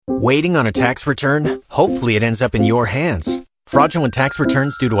Waiting on a tax return? Hopefully it ends up in your hands. Fraudulent tax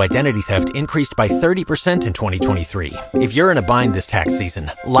returns due to identity theft increased by 30% in 2023. If you're in a bind this tax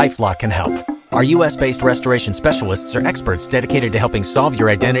season, LifeLock can help. Our U.S.-based restoration specialists are experts dedicated to helping solve your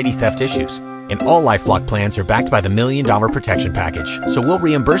identity theft issues. And all LifeLock plans are backed by the $1 Million Protection Package. So we'll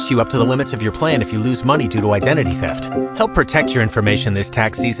reimburse you up to the limits of your plan if you lose money due to identity theft. Help protect your information this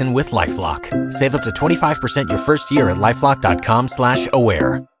tax season with LifeLock. Save up to 25% your first year at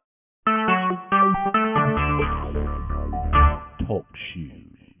LifeLock.com/aware. Talk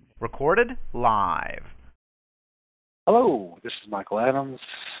shoes. Recorded live. Hello, this is Michael Adams.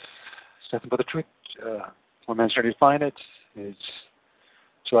 Nothing but the truth. One man's ready to find it. It's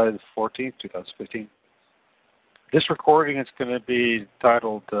July the 14th, 2015. This recording is going to be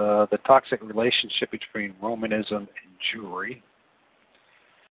titled The Toxic Relationship Between Romanism and Jewry.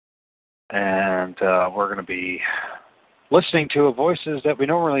 And we're going to be listening to voices that we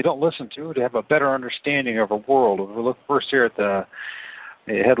normally don't listen to have a better understanding of our world. We'll look first here at the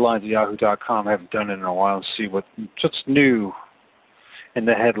headlines at yahoo.com. I haven't done it in a while and see what's new in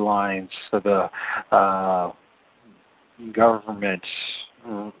the headlines of the government,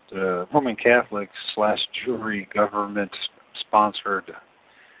 the Roman Catholic / Jewry government-sponsored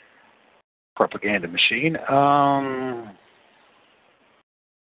propaganda machine.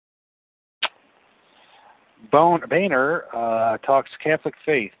 Boehner talks Catholic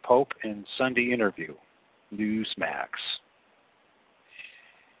faith, Pope in Sunday interview, Newsmax.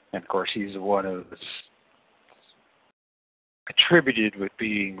 And, of course, he's the one who's attributed with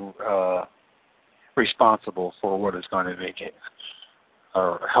being responsible for what is going to make it,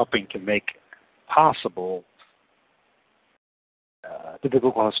 or helping to make possible the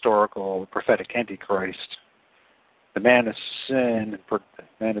biblical, historical, prophetic Antichrist, the man of sin, the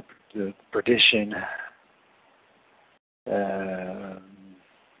man of perdition,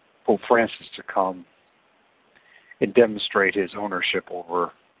 Pope Francis to come and demonstrate his ownership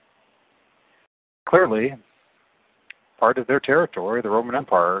over, clearly, part of their territory, the Roman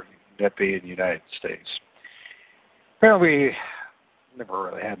Empire, that being the United States. Apparently, we never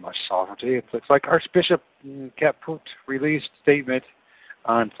really had much sovereignty. It looks like Archbishop Caput released a statement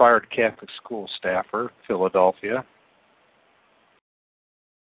on fired Catholic school staffer, Philadelphia.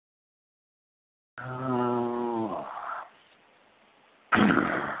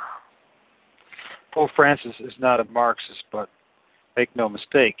 Pope Francis is not a Marxist, but make no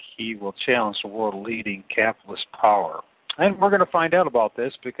mistake, he will challenge the world-leading capitalist power. And we're going to find out about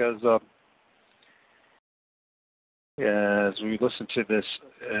this because as we listen to this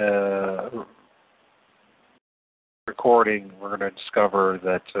recording, we're going to discover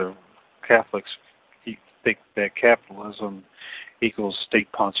that Catholics think that capitalism equals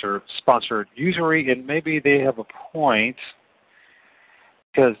state-sponsored usury, and maybe they have a point,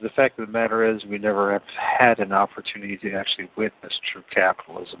 because the fact of the matter is we never have had an opportunity to actually witness true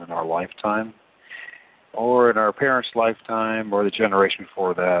capitalism in our lifetime, or in our parents' lifetime, or the generation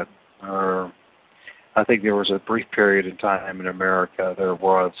before that. Or I think there was a brief period in time in America there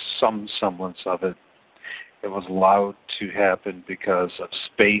was some semblance of it. It was allowed to happen because of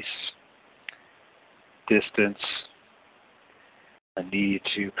space, distance, a need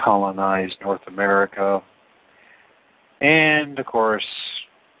to colonize North America, and, of course,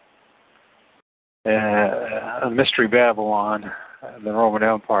 a mystery Babylon, the Roman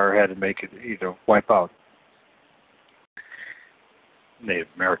Empire had to make it, wipe out Native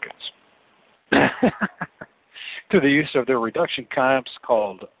Americans through the use of their reduction camps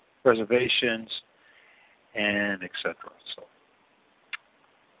called reservations, and etc. So,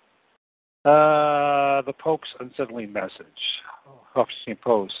 the Pope's unsettling message, Huffington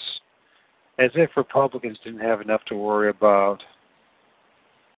Post, as if Republicans didn't have enough to worry about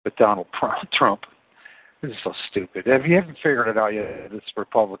with Donald Trump. This is so stupid. If you haven't figured it out yet, this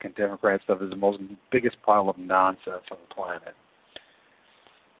Republican-Democrat stuff is the biggest pile of nonsense on the planet.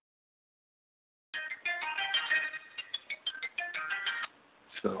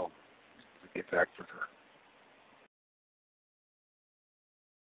 So, let's get back to her.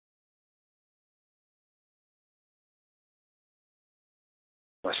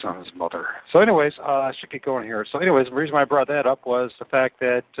 My son's mother. So anyways, I should get going here. So anyways, the reason why I brought that up was the fact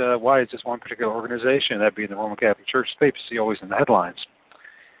that why is this one particular organization, that being the Roman Catholic Church, papacy, always in the headlines?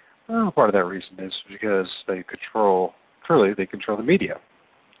 Well, part of that reason is because they control the media.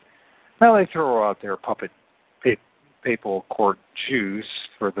 Now they throw out their puppet papal court Jews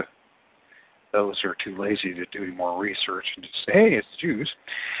for those who are too lazy to do any more research and just say, hey, it's Jews.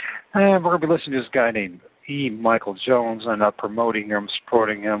 And we're going to be listening to this guy named E. Michael Jones. I'm not promoting him,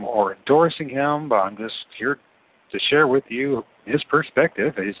 supporting him, or endorsing him, but I'm just here to share with you his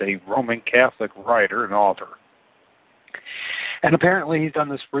perspective as a Roman Catholic writer and author. And apparently he's done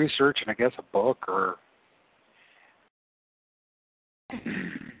this research in, I guess, a book or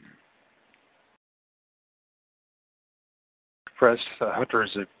press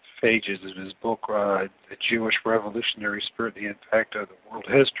hundreds of pages of his book, The Jewish Revolutionary Spirit, the Impact of the World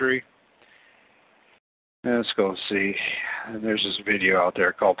History. And let's go see. And there's this video out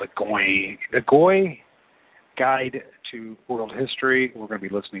there called The Goy Guide to World History. We're going to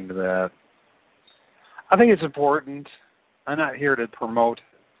be listening to that. I think it's important. I'm not here to promote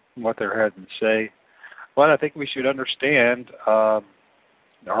what they're having to say, but I think we should understand our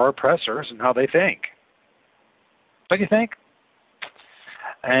oppressors and how they think. Don't you think?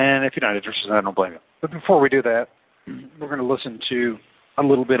 And if you're not interested, I don't blame you. But before we do that, we're going to listen to a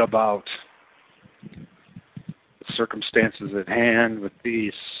little bit about the circumstances at hand with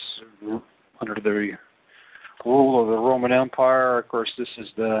these under the rule of the Roman Empire. Of course, this is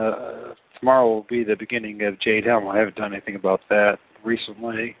tomorrow will be the beginning of Jade Helm. I haven't done anything about that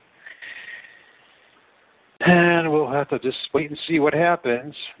recently. And we'll have to just wait and see what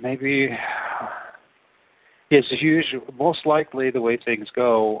happens. Maybe it's usually, most likely the way things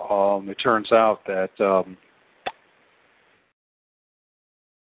go, it turns out that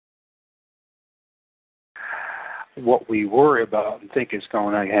what we worry about and think is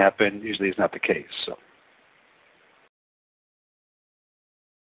going to happen usually is not the case.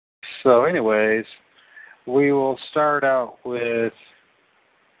 So anyways, we will start out with,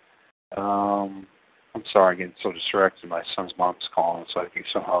 I'm sorry, I'm getting so distracted. My son's mom's calling, so I can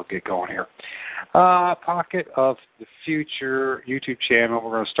somehow get going here. Pocket of the Future YouTube channel.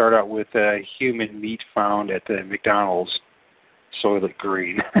 We're going to start out with human meat found at the McDonald's Soylent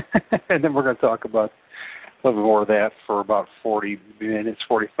Green. And then we're going to talk about a little bit more of that for about 45 minutes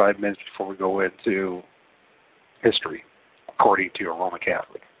before we go into history, according to a Roman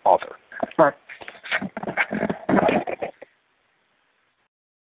Catholic author. All right.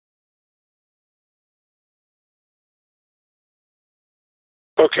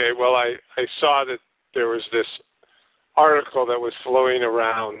 Okay, well, I saw that there was this article that was floating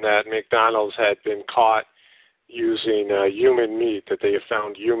around that McDonald's had been caught using human meat, that they have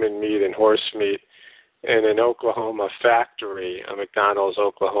found human meat and horse meat in an Oklahoma factory, a McDonald's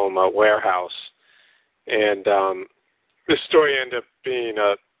Oklahoma warehouse. And this story ended up being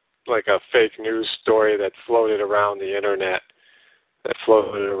like a fake news story that floated around the internet, that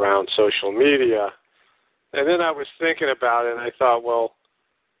floated around social media. And then I was thinking about it, and I thought, well,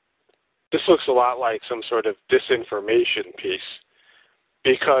 this looks a lot like some sort of disinformation piece.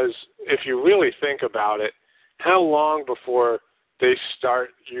 Because if you really think about it, how long before they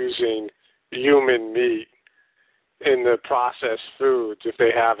start using human meat in the processed foods if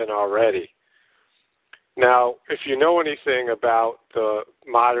they haven't already? Now, if you know anything about the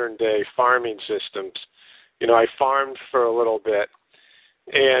modern day farming systems, I farmed for a little bit,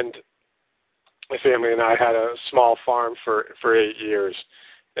 and my family and I had a small farm for 8 years,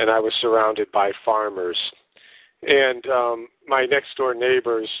 and I was surrounded by farmers. And my next door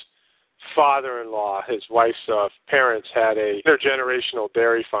neighbor's father-in-law, his wife's parents, had a intergenerational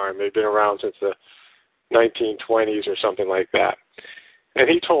dairy farm. They've been around since the 1920s or something like that. And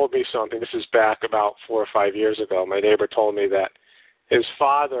he told me something. This is back about 4 or 5 years ago. My neighbor told me that his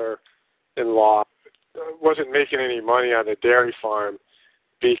father-in-law wasn't making any money on the dairy farm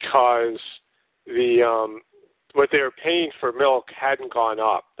because what they were paying for milk hadn't gone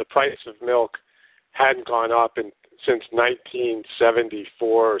up. The price of milk hadn't gone up since 1974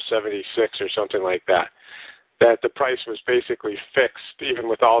 or 76 or something like that. That the price was basically fixed, even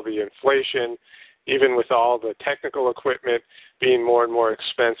with all the inflation, even with all the technical equipment being more and more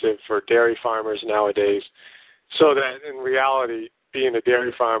expensive for dairy farmers nowadays, so that in reality, being a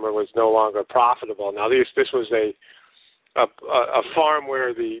dairy farmer was no longer profitable. Now, this was a farm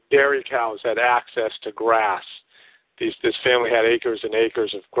where the dairy cows had access to grass. This family had acres and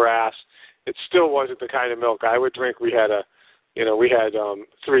acres of grass. It still wasn't the kind of milk I would drink. We had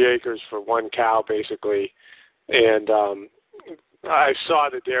 3 acres for one cow, basically, and I saw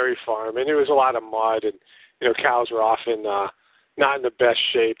the dairy farm, and it was a lot of mud, and cows were often not in the best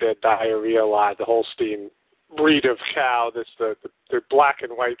shape. They had diarrhea a lot. The Holstein breed of cow, that's the black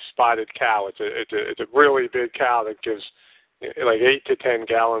and white spotted cow. It's a really big cow that gives like 8 to 10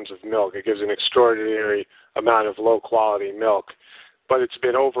 gallons of milk. It gives an extraordinary amount of low quality milk, but it's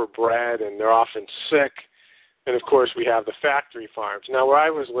been overbred, and they're often sick. And of course, we have the factory farms. Now, where I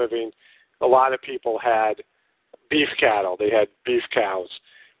was living, a lot of people had beef cattle. They had beef cows,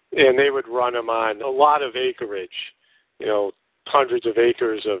 and they would run them on a lot of acreage, hundreds of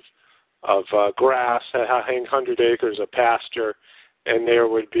acres grass, having 100 acres of pasture, and there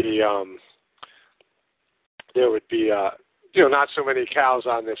would be not so many cows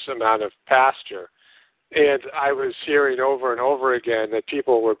on this amount of pasture. And I was hearing over and over again that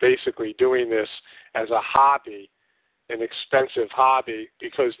people were basically doing this as a hobby, an expensive hobby,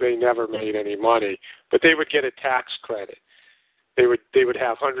 because they never made any money. But they would get a tax credit. They would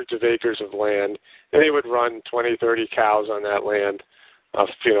have hundreds of acres of land, and they would run 20, 30 cows on that land,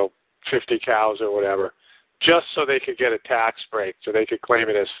 50 cows or whatever, just so they could get a tax break, so they could claim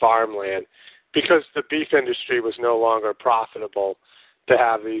it as farmland, because the beef industry was no longer profitable to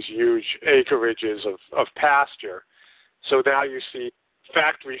have these huge acreages of pasture. So now you see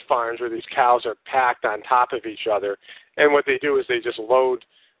factory farms where these cows are packed on top of each other, and what they do is they just load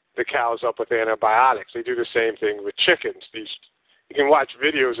the cows up with antibiotics. They do the same thing with chickens. You can watch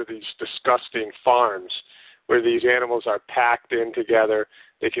videos of these disgusting farms where these animals are packed in together.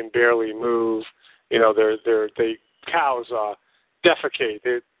 They can barely move. Cows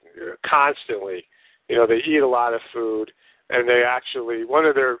defecate constantly. They eat a lot of food, and they actually, one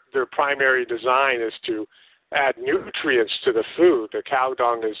of their primary design is to add nutrients to the food. The cow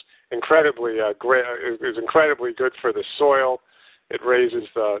dung is incredibly good for the soil. It raises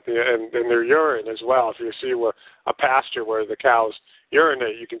and their urine as well. If you see a pasture where the cows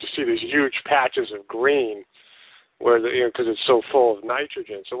urinate, you can just see these huge patches of green, because it's so full of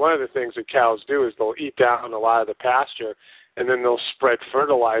nitrogen. So one of the things that cows do is they'll eat down a lot of the pasture, and then they'll spread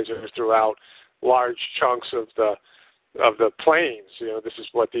fertilizer throughout large chunks of the plains. This is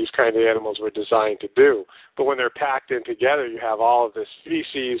what these kind of animals were designed to do. But when they're packed in together, you have all of this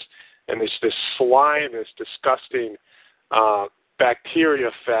feces and this slime, this disgusting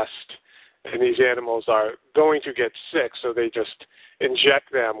bacteria fest, and these animals are going to get sick, so they just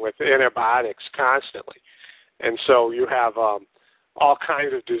inject them with antibiotics constantly. And so you have all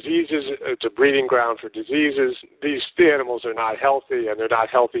kinds of diseases. It's a breeding ground for diseases. The animals are not healthy, and they're not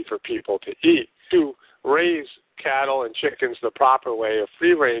healthy for people to eat. To raise cattle and chickens the proper way, a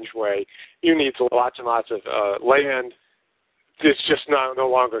free-range way, you need lots and lots of land. It's just no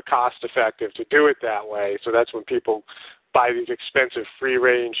longer cost-effective to do it that way. So that's when people buy these expensive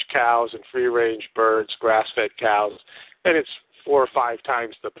free-range cows and free-range birds, grass-fed cows, and it's 4 or 5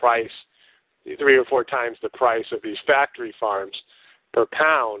 times the price, 3 or 4 times the price of these factory farms per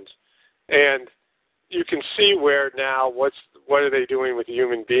pound. And you can see where now what are they doing with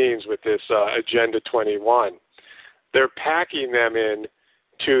human beings with this Agenda 21? They're packing them in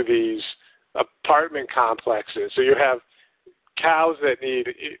to these apartment complexes. So you have cows that need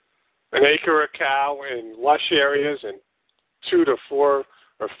an acre a cow in lush areas and 2 to 4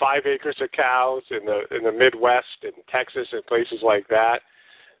 or 5 acres of cows in the Midwest and Texas and places like that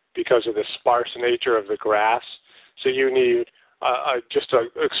because of the sparse nature of the grass. So you need just an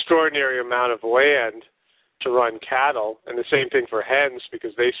extraordinary amount of land to run cattle, and the same thing for hens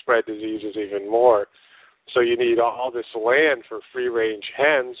because they spread diseases even more. So you need all this land for free-range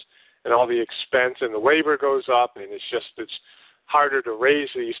hens, and all the expense and the labor goes up, and it's harder to raise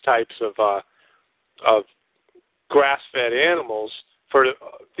these types of grass-fed animals for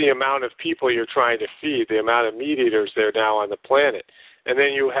the amount of people you're trying to feed, the amount of meat eaters there now on the planet. And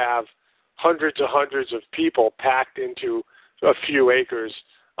then you have hundreds and hundreds of people packed into a few acres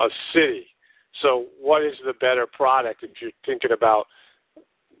of city. So what is the better product if you're thinking about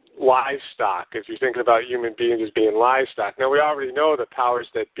livestock, if you're thinking about human beings as being livestock? Now, we already know the powers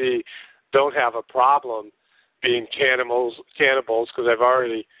that be don't have a problem being cannibals, because I've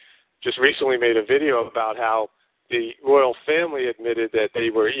already just recently made a video about how the royal family admitted that they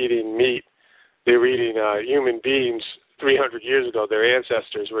were eating meat. They were eating human beings 300 years ago. Their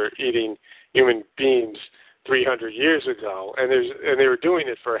ancestors were eating human beings 300 years ago, and they were doing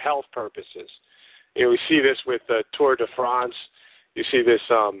it for health purposes. We see this with the Tour de France. You see this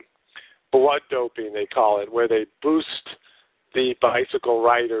blood doping, they call it, where they boost the bicycle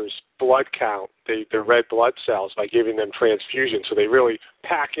riders' blood count, their red blood cells, by giving them transfusion. So they really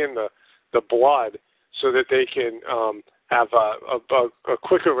pack in the blood so that they can have a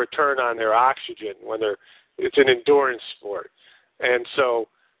quicker return on their oxygen when it's an endurance sport. And so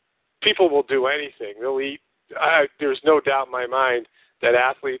people will do anything. They'll eat. There's no doubt in my mind that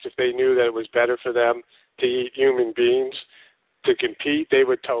athletes, if they knew that it was better for them to eat human beings to compete, they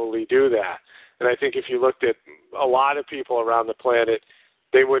would totally do that. And I think if you looked at a lot of people around the planet,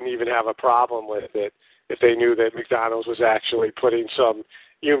 they wouldn't even have a problem with it if they knew that McDonald's was actually putting some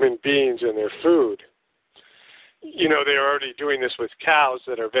human beings in their food. They're already doing this with cows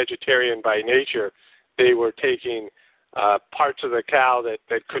that are vegetarian by nature. They were taking parts of the cow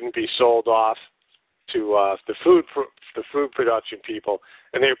that couldn't be sold off to the food production people,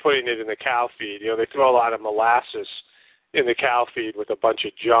 and they were putting it in the cow feed. You know, they throw a lot of molasses in the cow feed with a bunch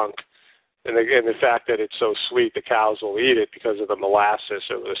of junk, and the fact that it's so sweet, the cows will eat it because of the molasses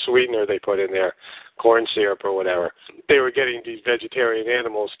or the sweetener they put in there, corn syrup or whatever. They were getting these vegetarian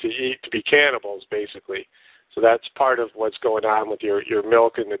animals to be cannibals, basically. So that's part of what's going on with your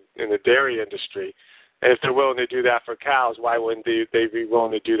milk in the dairy industry. And if they're willing to do that for cows, why wouldn't they be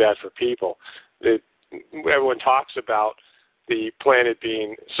willing to do that for people? Everyone talks about the planet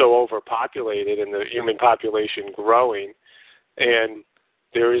being so overpopulated and the human population growing, and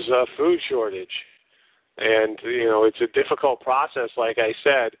there is a food shortage. And, you know, it's a difficult process, like I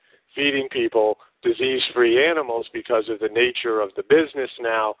said, feeding people disease-free animals because of the nature of the business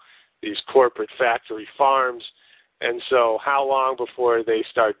now, these corporate factory farms. And so how long before they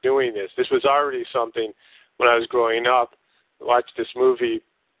start doing this? This was already something when I was growing up. I watched this movie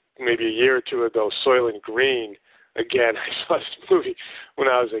maybe a year or two ago, Soylent Green. Again, I saw this movie when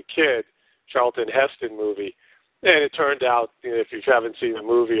I was a kid, Charlton Heston movie. And it turned out, you know, if you haven't seen the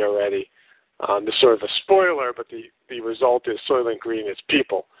movie already, this sort of a spoiler, but the result is Soylent Green is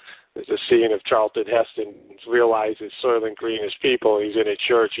people. There's a scene of Charlton Heston realizes Soylent Green is people. He's in a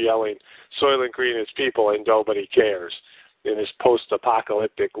church yelling, Soylent Green is people, and nobody cares. In this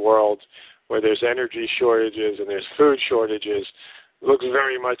post-apocalyptic world where there's energy shortages and there's food shortages, it looks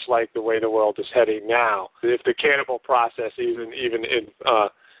very much like the way the world is heading now. If the cannibal process isn't even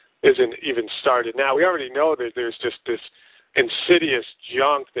started now, we already know that there's just this insidious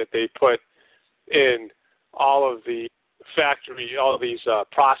junk that they put in all of the factory, all of these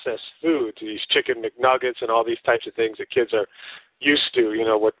processed foods, these chicken McNuggets and all these types of things that kids are used to. You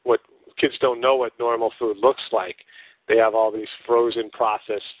know, what kids don't know what normal food looks like. They have all these frozen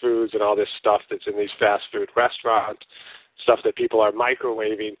processed foods and all this stuff that's in these fast food restaurants, stuff that people are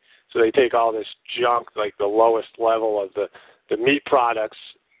microwaving. So they take all this junk, like the lowest level of the meat products.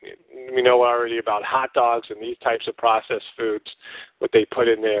 We know already about hot dogs and these types of processed foods, what they put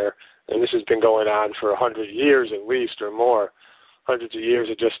in there. And this has been going on for 100 years at least or more. Hundreds of years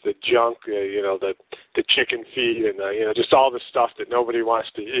of just the junk, you know, the chicken feed and, you know, just all the stuff that nobody wants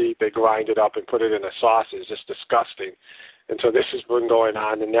to eat. They grind it up and put it in a sauce. It's just disgusting. And so this has been going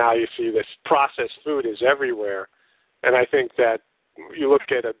on, and now you see this processed food is everywhere. And I think that you look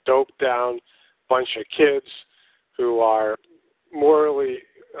at a doped-down bunch of kids who are morally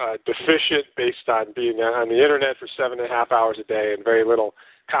deficient based on being on the Internet for 7.5 hours a day and very little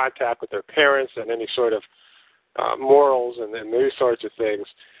contact with their parents and any sort of morals and these sorts of things.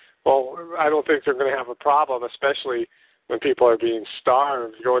 Well, I don't think they're going to have a problem, especially when people are being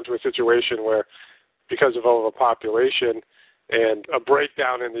starved. You go into a situation where, because of overpopulation and a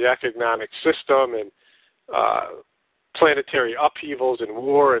breakdown in the economic system and planetary upheavals and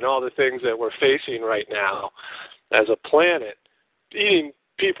war and all the things that we're facing right now as a planet, eating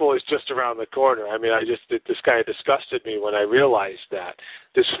people is just around the corner. I mean, this kind of disgusted me when I realized that.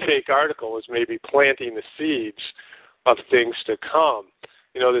 This fake article was maybe planting the seeds of things to come.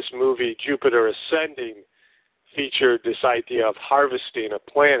 You know, this movie, Jupiter Ascending, featured this idea of harvesting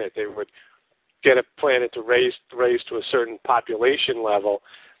a planet. They would get a planet to raise to a certain population level,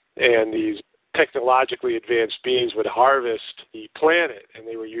 and these technologically advanced beings would harvest the planet, and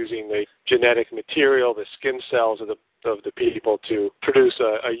they were using the genetic material, the skin cells of the people to produce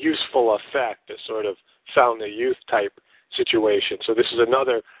a useful effect, a sort of fountain of youth type situation. So this is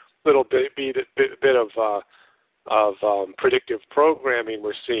another little bit of predictive programming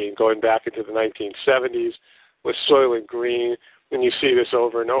we're seeing going back into the 1970s with Soylent Green, and you see this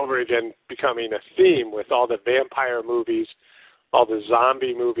over and over again becoming a theme with all the vampire movies, all the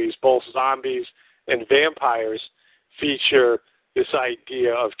zombie movies. Both zombies and vampires feature this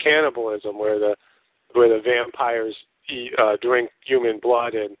idea of cannibalism, where the vampires drink human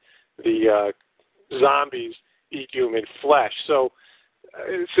blood and the zombies eat human flesh. So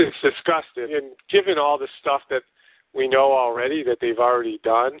it's disgusting. And given all the stuff that we know already that they've already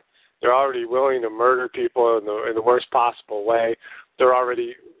done, they're already willing to murder people in the worst possible way. They're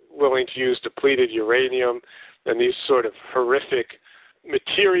already willing to use depleted uranium and these sort of horrific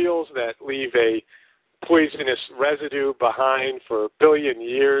materials that leave a poisonous residue behind for a billion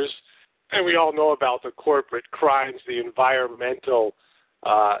years. And we all know about the corporate crimes, the environmental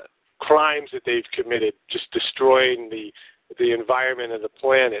crimes that they've committed, just destroying the environment of the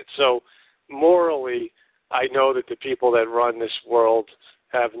planet. So morally, I know that the people that run this world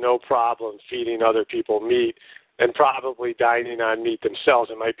have no problem feeding other people meat and probably dining on meat themselves.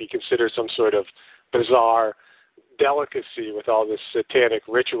 It might be considered some sort of bizarre delicacy with all this satanic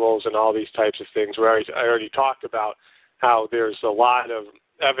rituals and all these types of things. Where I already talked about how there's a lot of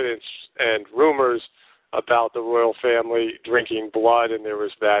evidence and rumors about the royal family drinking blood, and there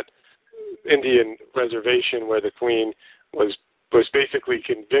was that Indian reservation where the Queen was basically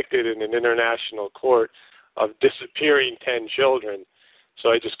convicted in an international court of disappearing 10 children. So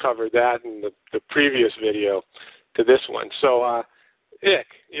I just covered that in the previous video to this one. So, ick,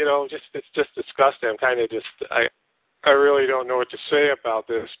 it's just disgusting. I'm kind of I really don't know what to say about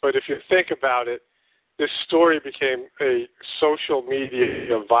this. But if you think about it, this story became a social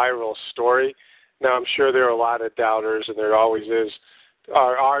media viral story. Now, I'm sure there are a lot of doubters, and there always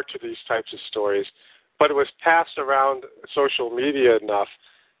are to these types of stories. But it was passed around social media enough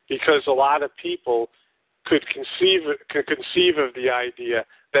because a lot of people could conceive of the idea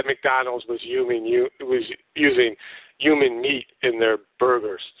that McDonald's was using human meat in their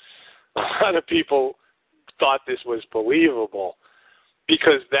burgers. A lot of people thought this was believable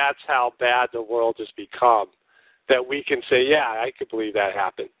because that's how bad the world has become, that we can say, yeah, I could believe that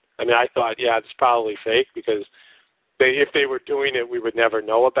happened. I mean, I thought, yeah, it's probably fake because if they were doing it, we would never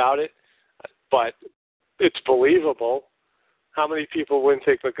know about it. But it's believable. How many people wouldn't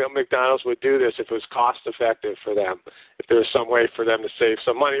think McDonald's would do this if it was cost effective for them, if there was some way for them to save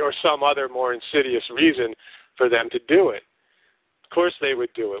some money or some other more insidious reason for them to do it? Of course they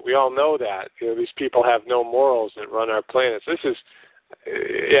would do it. We all know that. These people have no morals that run our planets. This is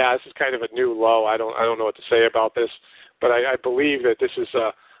kind of a new low. I don't know what to say about this, but I believe that this is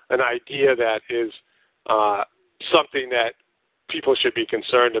an idea that is something that people should be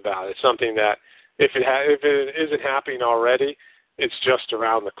concerned about. It's something that if it isn't happening already, it's just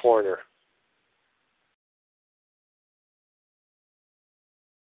around the corner.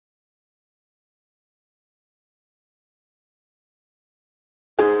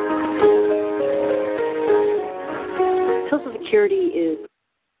 Social Security is...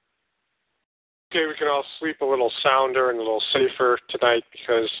 Okay, we can all sleep a little sounder and a little safer tonight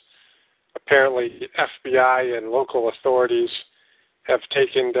because apparently the FBI and local authorities have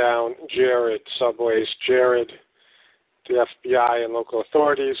taken down Subway's Jared. The FBI and local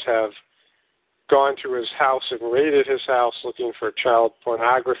authorities have gone to his house and raided his house looking for child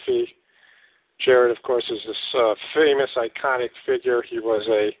pornography. Jared, of course, is this famous, iconic figure. He was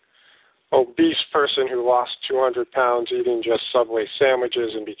a obese person who lost 200 pounds eating just Subway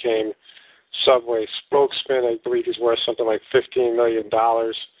sandwiches and became Subway spokesman. I believe he's worth something like $15 million.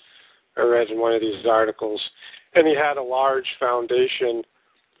 I read in one of these articles. And he had a large foundation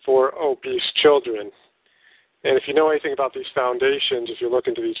for obese children. And if you know anything about these foundations, if you look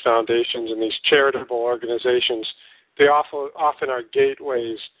into these foundations and these charitable organizations, they often are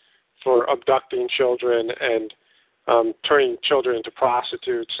gateways for abducting children and turning children into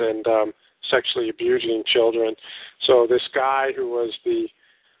prostitutes and sexually abusing children. So this guy who was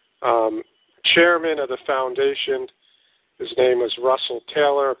the chairman of the foundation, his name was Russell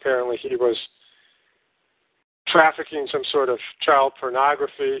Taylor. Apparently he was trafficking some sort of child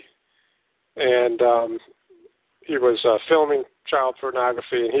pornography, and he was filming child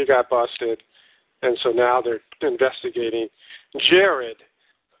pornography, and he got busted, and so now they're investigating Jared.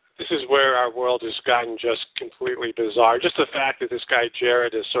 This is where our world has gotten just completely bizarre. Just the fact that this guy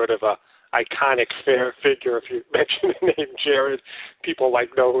Jared is sort of a iconic figure. If you mention the name Jared, people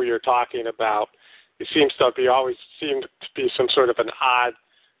know who you're talking about. He seems to always seemed to be some sort of an odd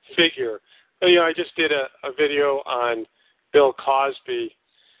figure. I just did a video on Bill Cosby,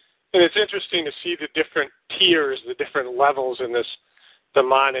 and it's interesting to see the different tiers, the different levels in this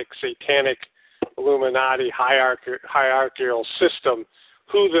demonic, satanic, Illuminati hierarchical system,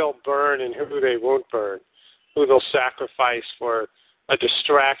 who they'll burn and who they won't burn, who they'll sacrifice for a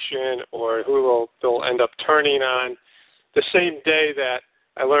distraction or who they'll end up turning on. The same day that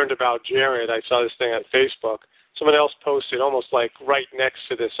I learned about Jared, I saw this thing on Facebook. Someone else posted, almost like right next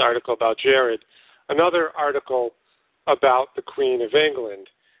to this article about Jared, another article about the Queen of England.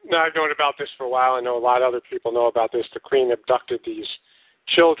 Now, I've known about this for a while. I know a lot of other people know about this. The Queen abducted these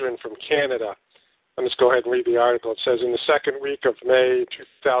children from Canada. I'll just go ahead and read the article. It says, in the second week of May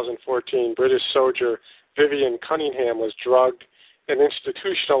 2014, British soldier Vivian Cunningham was drugged and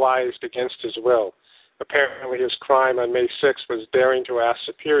institutionalized against his will. Apparently, his crime on May 6th was daring to ask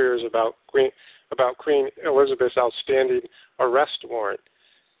superiors about Queen Elizabeth's outstanding arrest warrant.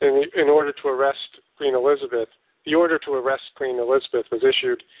 In order to arrest Queen Elizabeth, the order to arrest Queen Elizabeth was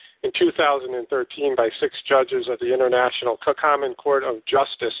issued in 2013 by 6 judges of the International Common Court of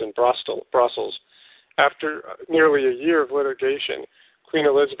Justice in Brussels. After nearly a year of litigation, Queen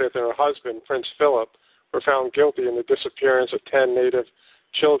Elizabeth and her husband, Prince Philip, were found guilty in the disappearance of 10 native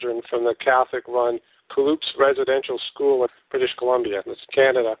children from the Catholic-run Kamloops Residential School in British Columbia, that's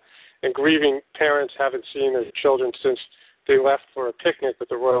Canada, and grieving parents haven't seen their children since they left for a picnic with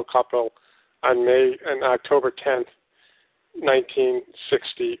the royal couple on October 10th,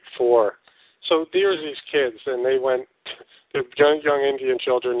 1964. So there's these kids, and they went, they're young Indian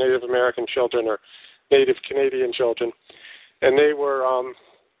children, Native American children, or Native Canadian children, and they were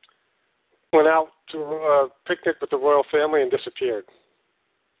went out to a picnic with the royal family and disappeared.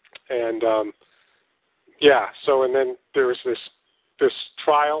 And and then there was this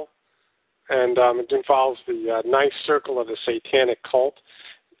trial, and it involves the Ninth Circle of the Satanic Cult.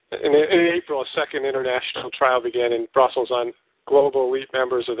 In April, a second international trial began in Brussels on global elite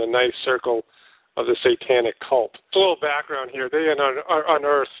members of the Ninth Circle of the Satanic Cult. A little background here. They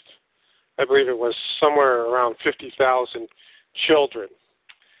unearthed, I believe it was somewhere around 50,000 children,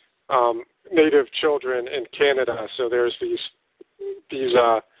 Native children in Canada. So there's these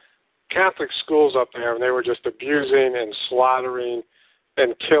Catholic schools up there, and they were just abusing and slaughtering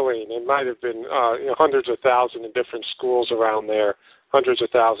and killing. It might have been hundreds of thousands in different schools around there, hundreds of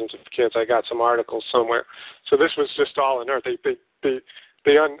thousands of kids. I got some articles somewhere. So this was just all unearthed. They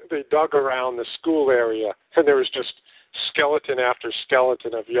dug around the school area, and there was just skeleton after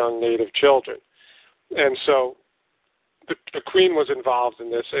skeleton of young Native children. And so the Queen was involved in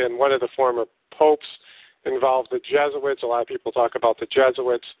this, and one of the former popes involved the Jesuits. A lot of people talk about the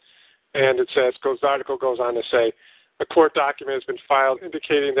Jesuits. And it says, the article goes on to say, a court document has been filed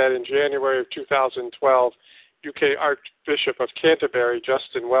indicating that in January of 2012, UK Archbishop of Canterbury,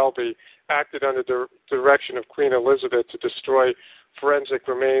 Justin Welby, acted under the direction of Queen Elizabeth to destroy forensic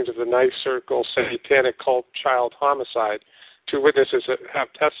remains of the Ninth Circle Satanic Cult child homicide. Two witnesses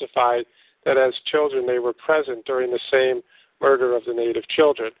have testified that as children they were present during the same murder of the Native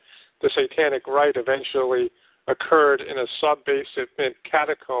children. The satanic rite eventually occurred in a sub-basement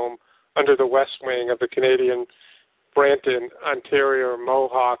catacomb under the west wing of the Canadian Brampton, Ontario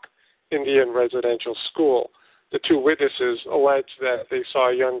Mohawk Indian Residential School. The two witnesses alleged that they saw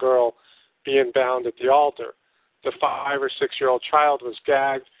a young girl being bound at the altar. The 5 or 6-year-old child was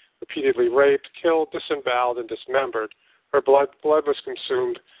gagged, repeatedly raped, killed, disemboweled, and dismembered. Her blood was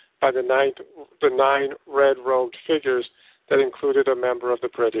consumed by the 9 red-robed figures that included a member of the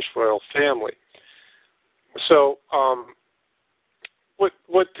British royal family. So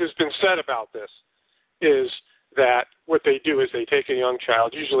what has been said about this is that what they do is they take a young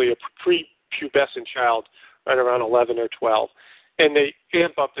child, usually a prepubescent child, right around 11 or 12, and they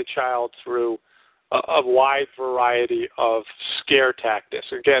amp up the child through a wide variety of scare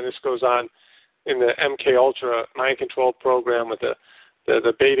tactics. Again, this goes on in the MK Ultra mind control program with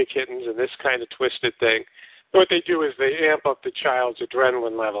the beta kittens and this kind of twisted thing. What they do is they amp up the child's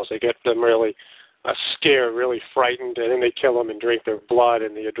adrenaline levels. They get them really scared, really frightened, and then they kill them and drink their blood.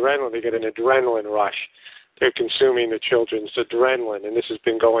 And the adrenaline, they get an adrenaline rush. They're consuming the children's adrenaline, and this has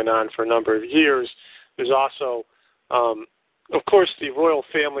been going on for a number of years. There's also, of course, the royal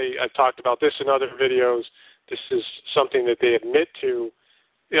family. I've talked about this in other videos. This is something that they admit to.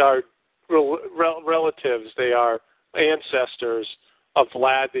 They are relatives. They are ancestors of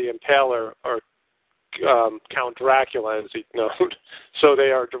Vlad the Impaler, or Count Dracula, as he's known. So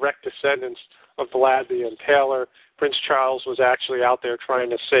they are direct descendants of Vlad the Impaler. Prince Charles was actually out there trying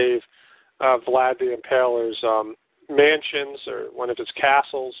to save Vlad the Impaler's mansions, or one of his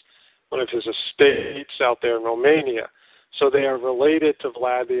castles, one of his estates out there in Romania. So they are related to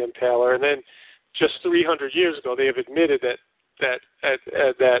Vlad the Impaler. And then just 300 years ago, they have admitted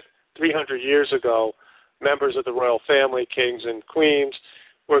that 300 years ago, members of the royal family, kings and queens,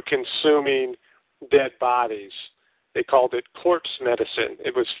 were consuming dead bodies. They called it corpse medicine.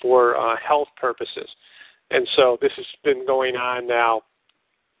 It was for health purposes. And so this has been going on now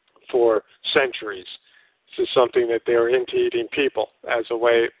for centuries. This is something that they're into, eating people as a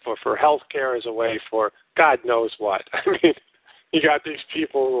way for health care, as a way for God knows what. I mean, you got these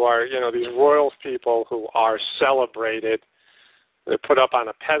people who are, these royal people who are celebrated. They're put up on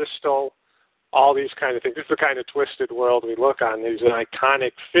a pedestal, all these kind of things. This is the kind of twisted world we look on, these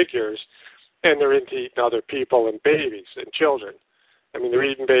iconic figures, and they're into eating other people and babies and children. I mean, they're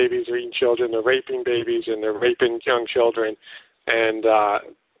eating babies, they're eating children, they're raping babies, and they're raping young children. And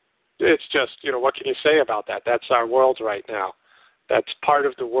it's just, what can you say about that? That's our world right now. That's part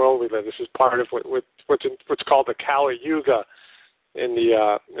of the world we live. This is part of what's called the Kali Yuga in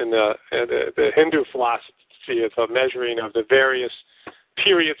the Hindu philosophy. It's a measuring of the various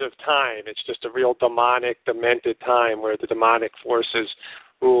periods of time. It's just a real demonic, demented time where the demonic forces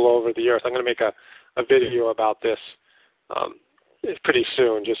rule over the earth. I'm going to make a video about this pretty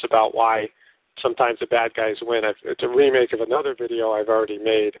soon, just about why sometimes the bad guys win. It's a remake of another video I've already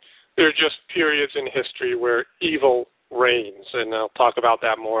made. There are just periods in history where evil reigns, and I'll talk about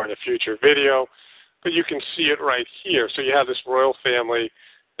that more in a future video. but you can see it right here. So you have this royal family.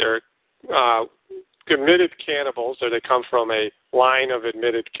 They're committed cannibals, or they come from a line of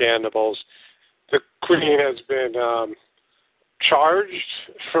admitted cannibals. The queen has been charged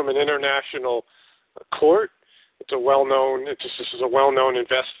from an international court. This is a well-known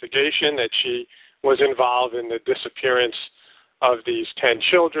investigation that she was involved in the disappearance of these 10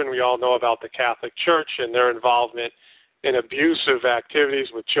 children. We all know about the Catholic Church and their involvement in abusive activities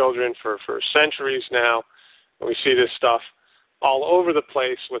with children for centuries now. And we see this stuff all over the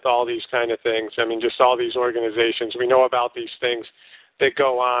place with all these kind of things. I mean, just all these organizations. We know about these things that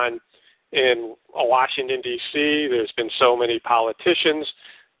go on in Washington, D.C. There's been so many politicians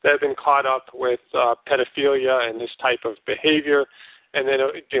that have been caught up with pedophilia and this type of behavior, and then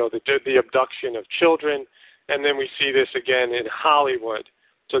the abduction of children. And then we see this again in Hollywood.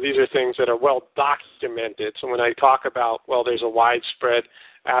 So these are things that are well documented. So when I talk about, well, there's a widespread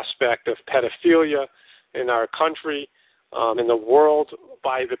aspect of pedophilia in our country, in the world,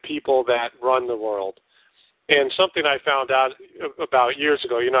 by the people that run the world. And something I found out about years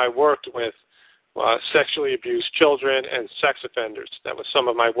ago, I worked with sexually abused children and sex offenders. That was some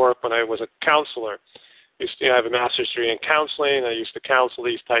of my work when I was a counselor. I have a master's degree in counseling. I used to counsel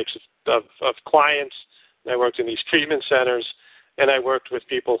these types of clients. I worked in these treatment centers, and I worked with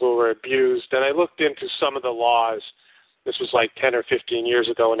people who were abused. And I looked into some of the laws. This was like 10 or 15 years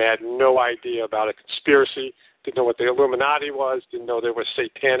ago, and I had no idea about a conspiracy. Didn't know what the Illuminati was. Didn't know there was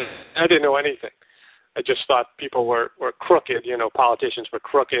satanic. I didn't know anything. I just thought people were crooked. Politicians were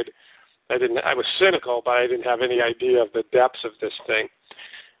crooked. I was cynical, but I didn't have any idea of the depths of this thing.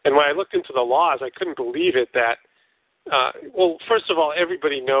 And when I looked into the laws, I couldn't believe it that, well, first of all,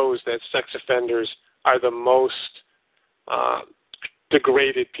 everybody knows that sex offenders are the most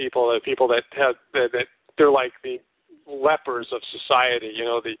degraded people, the people that they're like the lepers of society,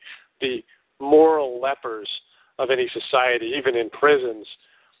 the moral lepers of any society, even in prisons.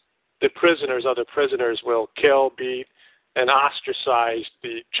 The other prisoners will kill, beat, and ostracize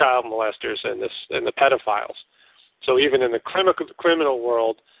the child molesters and the pedophiles. So even in the criminal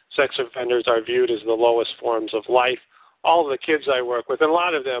world, sex offenders are viewed as the lowest forms of life. All of the kids I work with, and a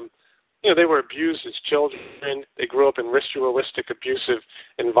lot of them, they were abused as children. They grew up in ritualistic, abusive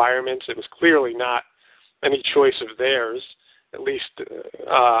environments. It was clearly not any choice of theirs, at least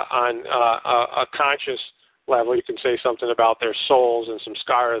on a conscious level. You can say something about their souls and some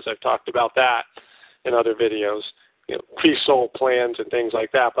scars. I've talked about that in other videos, pre-soul plans and things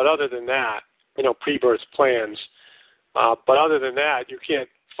like that. But other than that, pre-birth plans. But other than that, you can't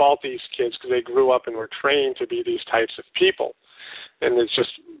fault these kids because they grew up and were trained to be these types of people. And it just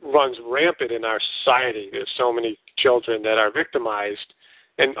runs rampant in our society. There's so many children that are victimized,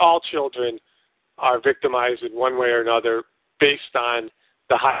 and all children are victimized in one way or another based on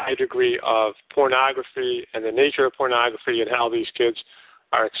the high degree of pornography and the nature of pornography and how these kids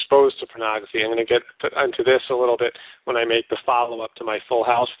are exposed to pornography. I'm going to get into this a little bit when I make the follow-up to my Full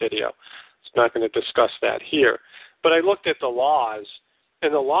House video. I'm not going to discuss that here. But I looked at the laws,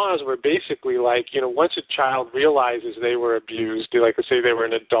 and the laws were basically like, once a child realizes they were abused, let's say they were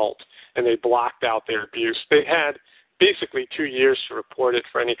an adult, and they blocked out their abuse, they had basically 2 years to report it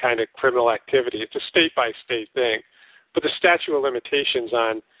for any kind of criminal activity. It's a state-by-state thing. But the statute of limitations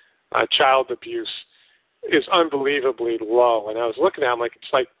on child abuse is unbelievably low. And I was looking at them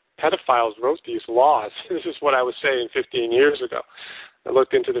it's like pedophiles wrote these laws. This is what I was saying 15 years ago. I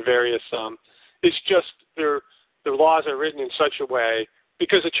looked into the various, it's just their laws are written in such a way,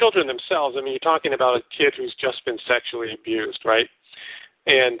 because the children themselves, you're talking about a kid who's just been sexually abused, right?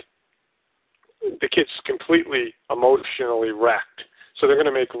 And the kid's completely emotionally wrecked. So they're going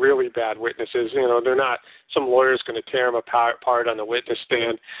to make really bad witnesses. They're not, some lawyer's going to tear them apart on the witness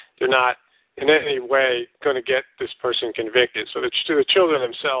stand. They're not in any way going to get this person convicted. So the children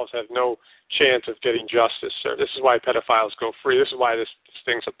themselves have no chance of getting justice. So this is why pedophiles go free. This is why this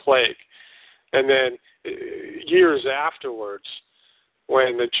thing's a plague. And then years afterwards,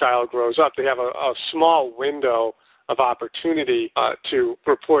 when the child grows up, they have a small window of opportunity to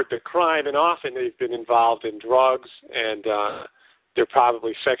report the crime, and often they've been involved in drugs, and they're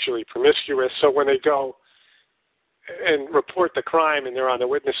probably sexually promiscuous. So when they go and report the crime and they're on the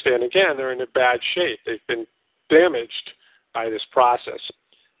witness stand again, they're in a bad shape. They've been damaged by this process.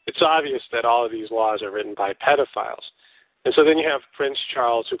 It's obvious that all of these laws are written by pedophiles. And so then you have Prince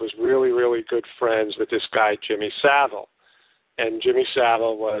Charles, who was really, really good friends with this guy, Jimmy Savile. And Jimmy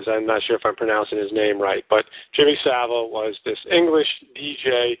Savile was, I'm not sure if I'm pronouncing his name right, but Jimmy Savile was this English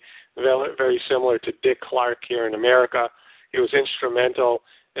DJ, very similar to Dick Clark here in America. He was instrumental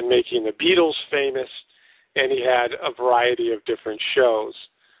in making the Beatles famous, and he had a variety of different shows.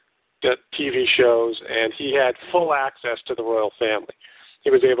 TV shows, and he had full access to the royal family. He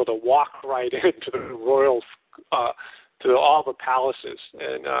was able to walk right into the royal, to all the palaces,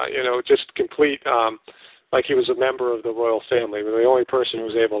 and just complete, like he was a member of the royal family. He was the only person who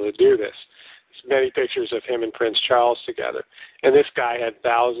was able to do this. There's many pictures of him and Prince Charles together, and this guy had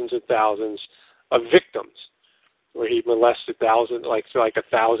thousands and thousands of victims, where he molested thousands, like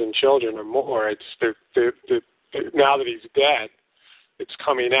 1,000 children or more. It's now that he's dead, it's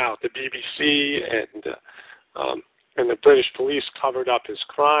coming out. The BBC and the British police covered up his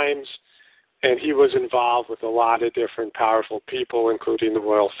crimes, and he was involved with a lot of different powerful people, including the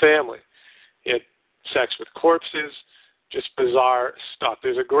royal family. He had sex with corpses, just bizarre stuff.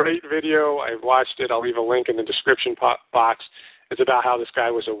 There's a great video. I watched it. I'll leave a link in the description box. It's about how this guy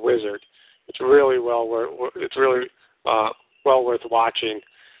was a wizard. It's really well worth watching.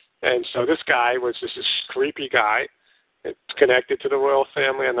 And so this guy was just this creepy guy. It's connected to the royal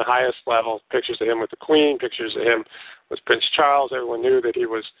family on the highest level. Pictures of him with the Queen, pictures of him with Prince Charles. Everyone knew that he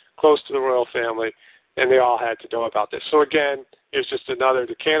was close to the royal family, and they all had to know about this. So again, here's just another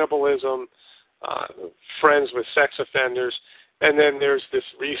to cannibalism, friends with sex offenders, and then there's this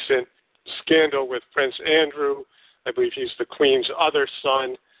recent scandal with Prince Andrew. I believe he's the Queen's other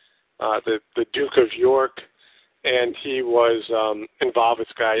son, the Duke of York, and he was involved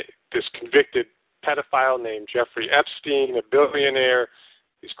with this convicted pedophile named Jeffrey Epstein, a billionaire.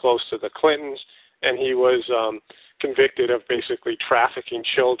 He's close to the Clintons, and he was convicted of basically trafficking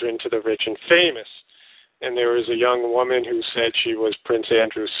children to the rich and famous. And there was a young woman who said she was Prince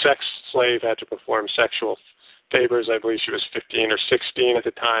Andrew's sex slave, had to perform sexual favors. I believe she was 15 or 16 at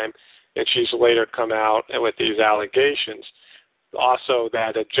the time, and she's later come out with these allegations. Also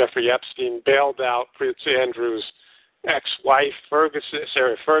that Jeffrey Epstein bailed out Prince Andrew's ex-wife,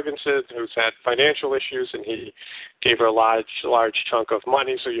 Sarah Ferguson, who's had financial issues, and he gave her a large chunk of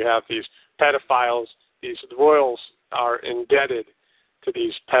money. So you have these pedophiles. These royals are indebted to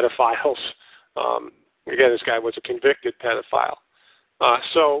these pedophiles. Again, this guy was a convicted pedophile.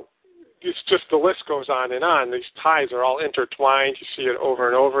 So it's just the list goes on and on. These ties are all intertwined. You see it over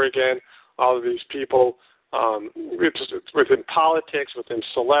and over again. All of these people, it's within politics, within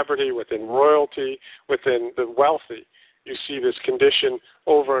celebrity, within royalty, within the wealthy. You see this condition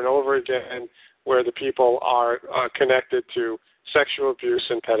over and over again where the people are connected to sexual abuse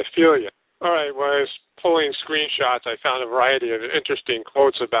and pedophilia. All right, when I was pulling screenshots, I found a variety of interesting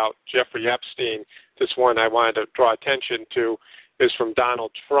quotes about Jeffrey Epstein. This one I wanted to draw attention to is from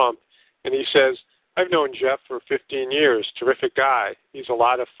Donald Trump, and he says, "I've known Jeff for 15 years. Terrific guy. He's a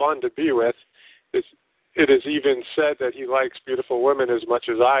lot of fun to be with. It is even said that he likes beautiful women as much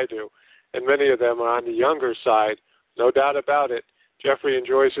as I do, and many of them are on the younger side. No doubt about it. Jeffrey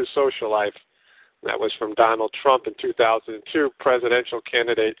enjoys his social life." That was from Donald Trump in 2002, presidential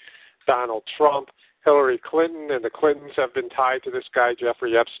candidate Donald Trump. Hillary Clinton and the Clintons have been tied to this guy,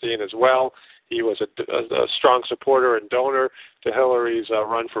 Jeffrey Epstein, as well. He was a strong supporter and donor to Hillary's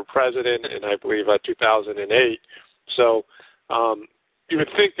run for president in, I believe, 2008. So you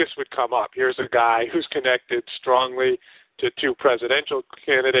would think this would come up. Here's a guy who's connected strongly to two presidential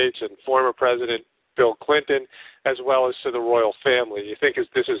candidates and former President Bill Clinton, as well as to the royal family. You think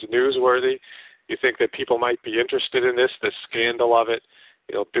this is newsworthy? You think that people might be interested in this, the scandal of it?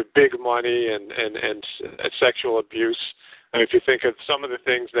 Big money and sexual abuse. I mean, if you think of some of the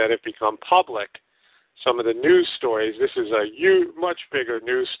things that have become public, some of the news stories, this is a much bigger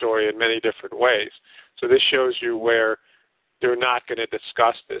news story in many different ways. So this shows you where they're not going to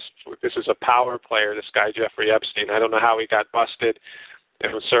discuss this. This is a power player, this guy Jeffrey Epstein. I don't know how he got busted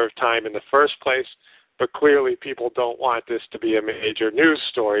and was served time in the first place, but clearly people don't want this to be a major news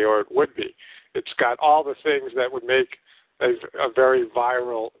story, or it would be. It's got all the things that would make a very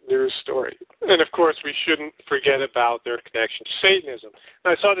viral news story. And, of course, we shouldn't forget about their connection to Satanism.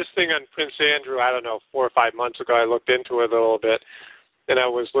 And I saw this thing on Prince Andrew, 4 or 5 months ago. I looked into it a little bit, and I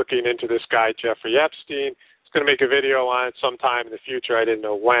was looking into this guy, Jeffrey Epstein. I was going to make a video on it sometime in the future. I didn't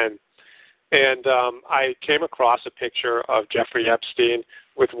know when. And I came across a picture of Jeffrey Epstein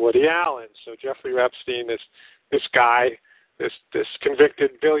with Woody Allen. So Jeffrey Epstein, this guy, this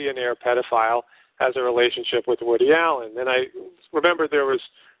convicted billionaire pedophile, has a relationship with Woody Allen. And I remember there was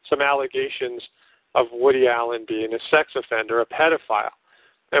some allegations of Woody Allen being a sex offender, a pedophile.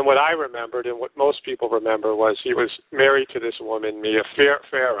 And what I remembered, and what most people remember, was he was married to this woman, Mia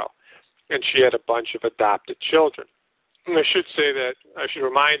Farrow, and she had a bunch of adopted children. And I should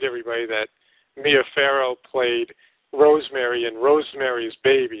remind everybody that Mia Farrow played Rosemary in Rosemary's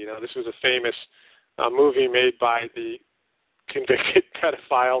Baby. Now, this was a famous movie made by the convicted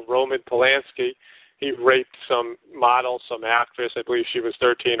pedophile Roman Polanski. He raped some model, some actress. I believe she was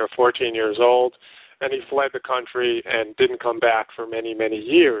 13 or 14 years old. And he fled the country and didn't come back for many, many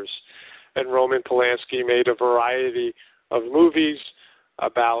years. And Roman Polanski made a variety of movies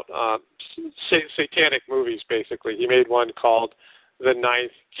about satanic movies, basically. He made one called The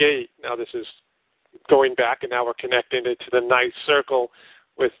Ninth Gate. Now, this is going back, and now we're connecting it to the Ninth Circle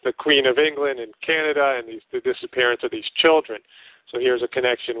with the Queen of England and Canada and the disappearance of these children. So here's a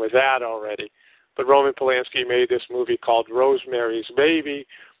connection with that already. But Roman Polanski made this movie called Rosemary's Baby,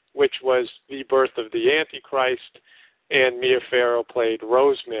 which was the birth of the Antichrist, and Mia Farrow played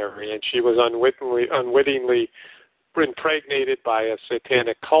Rosemary, and she was unwittingly impregnated by a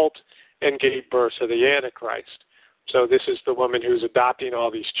satanic cult and gave birth to the Antichrist. So this is the woman who's adopting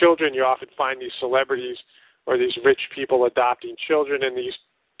all these children. You often find these celebrities or these rich people adopting children, and these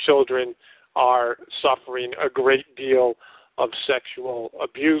children are suffering a great deal of sexual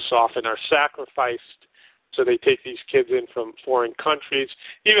abuse, often are sacrificed. So they take these kids in from foreign countries,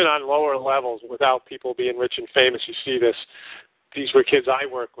 even on lower levels without people being rich and famous. You see this. These were kids I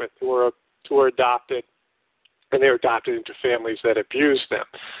work with who were adopted, and they were adopted into families that abused them.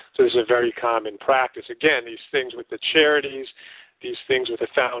 So this is a very common practice. Again, these things with the charities, these things with the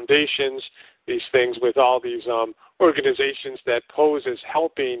foundations, these things with all these organizations that pose as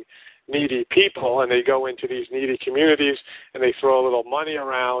helping needy people, and they go into these needy communities and they throw a little money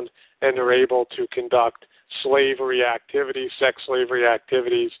around, and they're able to conduct slavery activities, sex slavery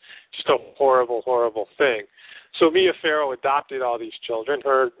activities, just a horrible, horrible thing. So Mia Farrow adopted all these children.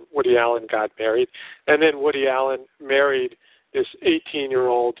 Her and Woody Allen got married, and then Woody Allen married this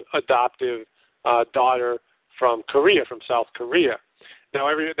 18-year-old adoptive daughter from Korea, from South Korea. Now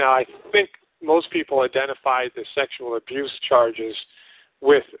I think most people identified the sexual abuse charges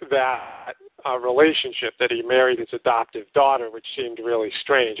with that relationship, that he married his adoptive daughter, which seemed really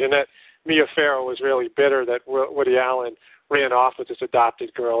strange, and that Mia Farrow was really bitter that Woody Allen ran off with this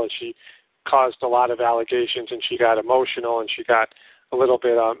adopted girl, and she caused a lot of allegations, and she got emotional, and she got a little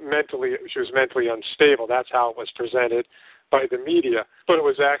bit she was mentally unstable. That's how it was presented by the media. But it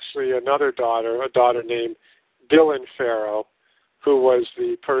was actually another daughter, a daughter named Dylan Farrow, who was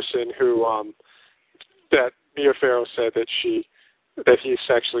the person who that Mia Farrow said that he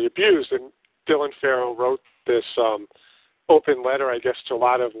sexually abused. And Dylan Farrow wrote this open letter, I guess, to a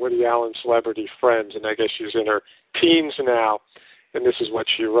lot of Woody Allen celebrity friends, and I guess she's in her teens now, and this is what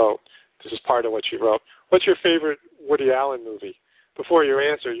she wrote. This is part of what she wrote. What's your favorite Woody Allen movie? Before you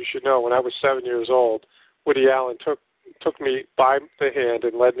answer, you should know when I was 7 years old, Woody Allen took me by the hand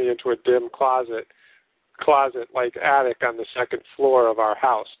and led me into a dim closet-like attic on the second floor of our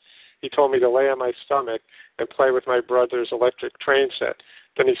house. He told me to lay on my stomach and play with my brother's electric train set.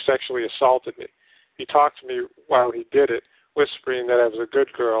 Then he sexually assaulted me. He talked to me while he did it, whispering that I was a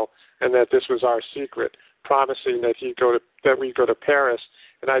good girl and that this was our secret, promising that we'd go to Paris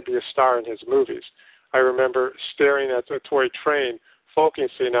and I'd be a star in his movies. I remember staring at the toy train,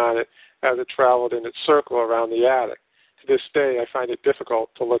 focusing on it as it traveled in its circle around the attic. To this day, I find it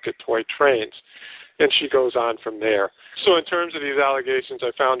difficult to look at toy trains. And she goes on from there. So in terms of these allegations,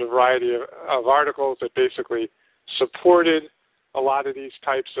 I found a variety of articles that basically supported a lot of these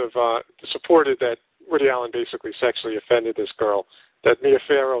types of, supported that Woody Allen basically sexually offended this girl, that Mia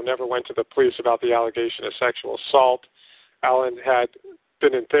Farrow never went to the police about the allegation of sexual assault. Allen had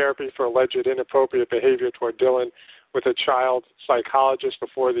been in therapy for alleged inappropriate behavior toward Dylan with a child psychologist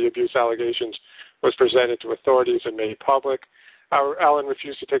before the abuse allegations was presented to authorities and made public. Allen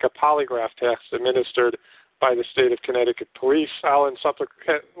refused to take a polygraph test administered by the state of Connecticut police. Allen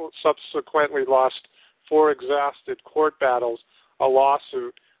subsequently lost 4 exhausted court battles, a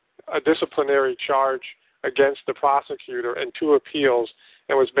lawsuit, a disciplinary charge against the prosecutor, and 2 appeals,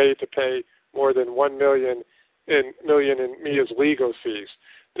 and was made to pay more than $1 million in Mia's legal fees.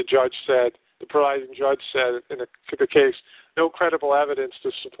 The presiding judge said in the case, no credible evidence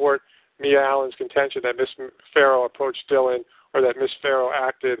to support Mia Allen's contention that Ms. Farrow approached Dylan or that Ms. Farrow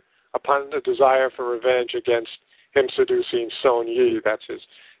acted upon a desire for revenge against him seducing Son Yi, that's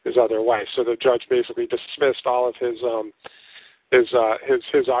his other wife. So the judge basically dismissed all of his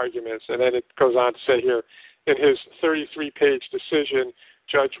arguments, and then it goes on to say here, in his 33-page decision,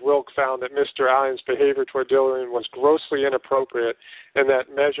 Judge Wilk found that Mr. Allen's behavior toward Dylan was grossly inappropriate and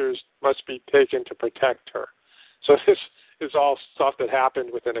that measures must be taken to protect her. So this is all stuff that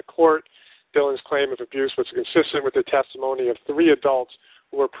happened within a court. Dylan's claim of abuse was consistent with the testimony of 3 adults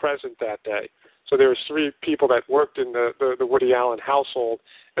who were present that day. So there were 3 people that worked in the Woody Allen household,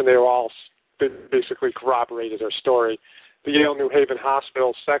 and they basically corroborated their story. The Yale New Haven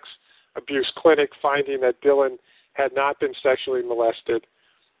Hospital Sex Abuse Clinic, finding that Dylan had not been sexually molested,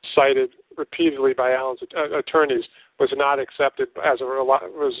 cited repeatedly by Allen's attorneys, was not accepted as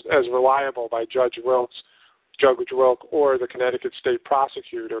reliable by Judge Wilk or the Connecticut State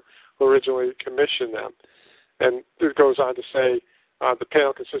Prosecutor who originally commissioned them. And it goes on to say the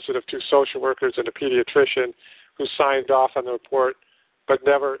panel consisted of 2 social workers and a pediatrician who signed off on the report but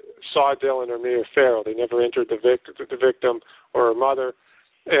never saw Dylan or Mia Farrow. They never entered the victim or her mother,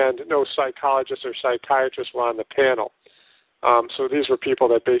 and no psychologists or psychiatrists were on the panel. So these were people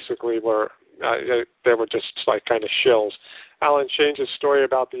that basically were they were just like kind of shills. Allen changed his story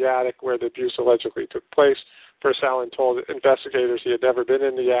about the attic where the abuse allegedly took place. First, Allen told investigators he had never been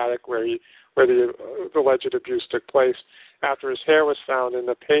in the attic where the alleged abuse took place. After his hair was found in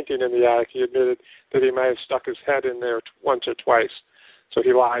the painting in the attic, he admitted that he may have stuck his head in there once or twice. So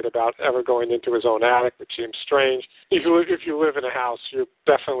he lied about ever going into his own attic, which seems strange. If you live in a house, you're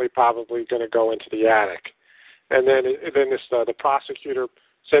definitely probably going to go into the attic. And then the prosecutor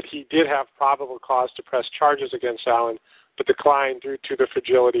said he did have probable cause to press charges against Allen, but declined due to the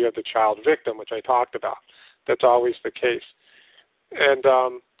fragility of the child victim, which I talked about. That's always the case. And,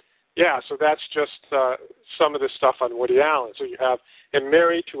 so that's just some of the stuff on Woody Allen. So you have him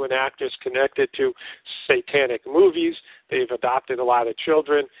married to an actress connected to satanic movies. They've adopted a lot of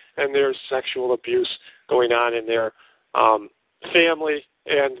children, and there's sexual abuse going on in their family,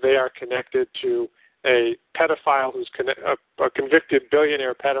 and they are connected to a pedophile who's a convicted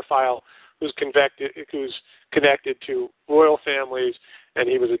billionaire pedophile who's connected to royal families, and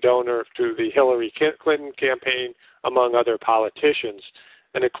he was a donor to the Hillary Clinton campaign, among other politicians.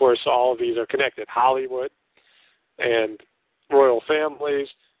 And, of course, all of these are connected. Hollywood and royal families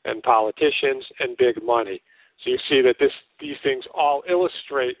and politicians and big money. So you see that these things all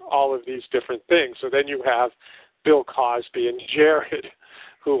illustrate all of these different things. So then you have Bill Cosby and Jared,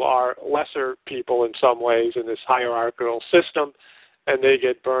 who are lesser people in some ways in this hierarchical system, and they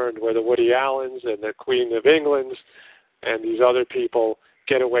get burned, where the Woody Allens and the Queen of England's and these other people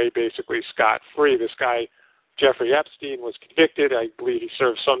get away basically scot-free. This guy, Jeffrey Epstein, was convicted. I believe he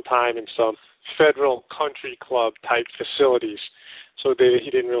served some time in some federal country club type facilities. So he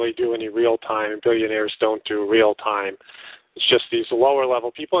didn't really do any real time, and billionaires don't do real time. It's just these lower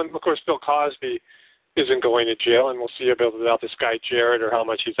level people. And, of course, Bill Cosby isn't going to jail, and we'll see about this guy Jared, or how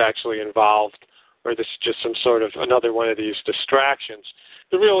much he's actually involved, or this is just some sort of another one of these distractions.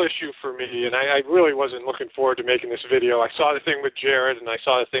 The real issue for me, and I really wasn't looking forward to making this video, I saw the thing with Jared and I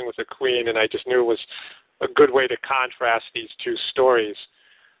saw the thing with the Queen, and I just knew it was a good way to contrast these two stories.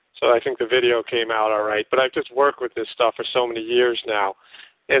 So I think the video came out all right. But I've just worked with this stuff for so many years now,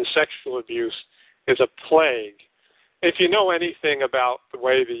 and sexual abuse is a plague. If you know anything about the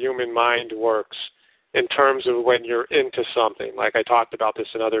way the human mind works, in terms of when you're into something, like I talked about this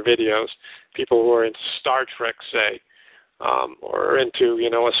in other videos, people who are into Star Trek, say, or into,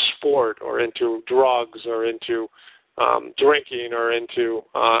 a sport, or into drugs, or into drinking, or into,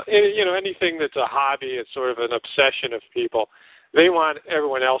 anything that's a hobby, it's sort of an obsession of people. They want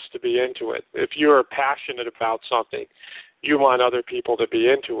everyone else to be into it. If you're passionate about something, you want other people to be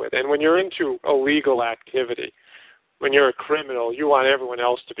into it. And when you're into illegal activity, when you're a criminal, you want everyone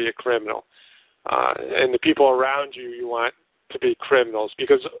else to be a criminal. And the people around you, you want to be criminals,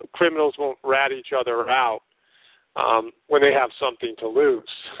 because criminals won't rat each other out when they have something to lose.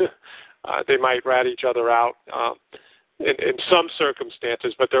 They might rat each other out in some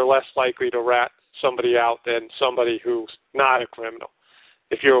circumstances, but they're less likely to rat somebody out than somebody who's not a criminal.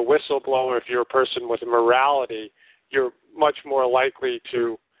 If you're a whistleblower, if you're a person with morality, you're much more likely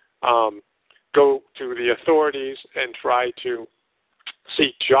to go to the authorities and try to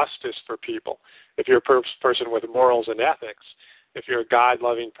seek justice for people. If you're a person with morals and ethics, if you're a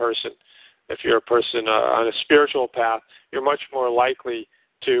God-loving person, if you're a person on a spiritual path, you're much more likely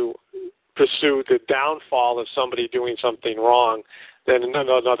to pursue the downfall of somebody doing something wrong than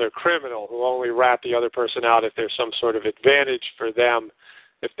another criminal who only rat the other person out if there's some sort of advantage for them,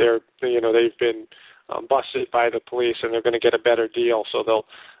 if they've been busted by the police and they're going to get a better deal, so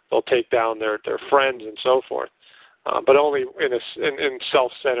they'll take down their friends and so forth. But only in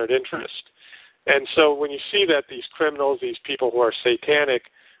self-centered interest. And so when you see that these criminals, these people who are satanic,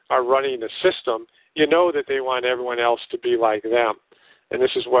 are running the system, you know that they want everyone else to be like them. And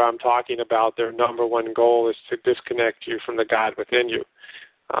this is where I'm talking about their number one goal is to disconnect you from the God within you.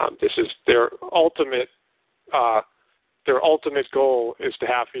 This is their ultimate goal, is to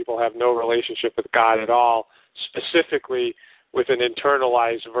have people have no relationship with God at all, specifically with an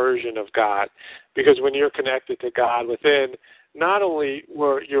internalized version of God. Because when you're connected to God within, not only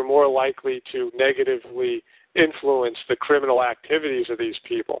you're more likely to negatively influence the criminal activities of these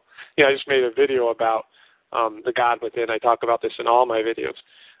people. I just made a video about the God within. I talk about this in all my videos.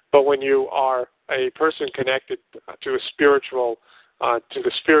 But when you are a person connected to a spiritual, to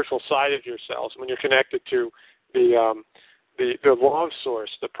the spiritual side of yourselves, when you're connected to the love source,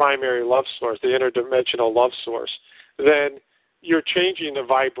 the primary love source, the interdimensional love source, then you're changing the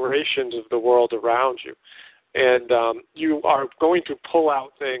vibrations of the world around you. And you are going to pull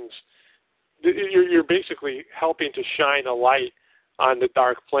out things. You're basically helping to shine a light on the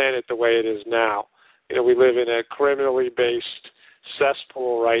dark planet the way it is now. You know, we live in a criminally based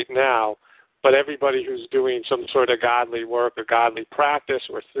cesspool right now, but everybody who's doing some sort of godly work or godly practice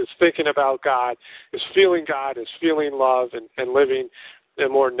or is thinking about God, is feeling love and living a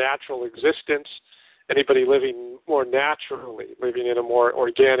more natural existence. Anybody living more naturally, living in a more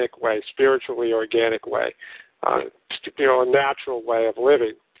organic way, spiritually organic way, a natural way of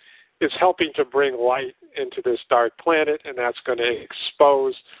living, is helping to bring light into this dark planet, and that's going to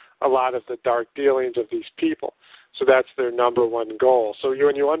expose a lot of the dark dealings of these people. So that's their number one goal. So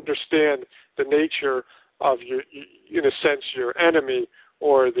when you understand the nature of your, in a sense, your enemy,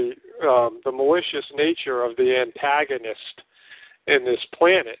 or the malicious nature of the antagonist in this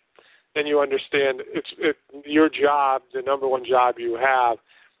planet, then you understand your job, the number one job you have,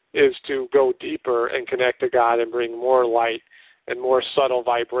 is to go deeper and connect to God and bring more light and more subtle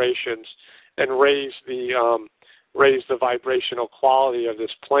vibrations and raise the vibrational quality of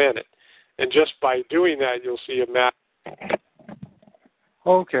this planet. And just by doing that, you'll see a map.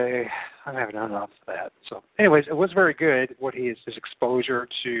 Okay, I'm having enough of that. So, anyways, it was very good. His exposure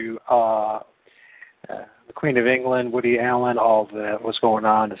to the Queen of England, Woody Allen, all of that was going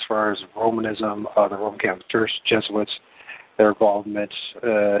on as far as Romanism, the Roman Catholic Church, Jesuits, their involvement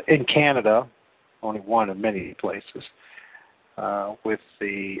in Canada, only one of many places, with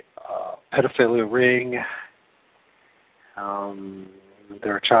the pedophilia ring,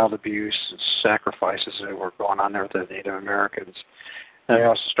 their child abuse, sacrifices that were going on there with the Native Americans. And they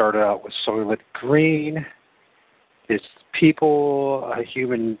also started out with Soylent Green. It's people,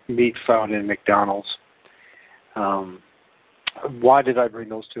 human meat found in McDonald's. Why did I bring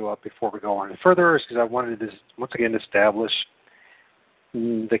those two up before we go on further? Is because I wanted to once again establish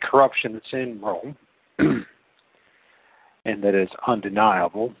the corruption that's in Rome, and that is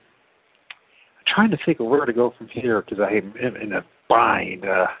undeniable. I'm trying to think of where to go from here because I am in a bind.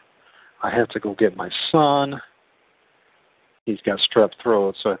 I have to go get my son. He's got strep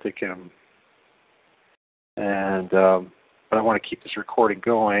throat, so I think but I want to keep this recording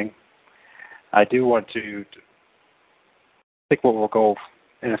going. I do want to think what we'll go,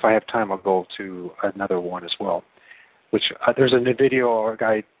 and if I have time, I'll go to another one as well. Which there's a new video of a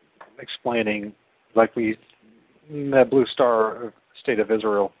guy explaining, like that blue star, state of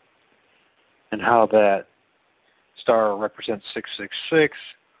Israel, and how that star represents 666,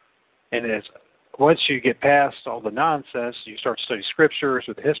 and it's once you get past all the nonsense, you start to study scriptures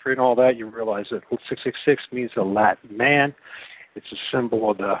with history and all that, you realize that 666 means a Latin man. It's a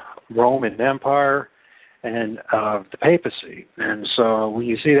symbol of the Roman Empire and of the papacy. And so when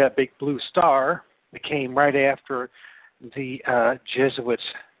you see that big blue star, it came right after the Jesuits'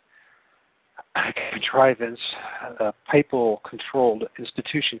 contrivance, a papal-controlled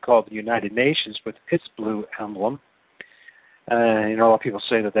institution called the United Nations with its blue emblem. A lot of people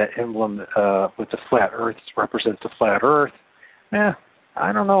say that emblem with the flat earth represents the flat earth.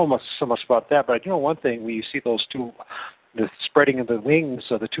 I don't know so much about that, but I do know one thing. When you see those two, the spreading of the wings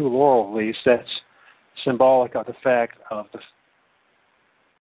of the two laurel leaves, that's symbolic of the fact of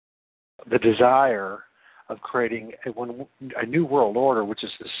the desire of creating a new world order, which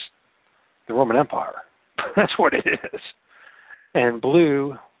is the Roman Empire. That's what it is. And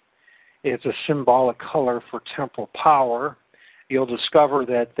blue is a symbolic color for temporal power. You'll discover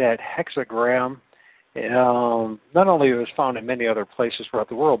that hexagram not only was found in many other places throughout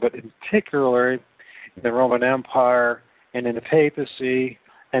the world, but in particular in the Roman Empire and in the papacy.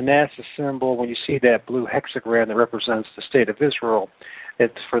 And that's a symbol, when you see that blue hexagram that represents the state of Israel,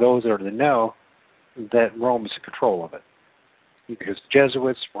 it's for those that are in the know, that Rome is in control of it. Because the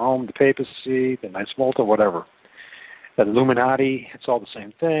Jesuits, Rome, the papacy, the Knights Malta, whatever. The Illuminati, it's all the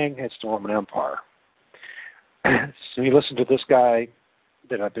same thing. It's the Roman Empire. So you listen to this guy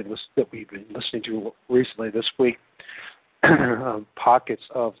that we've been listening to recently this week, Pockets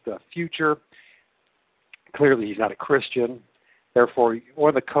of the Future. Clearly, he's not a Christian. Therefore, one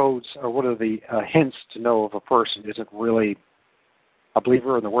of the codes or one of the hints to know if a person isn't really a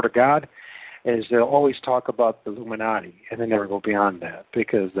believer in the Word of God is they'll always talk about the Illuminati, and they never go beyond that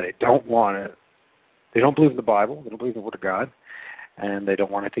because they don't want it. They don't believe in the Bible. They don't believe in the Word of God, and they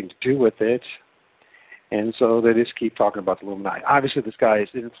don't want anything to do with it. And so they just keep talking about the Illuminati. Obviously, this guy is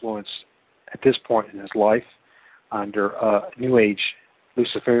influenced at this point in his life under New Age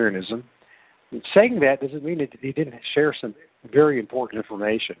Luciferianism. And saying that doesn't mean that he didn't share some very important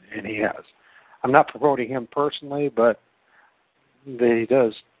information, and he has. I'm not promoting him personally, but he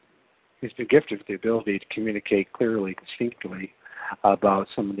does. He's been gifted with the ability to communicate clearly, distinctly about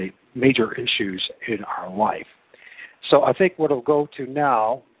some of the major issues in our life. So I think what we'll go to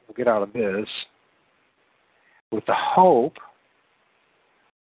now, we'll get out of this, with the hope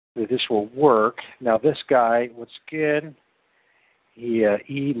that this will work. Now this guy, once again,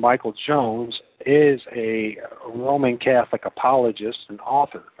 E. Michael Jones, is a Roman Catholic apologist and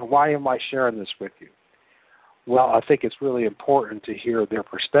author. And why am I sharing this with you? Well, I think it's really important to hear their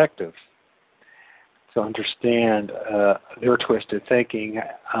perspective, to understand their twisted thinking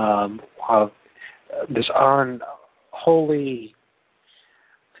of this unholy,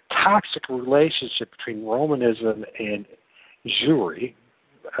 toxic relationship between Romanism and Jewry,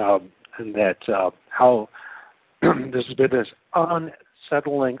 and that how there's been this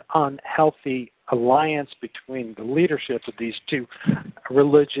unsettling, unhealthy alliance between the leadership of these two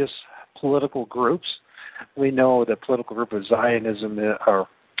religious political groups. We know the political group of Zionism, or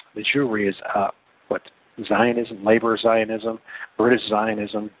the Jewry, is Zionism, labor Zionism, British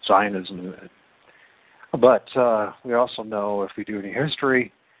Zionism. But we also know, if we do any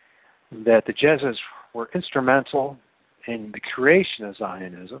history, that the Jesuits were instrumental in the creation of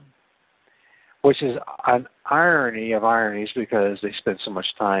Zionism, which is an irony of ironies because they spent so much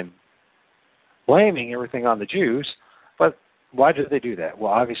time blaming everything on the Jews. But why did they do that?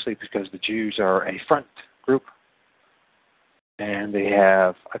 Well, obviously because the Jews are a front group, and they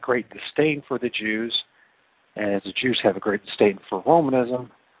have a great disdain for the Jews, as the Jews have a great disdain for Romanism,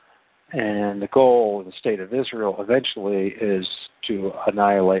 and the goal of the state of Israel eventually is to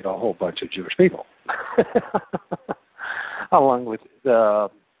annihilate a whole bunch of Jewish people, along with the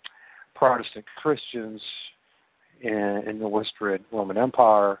Protestant Christians in the Western Roman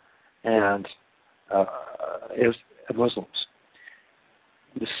Empire and Muslims.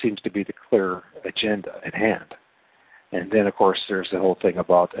 This seems to be the clear agenda at hand. And then, of course, there's the whole thing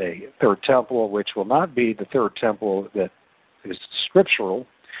about a third temple, which will not be the third temple that is scriptural,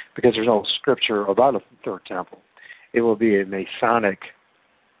 because there's no scripture about a third temple. It will be a Masonic,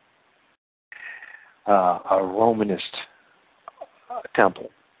 a Romanist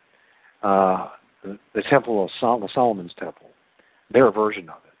temple. The temple of Solomon's temple, their version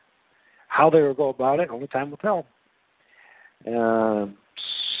of it. How they will go about it, only time will tell.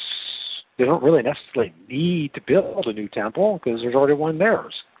 They don't really necessarily need to build a new temple because there's already one there.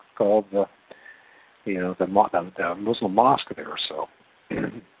 It's called the Muslim mosque there. So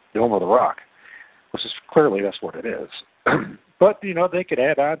Dome of the Rock, which is clearly that's what it is. But they could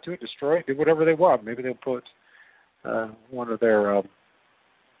add on to it, destroy it, do whatever they want. Maybe they'll put one of their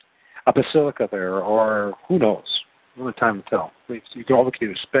a basilica there, or who knows? Only time will tell. You can always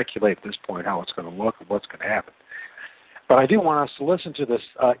speculate at this point how it's going to look and what's going to happen. But I do want us to listen to this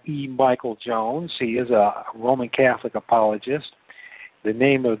E. Michael Jones. He is a Roman Catholic apologist. The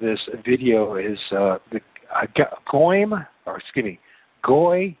name of this video is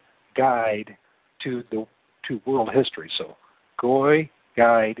Goy Guide to World History. So, Goy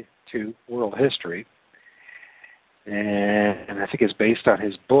Guide to World History. And I think it's based on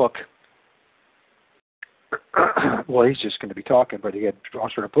his book. Well, he's just going to be talking, but he had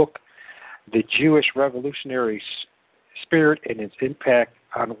authored a book, The Jewish Revolutionary Spirit and Its Impact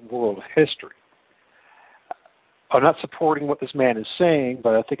on World History. I'm not supporting what this man is saying,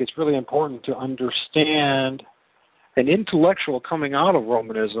 but I think it's really important to understand an intellectual coming out of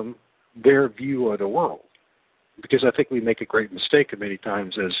Romanism, their view of the world. Because I think we make a great mistake many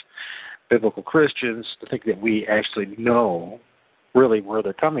times as biblical Christians to think that we actually know really where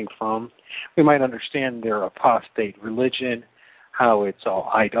they're coming from. We might understand their apostate religion, how it's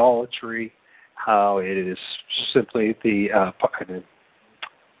all idolatry, how it is simply the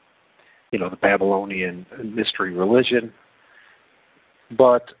Babylonian mystery religion.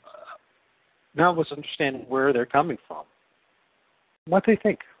 But now let's understand where they're coming from, what they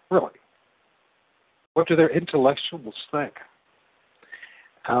think, really. What do their intellectuals think?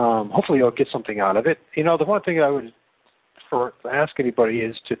 Hopefully you'll get something out of it. The one thing I would ask anybody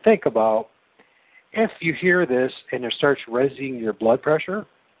is to think about, if you hear this and it starts raising your blood pressure,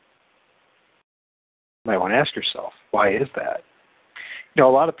 you might want to ask yourself, why is that? A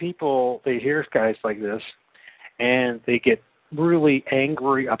lot of people, they hear guys like this, and they get really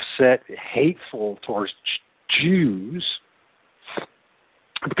angry, upset, hateful towards Jews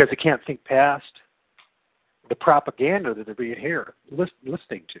because they can't think past the propaganda that they're being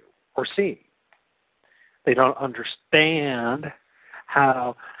listening to or seeing. They don't understand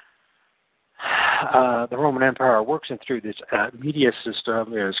how the Roman Empire works in through this media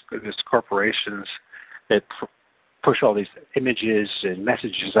system. There's corporations that push all these images and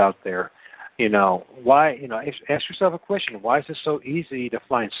messages out there. Why? Ask yourself a question. Why is it so easy to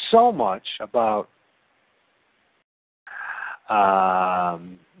find so much about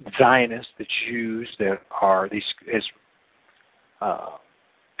Zionists, the Jews that are these, as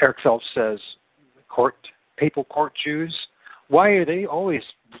Eric Phelps says, papal court Jews? Why are they always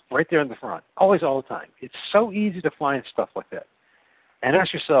right there in the front? Always, all the time. It's so easy to find stuff like that. And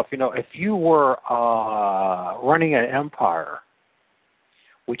ask yourself, if you were running an empire,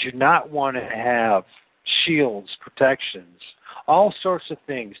 would you not want to have shields, protections, all sorts of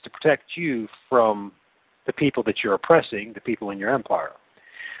things to protect you from the people that you're oppressing, the people in your empire?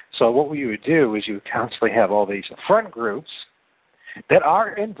 So what you would do is you would constantly have all these front groups that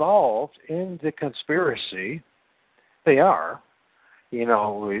are involved in the conspiracy. They are. There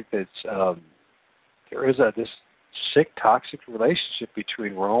is this sick, toxic relationship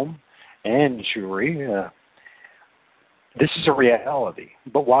between Rome and Jewry. This is a reality.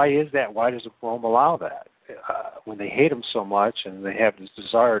 But why is that? Why does Rome allow that? When they hate them so much and they have this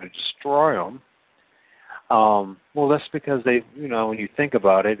desire to destroy them, well, that's because they, when you think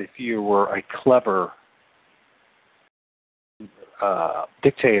about it, if you were a clever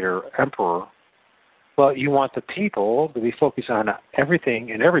dictator, emperor, well, you want the people to be focused on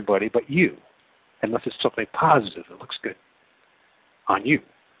everything and everybody but you, unless it's something positive that looks good on you.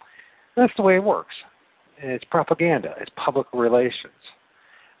 That's the way it works. It's propaganda. It's public relations.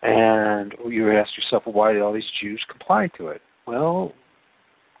 And you ask yourself, well, why did all these Jews comply to it? Well,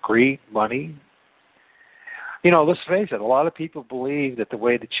 greed, money. Let's face it, a lot of people believe that the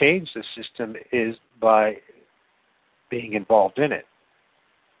way to change the system is by being involved in it,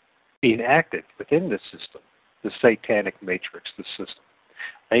 being active within the system, the satanic matrix, the system.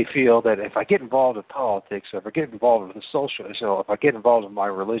 They feel that if I get involved in politics, or if I get involved in the social, if I get involved in my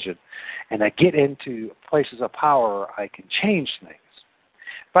religion, and I get into places of power, I can change things.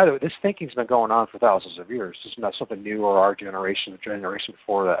 By the way, this thinking's been going on for thousands of years. This is not something new or our generation, the generation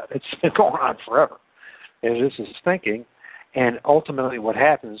before that. It's been going on forever. And this is thinking, and ultimately what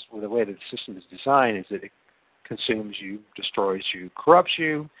happens with the way that the system is designed is that it consumes you, destroys you, corrupts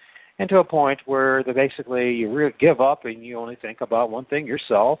you, and to a point where basically you really give up and you only think about one thing,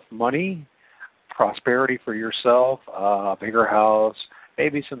 yourself, money, prosperity for yourself, a bigger house,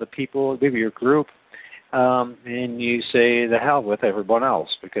 maybe some of the people, maybe your group, and you say the hell with everyone else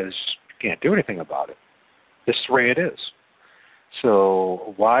because you can't do anything about it. This is the way it is.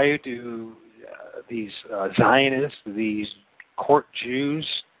 So why do these Zionists, these court Jews,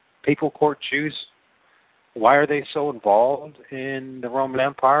 papal court Jews, why are they so involved in the Roman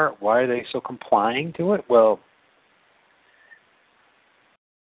Empire? Why are they so complying to it? Well,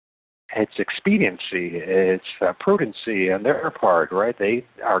 it's expediency. It's prudency on their part, right? They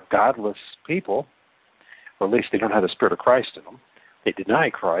are godless people, or at least they don't have the Spirit of Christ in them. They deny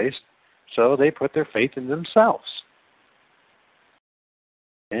Christ, so they put their faith in themselves.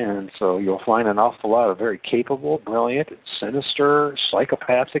 And so you'll find an awful lot of very capable, brilliant, sinister,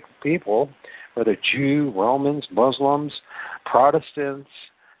 psychopathic people, whether Jew, Romans, Muslims, Protestants,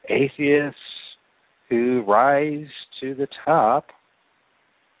 atheists, who rise to the top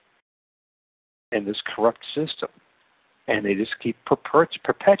in this corrupt system. And they just keep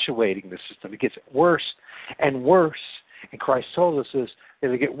perpetuating the system. It gets worse and worse. And Christ told us this, that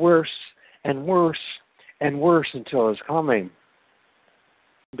it'll get worse and worse and worse until His coming,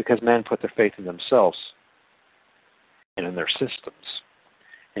 because men put their faith in themselves and in their systems,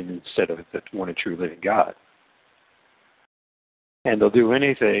 and instead of the one and true living God. And they'll do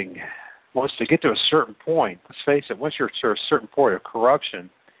anything. Once they get to a certain point, let's face it, once you're to a certain point of corruption,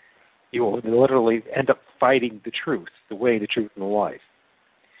 you will literally end up fighting the truth, the way, the truth, and the life.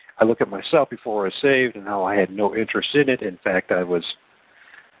 I look at myself before I was saved and how I had no interest in it. In fact, I was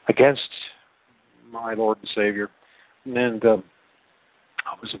against my Lord and Savior. And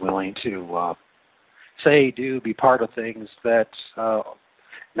I was willing to say, do, be part of things that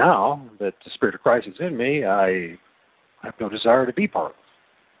now that the Spirit of Christ is in me, I have no desire to be part of.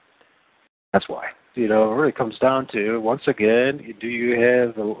 That's why. It really comes down to, once again, do you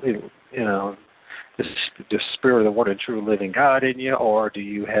have the Spirit of the one and true living God in you, or do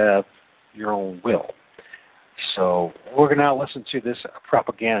you have your own will? So we're going to now listen to this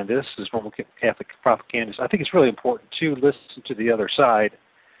propagandist, this Roman Catholic propagandist. I think it's really important to listen to the other side.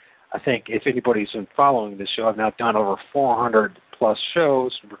 I think if anybody's been following this show, I've now done over 400 plus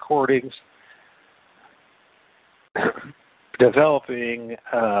shows, recordings, developing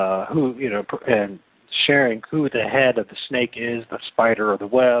and sharing who the head of the snake is, the spider or the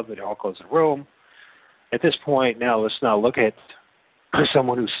web. It all goes in the room. At this point, let's look at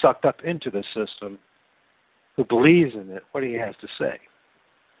someone who's sucked up into the system, who believes in it, what he has to say.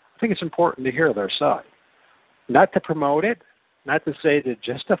 I think it's important to hear their side. Not to promote it, not to say to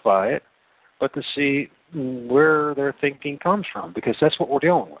justify it, but to see where their thinking comes from, because that's what we're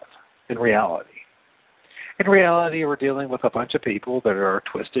dealing with in reality. In reality, we're dealing with a bunch of people that are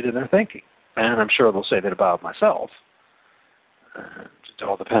twisted in their thinking. And I'm sure they'll say that about myself. It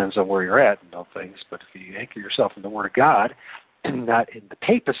all depends on where you're at and all things. But if you anchor yourself in the Word of God and not in the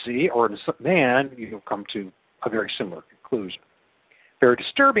papacy or in man, you'll come to a very similar conclusion. Very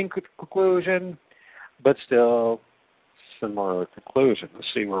disturbing conclusion, but still similar conclusion. Let's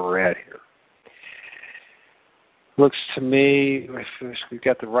see where we're at here. Looks to me, if we've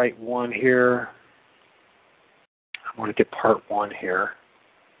got the right one here, I want to get part one here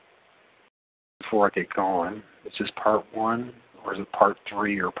before I get going. Is this part one, or is it part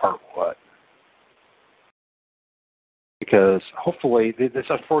three, or part what? Because hopefully,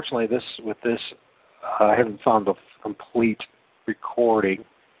 unfortunately, I haven't found the complete recording.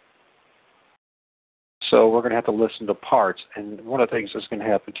 So we're going to have to listen to parts. And one of the things that's going to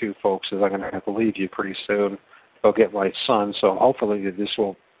happen too, folks, is I'm going to have to leave you pretty soon. Go get my son. So hopefully this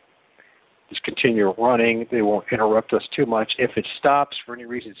will just continue running. They won't interrupt us too much. If it stops for any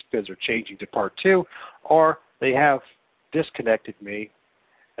reason, it's because they're changing to part two, or they have disconnected me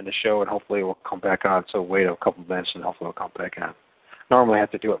and the show, and hopefully it will come back on. So wait a couple of minutes, and hopefully it'll come back on. Normally I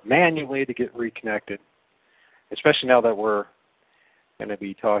have to do it manually to get reconnected, especially now that we're going to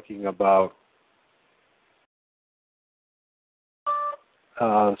be talking about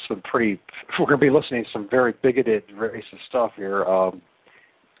we're going to be listening to some very bigoted, racist stuff here.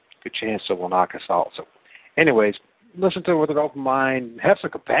 Good chance it will knock us out. So, anyways, listen to it with an open mind. Have some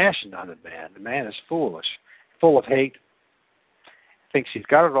compassion on the man. The man is foolish, full of hate. Thinks he's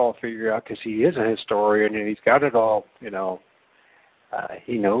got it all figured out because he is a historian and he's got it all,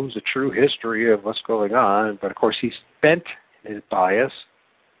 he knows the true history of what's going on. But, of course, he's bent in his bias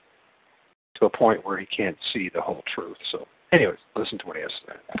to a point where he can't see the whole truth. So, anyways, listen to what he has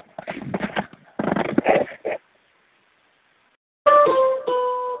to say.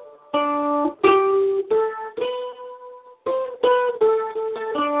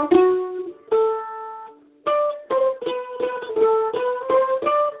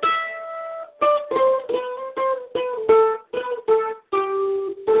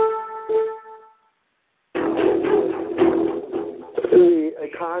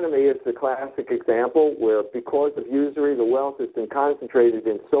 Is the classic example where, because of usury, the wealth has been concentrated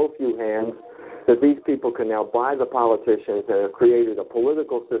in so few hands that these people can now buy the politicians and have created a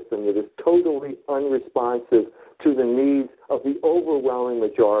political system that is totally unresponsive to the needs of the overwhelming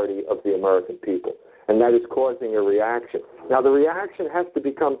majority of the American people. And that is causing a reaction. Now, the reaction has to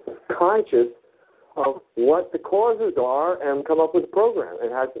become conscious of what the causes are and come up with a program.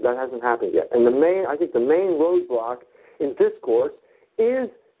 That hasn't happened yet. And I think the main roadblock in discourse is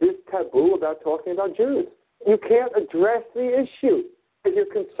this taboo about talking about Jews. You can't address the issue. If you're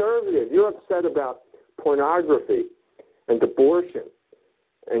conservative, you're upset about pornography and abortion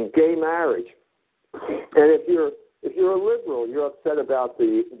and gay marriage. And if you're a liberal, you're upset about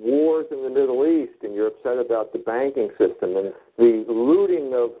the wars in the Middle East, and you're upset about the banking system and the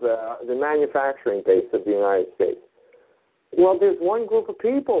looting of the manufacturing base of the United States. Well, there's one group of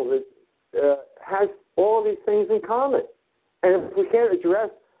people that has all these things in common. And if we can't address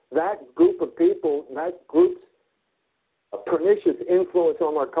that group of people, that group's pernicious influence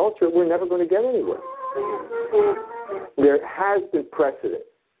on our culture, we're never going to get anywhere. There has been precedent.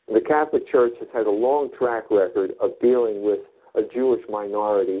 The Catholic Church has had a long track record of dealing with a Jewish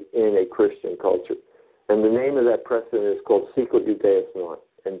minority in a Christian culture. And the name of that precedent is called Sicut Judaeus Non.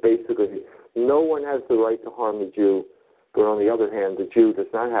 And basically, no one has the right to harm the Jew, but on the other hand, the Jew does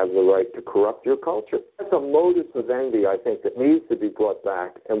not have the right to corrupt your culture. That's a modus vivendi, I think, that needs to be brought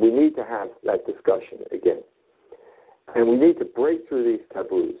back, and we need to have that discussion again. And we need to break through these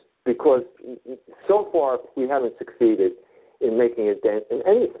taboos, because so far we haven't succeeded in making a dent in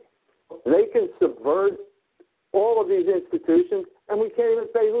anything. They can subvert all of these institutions, and we can't even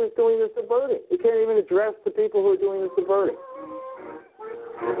say who is doing the subverting. We can't even address the people who are doing the subverting.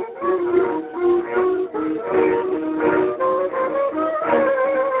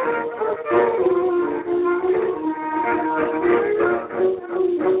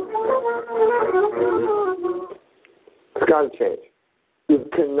 It's got to change. You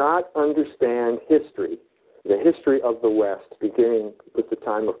cannot understand history, the history of the West, beginning with the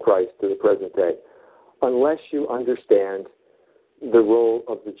time of Christ to the present day, unless you understand the role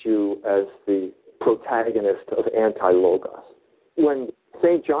of the Jew as the protagonist of anti-logos. When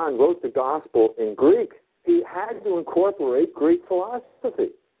St. John wrote the gospel in Greek, he had to incorporate Greek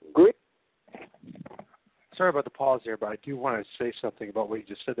philosophy. Sorry about the pause there, but I do want to say something about what you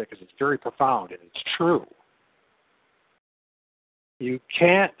just said there because it's very profound and it's true. You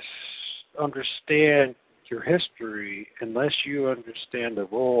can't understand your history unless you understand the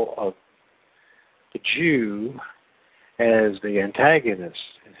role of the Jew as the antagonist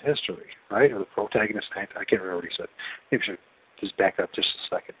in history, right? Or the protagonist. I can't remember what he said. Maybe I should just back up just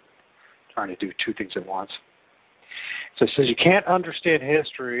a second. I'm trying to do two things at once. So it says you can't understand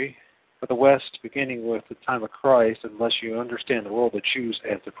history of the West beginning with the time of Christ unless you understand the role of the Jews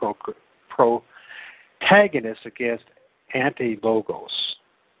as the protagonist against anti-logos,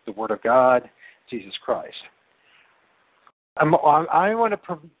 the Word of God, Jesus Christ. I want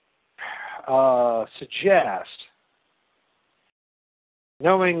to suggest,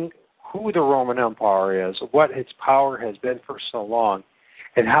 knowing who the Roman Empire is, what its power has been for so long,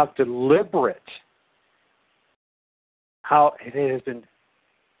 and how deliberate, how it has been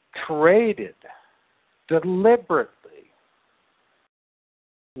created deliberately,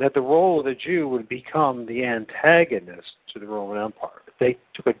 that the role of the Jew would become the antagonist to the Roman Empire. They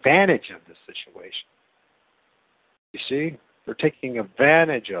took advantage of this situation. You see? They're taking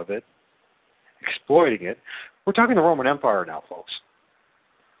advantage of it, exploiting it. We're talking the Roman Empire now, folks.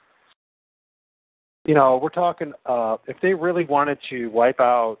 You know, we're talking, if they really wanted to wipe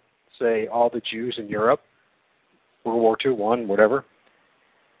out, say, all the Jews in Europe, World War II, whatever,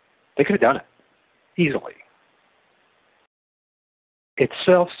 they could have done it easily. It's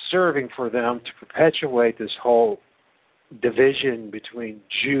self-serving for them to perpetuate this whole division between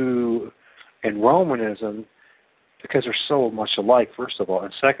Jew and Romanism because they're so much alike, first of all.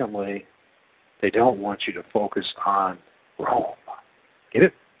 And secondly, they don't want you to focus on Rome. Get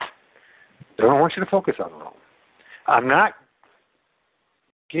it? They don't want you to focus on Rome. I'm not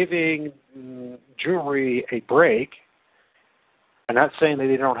giving Jewry a break. I'm not saying that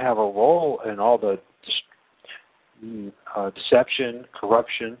they don't have a role in all the deception,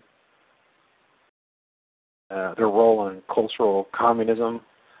 corruption, their role in cultural communism,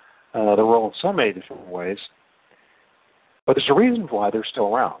 their role in so many different ways. But there's a reason why they're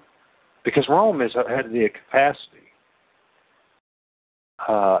still around. Because Rome had the capacity.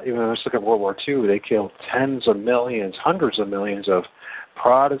 Even let's look at World War II, they killed tens of millions, hundreds of millions of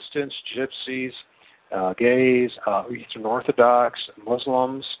Protestants, gypsies, gays, Eastern Orthodox,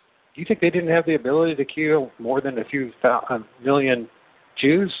 Muslims. Do you think they didn't have the ability to kill more than a few million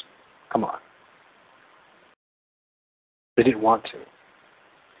Jews? Come on. They didn't want to.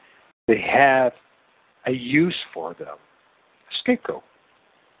 They have a use for them. A scapegoat.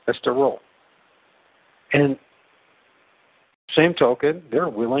 That's their role. And same token, they're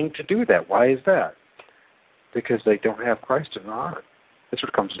willing to do that. Why is that? Because they don't have Christ in their heart. That's what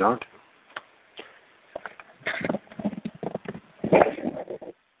it comes down to.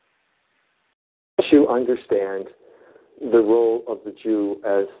 You understand the role of the Jew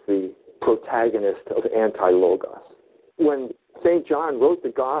as the protagonist of anti-logos. When St. John wrote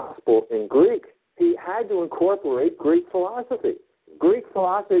the gospel in Greek, he had to incorporate Greek philosophy. Greek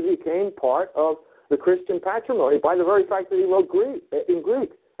philosophy became part of the Christian patrimony by the very fact that he wrote in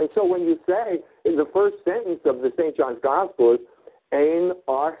Greek. And so when you say in the first sentence of the St. John's gospel is ein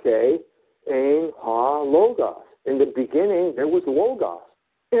arche, ein ha logos. In the beginning, there was logos.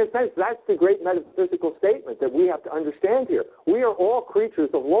 In a sense, that's the great metaphysical statement that we have to understand here. We are all creatures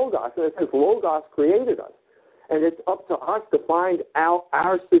of Logos, and it says Logos created us. And it's up to us to find out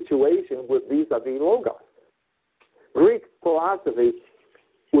our situation with vis-a-vis Logos. Greek philosophy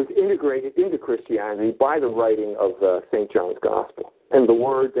was integrated into Christianity by the writing of St. John's Gospel. And the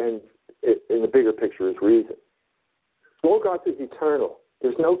word then, in the bigger picture, is reason. Logos is eternal.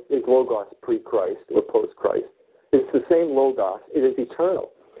 There's no Logos pre-Christ or post-Christ. It's the same Logos. It is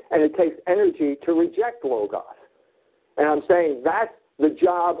eternal. And it takes energy to reject Logos. And I'm saying that's the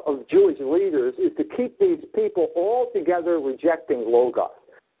job of Jewish leaders, is to keep these people all together rejecting Logos.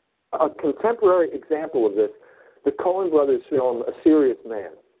 A contemporary example of this, the Coen brothers film A Serious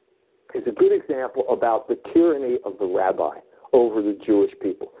Man, is a good example about the tyranny of the rabbi over the Jewish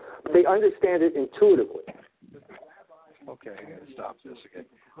people. But they understand it intuitively. Okay, I got to stop this again.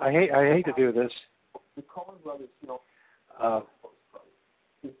 I hate to do this. The Coen brothers film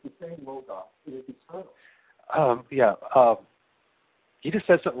it's the same Logos. It is eternal. He just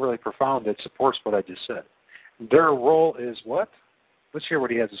said something really profound that supports what I just said. Their role is what? Let's hear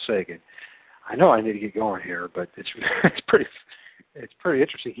what he has to say again. I know I need to get going here, but it's pretty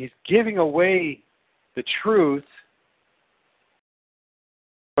interesting. He's giving away the truth,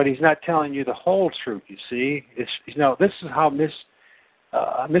 but he's not telling you the whole truth, you see. This is how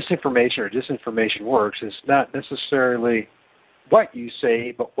misinformation or disinformation works. It's not necessarily what you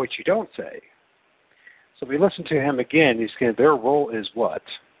say, but what you don't say. So if we listen to him again, he's saying their role is what?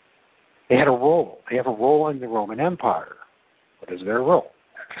 They had a role. They have a role in the Roman Empire. What is their role?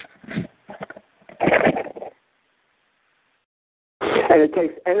 And it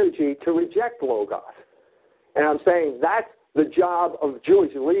takes energy to reject Logos. And I'm saying that's the job of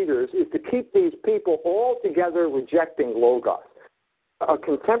Jewish leaders, is to keep these people all together rejecting Logos. A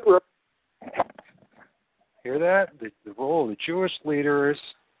contemporary... Hear that? The role of the Jewish leaders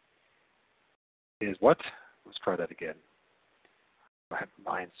is what? Let's try that again. My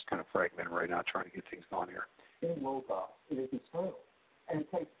mind's kind of fragmented right now, trying to get things going here. In Logos, it is eternal. And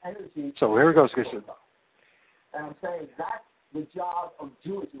it takes energy... So here we go. And I'm saying that's the job of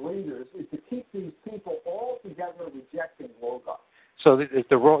Jewish leaders, is to keep these people all together rejecting Logos. So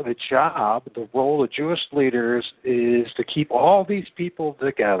the role of Jewish leaders is to keep all these people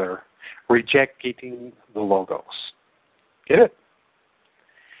together, rejecting the Logos. Get it?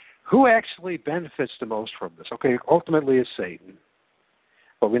 Who actually benefits the most from this? Okay, ultimately it's Satan.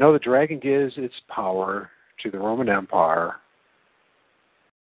 But we know the dragon gives its power to the Roman Empire.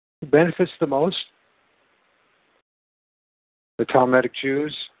 Who benefits the most? The Talmudic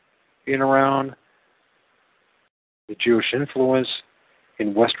Jews being around, the Jewish influence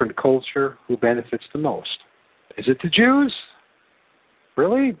in Western culture. Who benefits the most? Is it the Jews?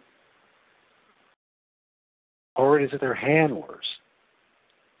 Really? Or is it their handlers?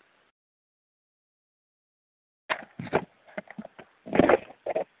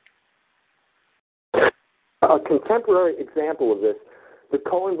 A contemporary example of this, the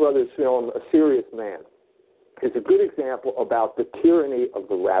Coen brothers film A Serious Man, is a good example about the tyranny of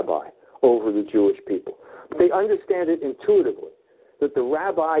the rabbi over the Jewish people. They understand it intuitively, that the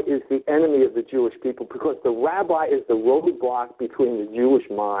rabbi is the enemy of the Jewish people because the rabbi is the roadblock between the Jewish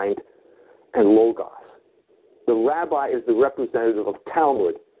mind and Logos. The rabbi is the representative of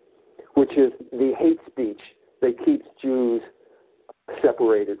Talmud, which is the hate speech that keeps Jews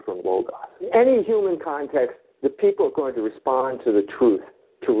separated from Logos. In any human context, the people are going to respond to the truth,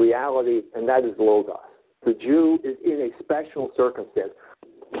 to reality, and that is Logos. The Jew is in a special circumstance.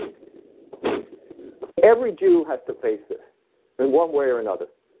 Every Jew has to face this in one way or another.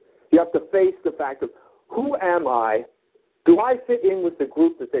 You have to face the fact of, who am I? Do I fit in with the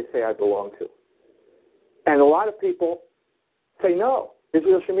group that they say I belong to? And a lot of people say no.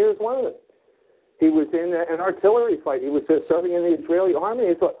 Israel Shamir is one of them. He was in an artillery fight. He was serving in the Israeli army.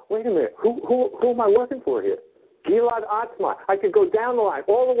 He thought, wait a minute, who am I working for here? Gilad Atzmai. I could go down the line,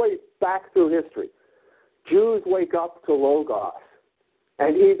 all the way back through history. Jews wake up to Logos,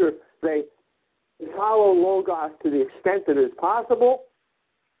 and either they follow Logos to the extent that is possible,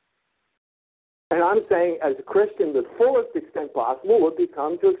 and I'm saying as a Christian, the fullest extent possible would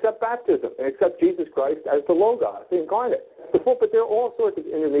become to accept baptism and accept Jesus Christ as the Logos, the incarnate. But there are all sorts of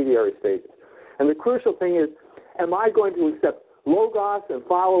intermediary stages. And the crucial thing is, am I going to accept Logos and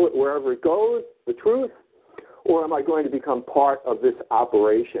follow it wherever it goes, the truth, or am I going to become part of this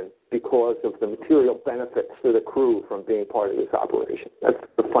operation because of the material benefits to the crew from being part of this operation? That's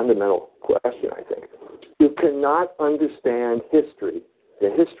the fundamental question, I think. You cannot understand history,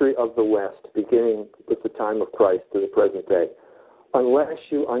 the history of the West, beginning with the time of Christ to the present day, unless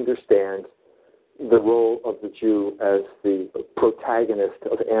you understand the role of the Jew as the protagonist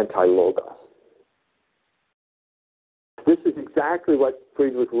of anti-Logos. This is exactly what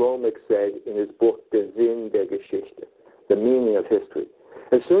Friedrich Romick said in his book, Der Sinn der Geschichte, the meaning of history.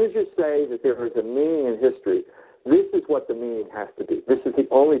 As soon as you say that there is a meaning in history, this is what the meaning has to be. This is the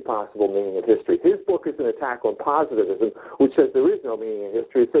only possible meaning of history. His book is an attack on positivism, which says there is no meaning in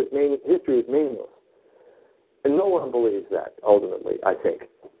history. It says history is meaningless. And no one believes that, ultimately, I think.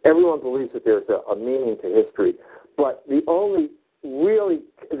 Everyone believes that there's a meaning to history. But the only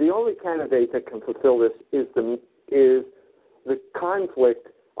candidate that can fulfill this is the conflict,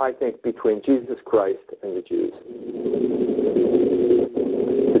 I think, between Jesus Christ and the Jews.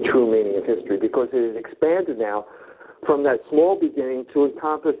 The true meaning of history, because it has expanded now from that small beginning to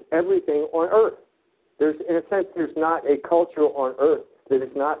encompass everything on earth. In a sense, there's not a culture on earth that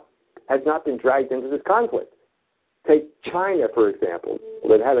has not been dragged into this conflict. Take China, for example,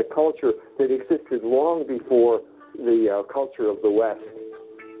 that had a culture that existed long before the culture of the West.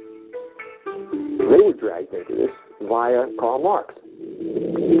 They were dragged into this via Karl Marx.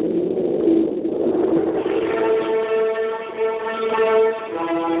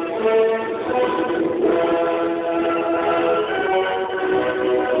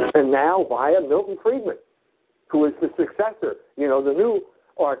 And now via Milton Friedman, who is the successor, the new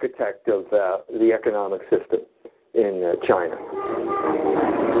architect of the economic system in China.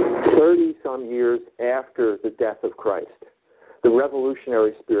 30-some years after the death of Christ, the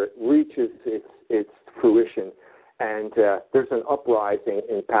revolutionary spirit reaches its fruition, and there's an uprising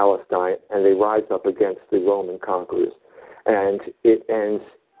in Palestine, and they rise up against the Roman conquerors, and it ends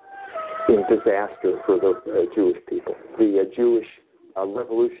in disaster for the Jewish people. The Jewish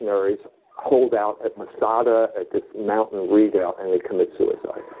revolutionaries hold out at Masada, at this mountain redoubt, and they commit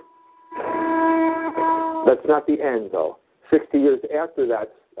suicide. That's not the end, though. 60 years after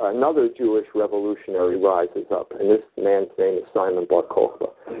that, another Jewish revolutionary rises up, and this man's name is Simon Bar Kokhba.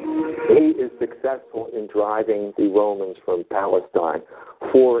 He is successful in driving the Romans from Palestine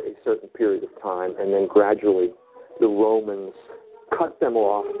for a certain period of time, and then gradually the Romans cut them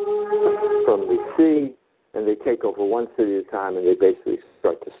off from the sea, and they take over one city at a time, and they basically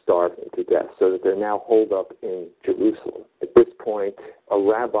start to starve them to death, so that they're now holed up in Jerusalem. At this point, a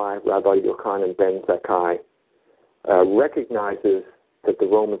Rabbi Yochanan ben Zakkai, recognizes that the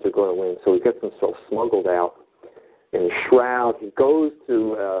Romans are going to win, so he gets himself smuggled out in a shroud. He goes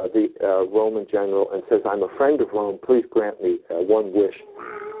to the Roman general and says, "I'm a friend of Rome. Please grant me one wish.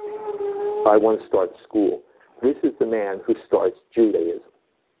 I want to start school." This is the man who starts Judaism.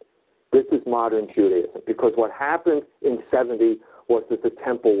 This is modern Judaism, because what happened in 70 was that the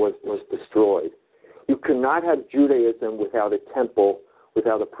temple was destroyed. You cannot have Judaism without a temple,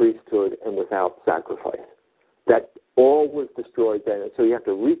 without a priesthood, and without sacrifice. That all was destroyed then, and so you have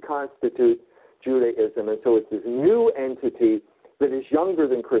to reconstitute Judaism, and so it's this new entity that is younger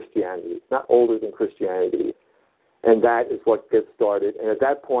than Christianity, not older than Christianity, and that is what gets started. And at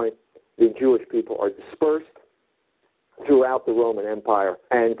that point, the Jewish people are dispersed throughout the Roman Empire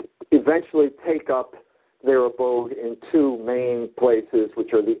and eventually take up their abode in two main places,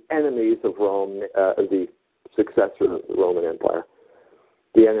 which are the enemies of Rome, the successor of the Roman Empire.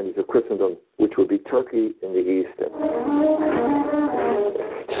 The enemies of Christendom, which would be Turkey in the east and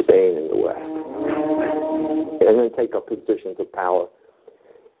Spain in the west, and then take up positions of power,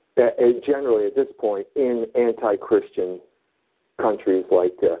 generally at this point in anti-Christian countries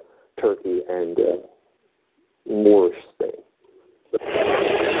like Turkey and Moorish Spain.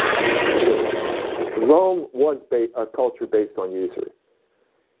 Rome was a culture based on usury.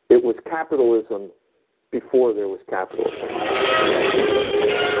 It was capitalism before there was capitalism.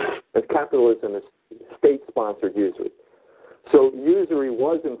 And capitalism is state-sponsored usury. So usury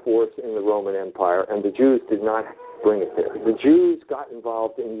was enforced in the Roman Empire, and the Jews did not bring it there. The Jews got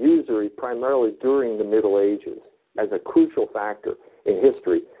involved in usury primarily during the Middle Ages as a crucial factor in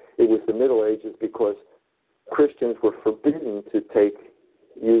history. It was the Middle Ages because Christians were forbidden to take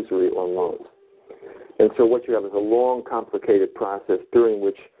usury on loans. And so what you have is a long, complicated process during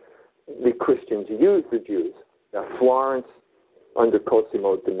which the Christians used the Jews. Now, Florence, under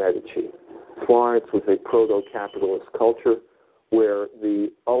Cosimo de' Medici, Florence was a proto-capitalist culture where the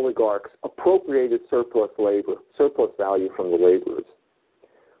oligarchs appropriated surplus value from the laborers,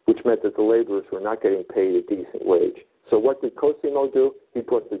 which meant that the laborers were not getting paid a decent wage. So what did Cosimo do? He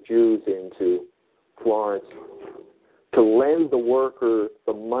put the Jews into Florence to lend the worker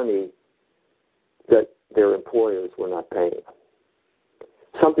the money that their employers were not paying them.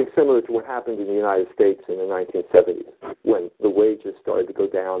 Something similar to what happened in the United States in the 1970s when the wages started to go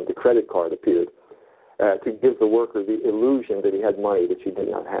down, the credit card appeared, to give the worker the illusion that he had money which he did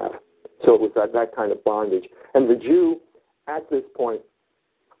not have. So it was that kind of bondage. And the Jew, at this point,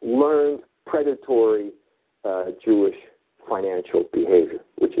 learned predatory Jewish financial behavior,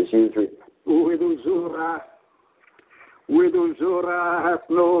 which is usually... With usura hath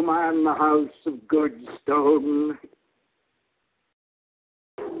no man the house of good stone.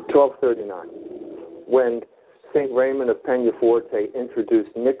 1239, when St. Raymond of Peñaforte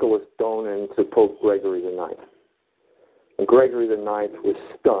introduced Nicholas Donin to Pope Gregory IX. And Gregory IX was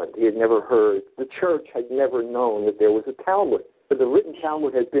stunned. He had never heard, the church had never known that there was a Talmud. But the written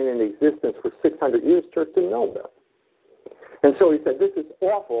Talmud had been in existence for 600 years. The church didn't know about it. And so he said, this is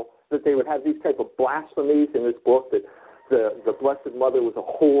awful that they would have these type of blasphemies in this book, that the Blessed Mother was a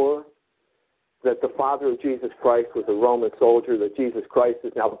whore, that the father of Jesus Christ was a Roman soldier, that Jesus Christ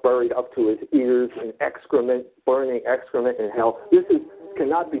is now buried up to his ears in excrement, burning excrement in hell. This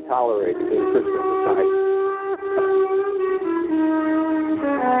cannot be tolerated in Christian society.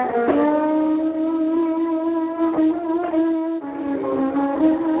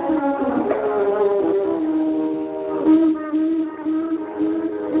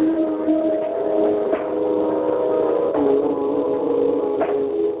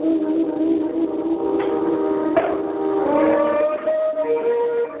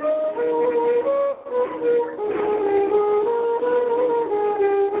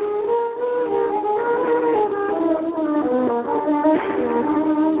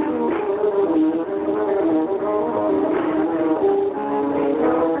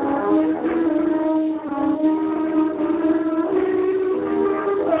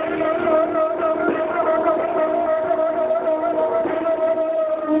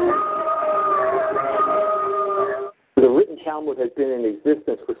 what had been in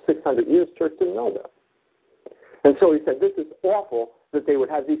existence for 600 years, church didn't know that. And so he said, this is awful that they would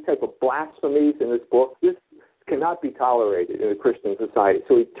have these type of blasphemies in this book. This cannot be tolerated in a Christian society.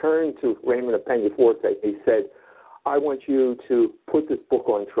 So he turned to Raymond of Peñaforte. He said, I want you to put this book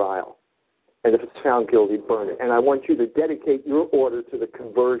on trial. And if it's found guilty, burn it. And I want you to dedicate your order to the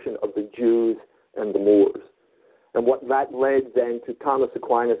conversion of the Jews and the Moors. And what that led then to Thomas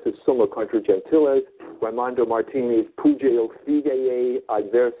Aquinas' Summa contra Gentiles, Raimondo Martini's Pugeo Fidei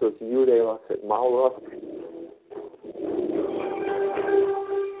adversus Judeos et Mauros.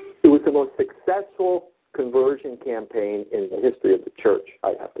 It was the most successful conversion campaign in the history of the church,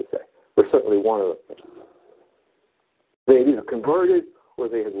 I have to say. Or certainly one of them. They had either converted or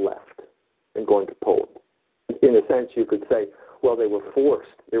they had left and gone to Poland. In a sense, you could say, well, they were forced.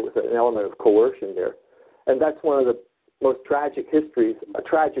 There was an element of coercion there. And that's one of the most tragic chapters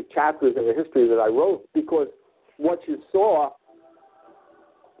in the history that I wrote, because what you saw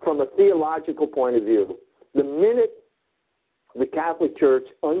from a theological point of view, the minute the Catholic Church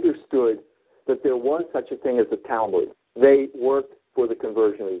understood that there was such a thing as a Talmud, they worked for the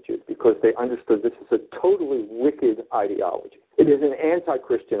conversion of the Jews because they understood this is a totally wicked ideology. It is an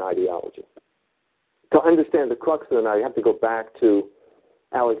anti-Christian ideology. To understand the crux of the matter, you have to go back to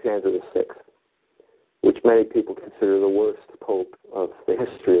Alexander VI, which many people consider the worst pope of the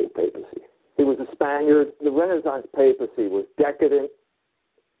history of the papacy. He was a Spaniard. The Renaissance papacy was decadent.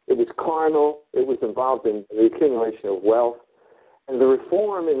 It was carnal. It was involved in the accumulation of wealth. And the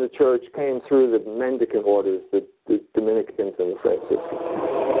reform in the church came through the mendicant orders, the Dominicans and the Franciscans.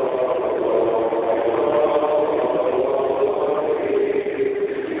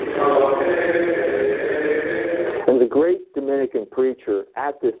 And the great Dominican preacher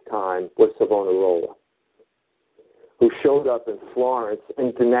at this time was Savonarola, who showed up in Florence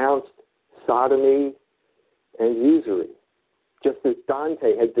and denounced sodomy and usury, just as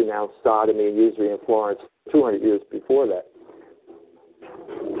Dante had denounced sodomy and usury in Florence 200 years before that.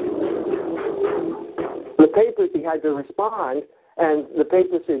 The papacy had to respond, and the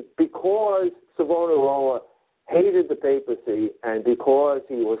papacy, because Savonarola hated the papacy and because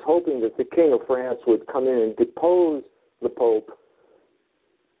he was hoping that the King of France would come in and depose the Pope,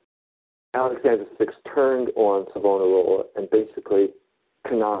 Alexander VI turned on Savonarola and basically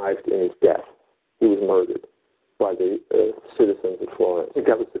connived in his death. He was murdered by the citizens of Florence. I think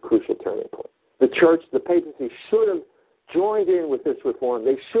that was the crucial turning point. The church, the papacy, should have joined in with this reform.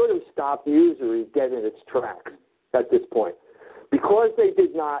 They should have stopped usury dead in its tracks at this point. Because they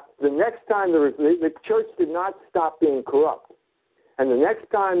did not, the next time the church did not stop being corrupt. And the next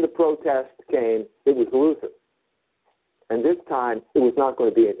time the protest came, it was Luther. And this time, it was not going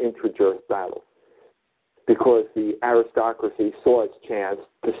to be an intra-juris battle, because the aristocracy saw its chance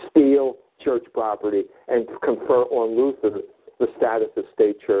to steal church property and confer on Luther the status of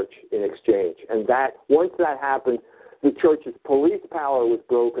state church in exchange. And that, once that happened, the church's police power was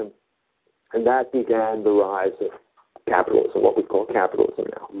broken, and that began the rise of capitalism, what we call capitalism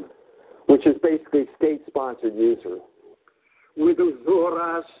now, which is basically state-sponsored usury. With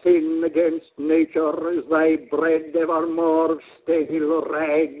usura sin against nature is thy bread evermore stale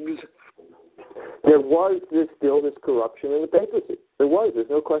rags. There was still this corruption in the papacy. There was. There's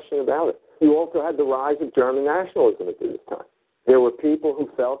no question about it. You also had the rise of German nationalism at this time. There were people who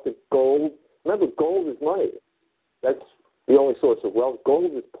felt that gold, remember, gold is money. That's the only source of wealth.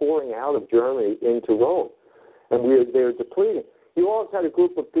 Gold is pouring out of Germany into Rome, and they're depleting. You also had a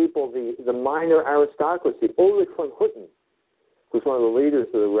group of people, the minor aristocracy. Ulrich von Hutten was one of the leaders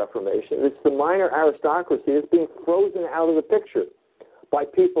of the Reformation. It's the minor aristocracy that's being frozen out of the picture by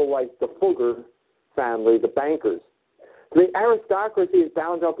people like the Fugger family, the bankers. The aristocracy is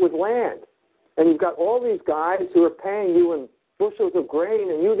bound up with land, and you've got all these guys who are paying you in bushels of grain,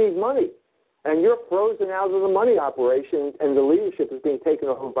 and you need money. And you're frozen out of the money operation, and the leadership is being taken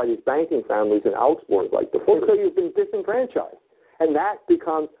over by these banking families in Augsburg, like the Fugger. So you've been disenfranchised. And that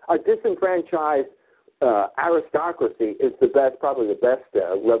becomes a disenfranchised aristocracy is probably the best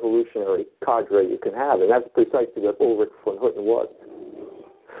revolutionary cadre you can have, and that's precisely what Ulrich von Hutten was.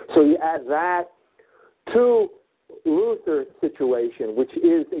 So you add that to Luther's situation, which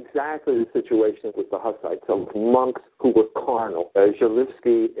is exactly the situation with the Hussites, some monks who were carnal.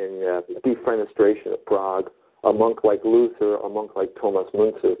 Zalewski in Defenestration of Prague, a monk like Luther, a monk like Thomas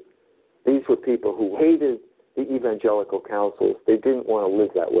Müntzer. These were people who hated the evangelical councils. They didn't want to live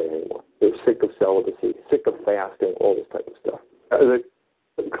that way anymore. They were sick of celibacy, sick of fasting, all this type of stuff.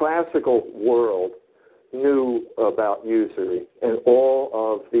 The classical world knew about usury, and all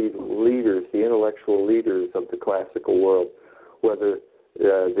of the leaders, the intellectual leaders of the classical world, whether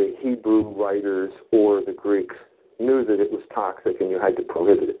the Hebrew writers or the Greeks, knew that it was toxic and you had to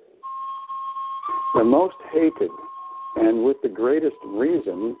prohibit it. The most hated, and with the greatest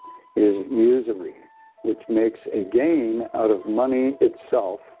reason, is usury, which makes a gain out of money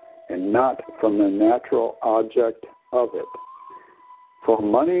itself and not from the natural object of it. For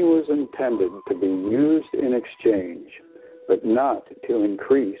money was intended to be used in exchange, but not to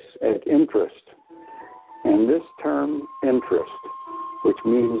increase at interest. And this term interest, which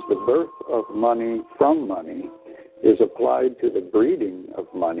means the birth of money from money, is applied to the breeding of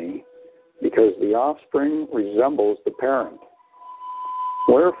money because the offspring resembles the parent.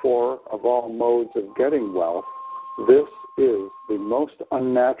 Wherefore, of all modes of getting wealth, this is the most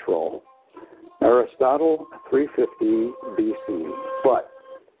unnatural. Aristotle, 350 BC. But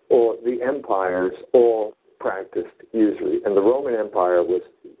the empires all practiced usury, and the Roman Empire was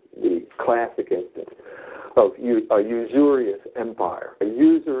the classic instance of a usurious empire. A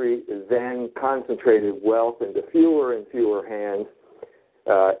usury then concentrated wealth into fewer and fewer hands.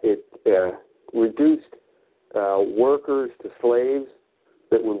 It reduced workers to slaves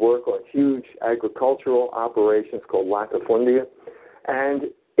that would work on huge agricultural operations called latifundia, and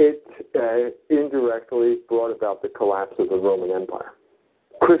it indirectly brought about the collapse of the Roman Empire.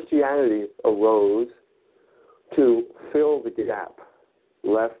 Christianity arose to fill the gap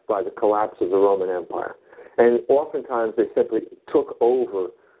left by the collapse of the Roman Empire. And oftentimes they simply took over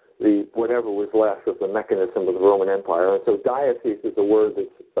whatever was left of the mechanism of the Roman Empire. And so diocese is a word that's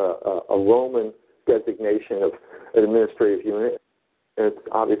a Roman designation of an administrative unit, and it's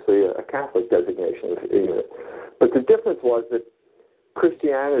obviously a Catholic designation of a unit. But the difference was that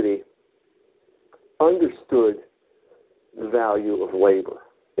Christianity understood the value of labor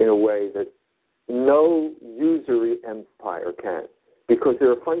in a way that no usury empire can, because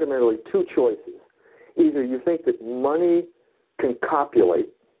there are fundamentally two choices. Either you think that money can copulate,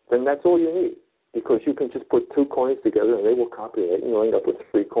 then that's all you need, because you can just put two coins together and they will copulate and you'll end up with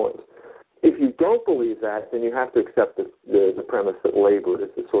 3 coins. If you don't believe that, then you have to accept the premise that labor is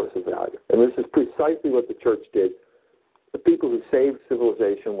the source of value. And this is precisely what the church did. The people who saved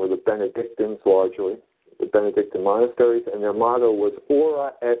civilization were the Benedictines largely, the Benedictine monasteries, and their motto was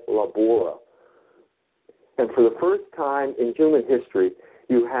ora et labora. And for the first time in human history,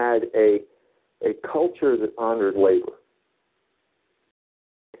 you had a culture that honored labor.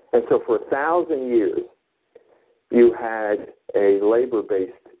 And so for 1,000 years, you had a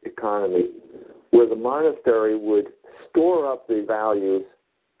labor-based economy where the monastery would store up the values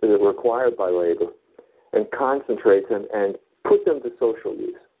that are required by labor and concentrate them and put them to social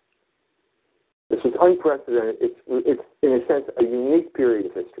use. This was unprecedented. It's in a sense, a unique period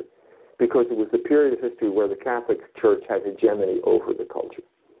of history because it was the period of history where the Catholic Church had hegemony over the culture,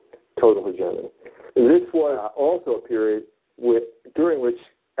 total hegemony. This was also a period during which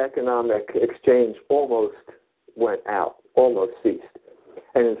economic exchange almost went out, almost ceased.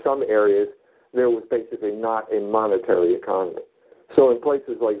 And in some areas, there was basically not a monetary economy. So in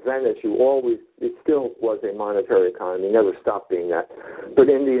places like Venice, it still was a monetary economy, never stopped being that. But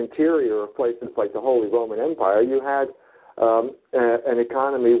in the interior of places like the Holy Roman Empire, you had an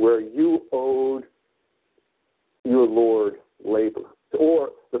economy where you owed your lord labor, or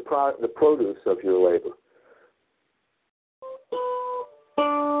the produce of your labor.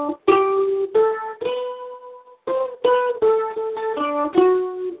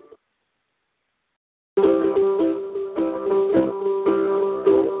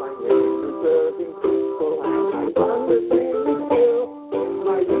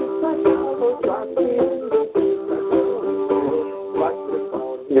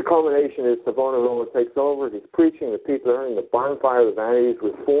 The culmination is Savonarola takes over. He's preaching. The people are in the bonfire of the vanities.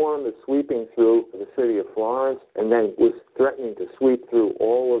 Reform is sweeping through the city of Florence, and then was threatening to sweep through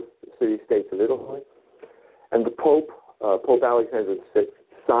all of the city-states of Italy. And the Pope, Pope Alexander VI,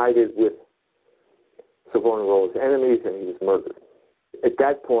 sided with Savonarola's enemies, and he was murdered. At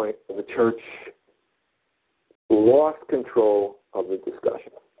that point, the church lost control of the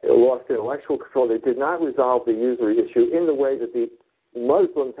discussion. It lost intellectual control. They did not resolve the usury issue in the way that the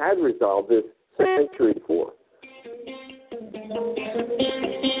Muslims had resolved this century before.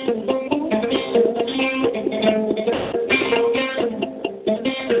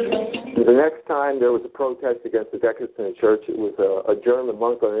 The next time there was a protest against the decadence in the church, it was a German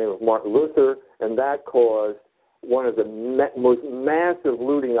monk by the name of Martin Luther, and that caused one of the most massive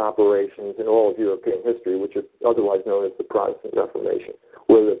looting operations in all of European history, which is otherwise known as the Protestant Reformation,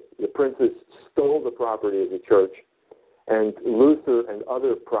 where the princes stole the property of the church. And Luther and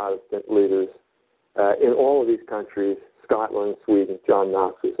other Protestant leaders in all of these countries, Scotland, Sweden, John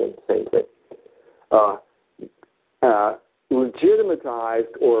Knox was in the same thing, legitimatized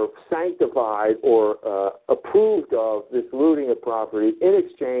or sanctified or approved of this looting of property in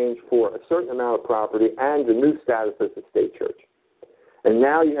exchange for a certain amount of property and the new status as a state church. And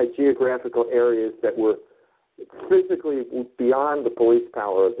now you had geographical areas that were physically beyond the police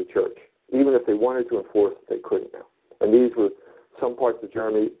power of the church. Even if they wanted to enforce it, they couldn't now. And these were some parts of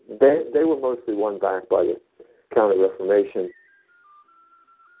Germany. They were mostly won back by the Counter-Reformation.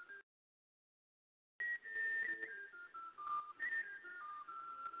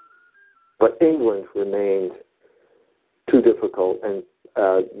 But England remained too difficult, and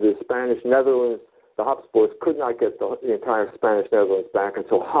the Spanish Netherlands, the Habsburgs, could not get the entire Spanish Netherlands back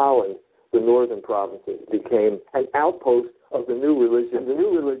until Holland, the northern provinces, became an outpost of the new religion. The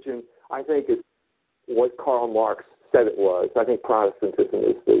new religion, I think, is what Karl Marx said it was. I think Protestantism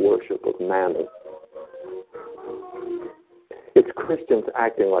is the worship of mammon. It's Christians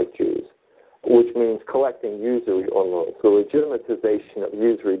acting like Jews, which means collecting usury on loans. The legitimatization of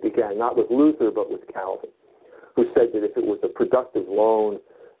usury began not with Luther but with Calvin, who said that if it was a productive loan,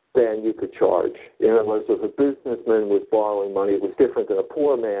 then you could charge. In other words, if a businessman was borrowing money, it was different than a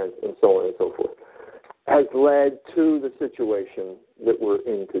poor man, and so on and so forth. Has led to the situation that we're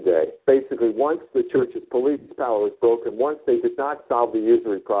in today. Basically, once the church's police power was broken, once they did not solve the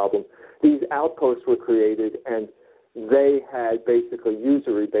usury problem, these outposts were created, and they had basically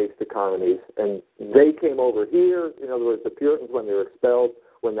usury-based economies, and they came over here. In other words, the Puritans, when they were expelled,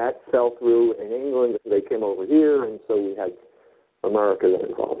 when that fell through in England, they came over here, and so we had America then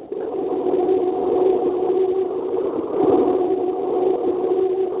involved.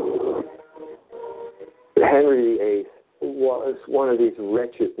 Henry VIII was one of these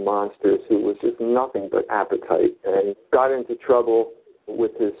wretched monsters who was just nothing but appetite and got into trouble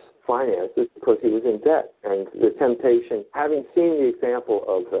with his finances because he was in debt. And the temptation, having seen the example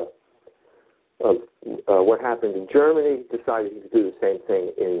of what happened in Germany, decided he could do the same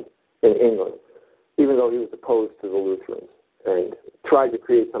thing in England, even though he was opposed to the Lutherans, and tried to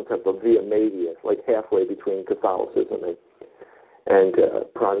create some type of via media, like halfway between Catholicism and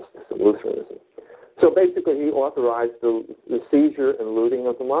Protestantism, Lutheranism. So basically, he authorized the seizure and looting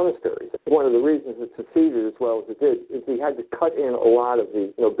of the monasteries. One of the reasons it succeeded as well as it did is he had to cut in a lot of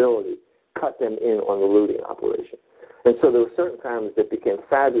the nobility, cut them in on the looting operation. And so there were certain families that became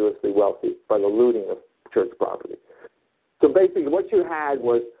fabulously wealthy by the looting of church property. So basically, what you had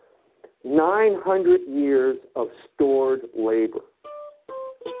was 900 years of stored labor.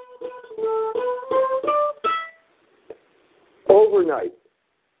 Overnight,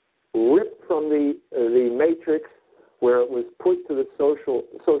 ripped from the matrix where it was put to the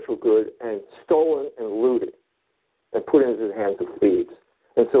social good and stolen and looted and put into the hands of thieves.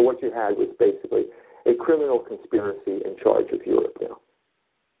 And so what you had was basically a criminal conspiracy in charge of Europe now.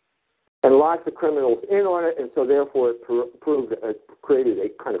 And lots of criminals in on it, and so therefore it created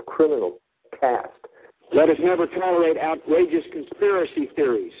a kind of criminal caste. Let us never tolerate outrageous conspiracy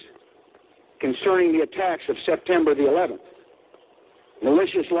theories concerning the attacks of September the 11th.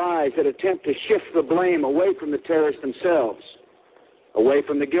 Malicious lies that attempt to shift the blame away from the terrorists themselves, away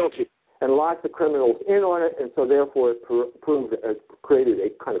from the guilty. And lots of criminals in on it, and so therefore it created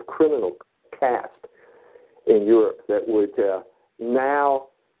a kind of criminal caste in Europe that would now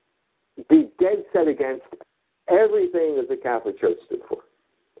be dead set against everything that the Catholic Church stood for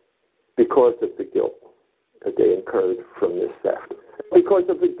because of the guilt that they incurred from this theft. Because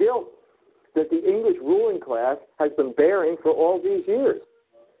of the guilt that the English ruling class has been bearing for all these years,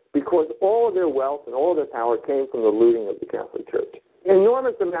 because all of their wealth and all of their power came from the looting of the Catholic Church.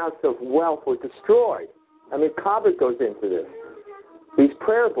 Enormous amounts of wealth were destroyed. I mean, Cobbett goes into this. These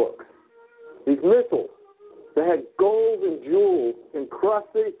prayer books, these missals, they had gold and jewels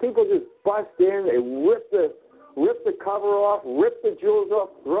encrusted. People just bust in, they rip the cover off, rip the jewels off,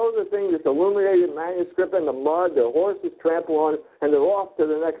 throw the thing, this illuminated manuscript in the mud, their horses trample on it, and they're off to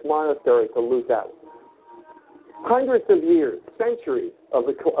the next monastery to loot that. Hundreds of years, centuries of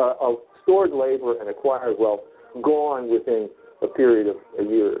stored labor and acquired wealth gone within a period of a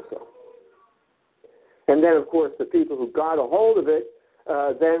year or so. And then, of course, the people who got a hold of it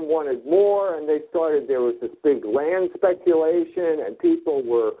then wanted more, and there was this big land speculation, and people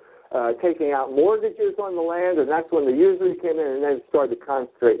were taking out mortgages on the land, and that's when the usury came in, and then it started to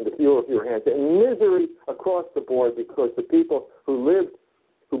concentrate in the fewer hands. And misery across the board because the people who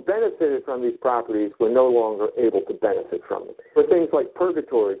benefited from these properties were no longer able to benefit from them. For things like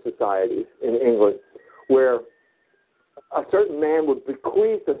purgatory societies in England, where a certain man would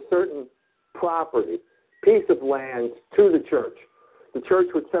bequeath a certain property, piece of land, to the church. The church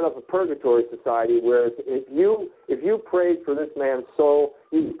would set up a purgatory society where if you prayed for this man's soul,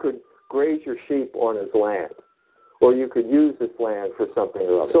 you could graze your sheep on his land. or you could use this land for something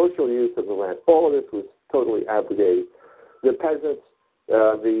or other. Social use of the land. All of this was totally abrogated. The peasants,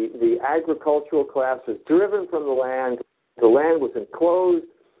 the agricultural class was driven from the land. The land was enclosed,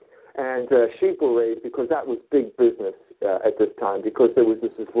 and sheep were raised because that was big business at this time, because there was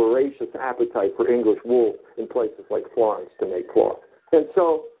this voracious appetite for English wool in places like Florence to make cloth. And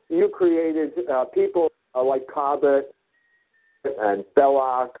so you created people like Cobbett and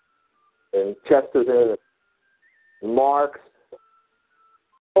Belloc and Chesterton and Marx,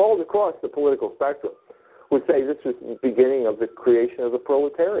 all across the political spectrum, would say this was the beginning of the creation of the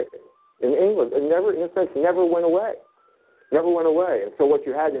proletariat in England. It never, in a sense, never went away. Never went away. And so what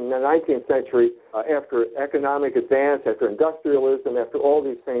you had in the 19th century, after economic advance, after industrialism, after all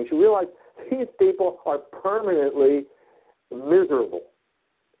these things, you realize these people are permanently miserable.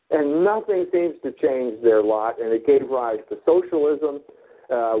 And nothing seems to change their lot, and it gave rise to socialism,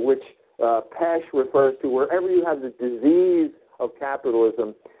 which Pesch refers to. Wherever you have the disease of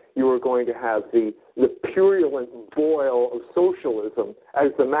capitalism, you are going to have the purulent boil of socialism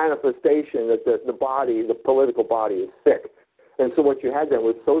as the manifestation that the body, the political body, is sick. And so what you had then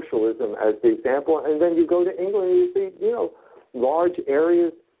was socialism as the example. And then you go to England and you see, large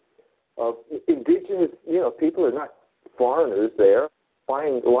areas of indigenous, people are not foreigners there,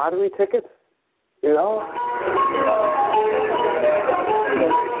 buying lottery tickets,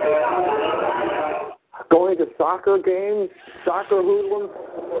 going to soccer games, soccer hoodlums.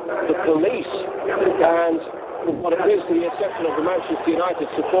 The police and what appears to be the exception of the Manchester United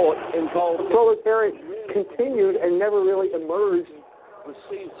support involved. The proletariat continued and never really emerged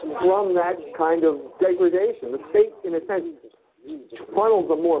from that kind of degradation. The state, in a sense, funneled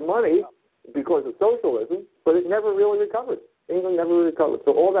them more money because of socialism, but it never really recovered. England never recovered.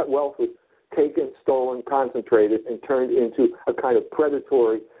 So all that wealth was taken, stolen, concentrated, and turned into a kind of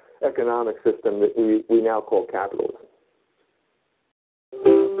predatory economic system that we now call capitalism.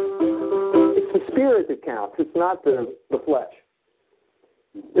 It's the spirit that counts. It's not the flesh.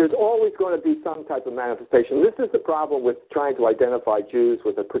 There's always going to be some type of manifestation. This is the problem with trying to identify Jews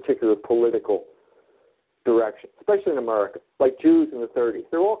with a particular political direction, especially in America, like Jews in the 30s.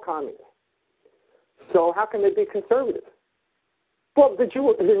 They're all communists. So how can they be conservative? Well, the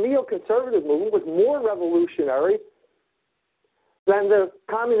neoconservative movement was more revolutionary than the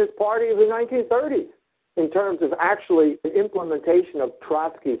Communist Party of the 1930s in terms of actually the implementation of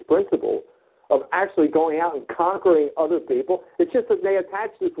Trotsky's principles, of actually going out and conquering other people. It's just that they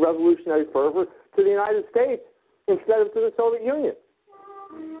attached this revolutionary fervor to the United States instead of to the Soviet Union.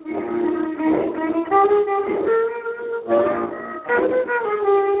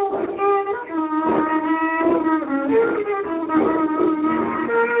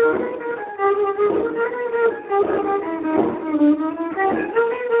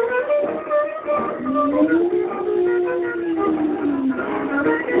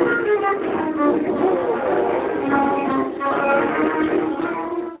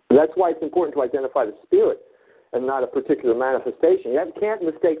 That's why it's important to identify the spirit and not a particular manifestation. You can't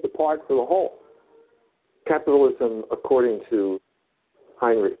mistake the part for the whole. Capitalism, according to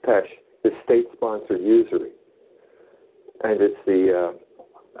Heinrich Pesch, is state-sponsored usury. And it's the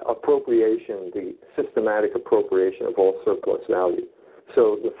appropriation, the systematic appropriation of all surplus value.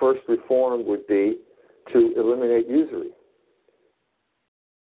 So the first reform would be to eliminate usury.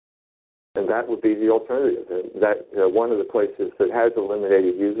 And that would be the alternative. And that one of the places that has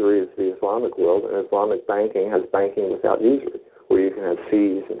eliminated usury is the Islamic world, and Islamic banking has banking without usury, where you can have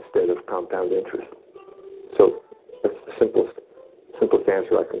fees instead of compound interest. So that's the simplest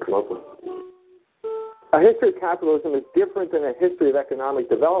answer I can come up with. A history of capitalism is different than a history of economic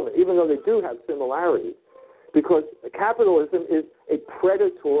development, even though they do have similarities, because capitalism is a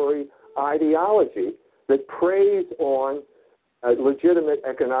predatory ideology that preys on legitimate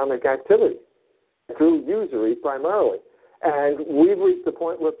economic activity through usury primarily. And we've reached the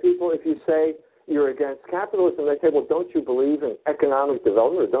point where people, if you say you're against capitalism, they say, well, don't you believe in economic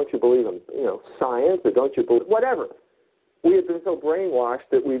development, or don't you believe in science, or don't you believe whatever? We have been so brainwashed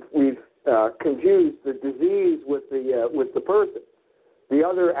that we've confused the disease with the person. The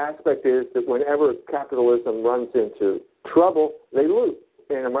other aspect is that whenever capitalism runs into trouble, they loot.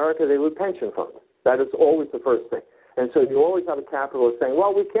 In America, they loot pension funds. That is always the first thing. And so you always have a capitalist saying,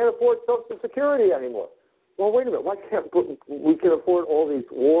 well, we can't afford Social Security anymore. Well, wait a minute. We can afford all these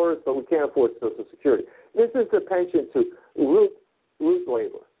wars, but we can't afford Social Security. This is the penchant to loot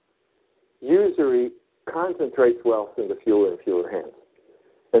labor. Usury concentrates wealth into fewer and fewer hands.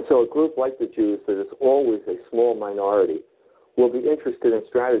 And so a group like the Jews that is always a small minority will be interested in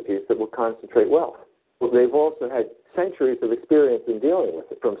strategies that will concentrate wealth. Well, they've also had centuries of experience in dealing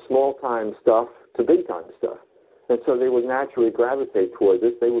with it, from small-time stuff to big-time stuff. And so they would naturally gravitate toward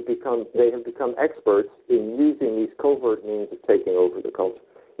this. They have become experts in using these covert means of taking over the culture,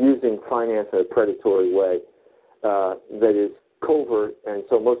 using finance in a predatory way that is covert, and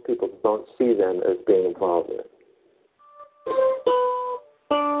so most people don't see them as being involved in it.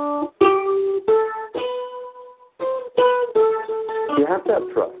 You have to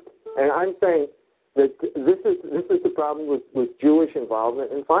have trust. And I'm saying that this is the problem with Jewish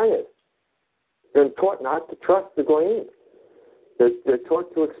involvement in finance. They're taught not to trust the goyim. They're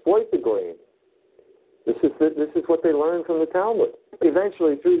taught to exploit the goyim. This is what they learn from the Talmud.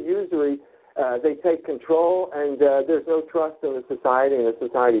 Eventually, through usury, they take control, and there's no trust in the society, and the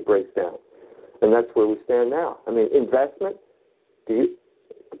society breaks down. And that's where we stand now. I mean, investment.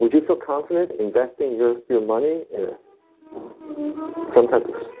 Would you feel confident investing your money in some type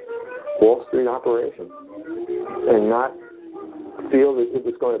of Wall Street operation and not feel that it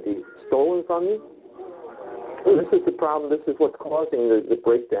was going to be stolen from you? Well, this is the problem. This is what's causing the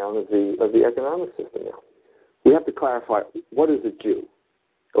breakdown of the economic system now. We have to clarify, what is a Jew?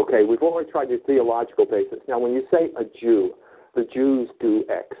 Okay, we've already tried the theological basis. Now, when you say a Jew, the Jews do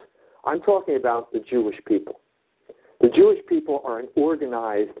X. I'm talking about the Jewish people. The Jewish people are an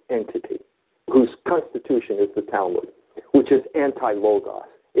organized entity whose constitution is the Talmud, which is anti-logos.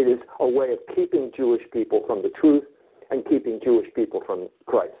 It is a way of keeping Jewish people from the truth and keeping Jewish people from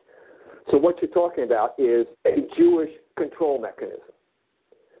Christ. So what you're talking about is a Jewish control mechanism.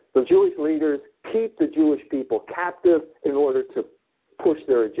 The Jewish leaders keep the Jewish people captive in order to push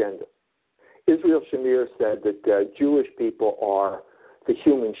their agenda. Israel Shamir said that Jewish people are the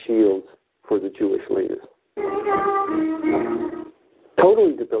human shields for the Jewish leaders.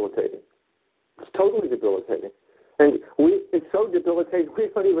 Totally debilitating. It's totally debilitating. And it's so debilitating we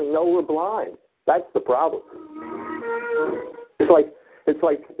don't even know we're blind. That's the problem. It's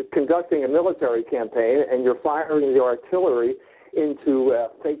like conducting a military campaign and you're firing the artillery into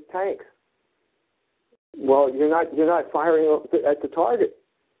fake tanks. Well, you're not firing at the target.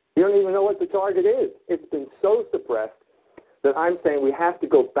 You don't even know what the target is. It's been so suppressed that I'm saying we have to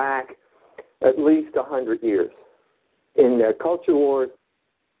go back at least 100 years. In Culture Wars,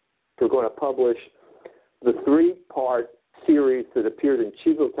 we're going to publish the 3-part series that appeared in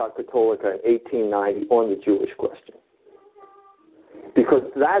Civiltà Cattolica in 1890 on the Jewish question. Because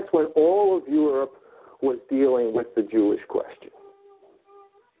that's when all of Europe was dealing with the Jewish question.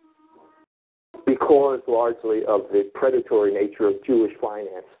 Because largely of the predatory nature of Jewish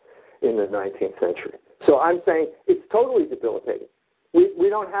finance in the 19th century. So I'm saying it's totally debilitating. We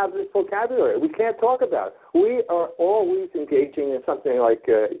don't have this vocabulary. We can't talk about it. We are always engaging in something like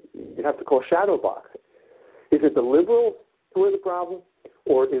you have to call shadow boxing. Is it the liberals who are the problem,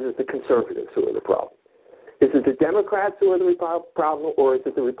 or is it the conservatives who are the problem? Is it the Democrats who are the problem, or is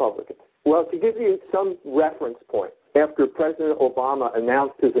it the Republicans? Well, to give you some reference point, after President Obama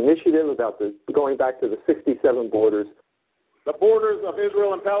announced his initiative about going back to the 67 borders, the borders of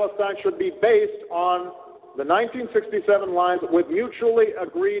Israel and Palestine should be based on the 1967 lines with mutually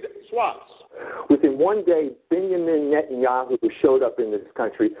agreed swaps. Within one day, Benjamin Netanyahu showed up in this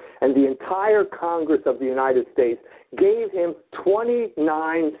country, and the entire Congress of the United States gave him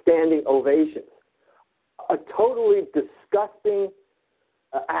 29 standing ovations. A totally disgusting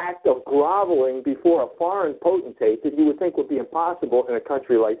act of groveling before a foreign potentate that you would think would be impossible in a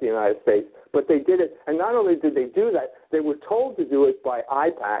country like the United States. But they did it, and not only did they do that, they were told to do it by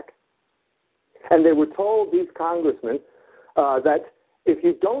IPAC, and they were told, these congressmen, that if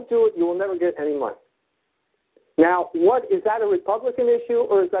you don't do it, you will never get any money. Now, is that a Republican issue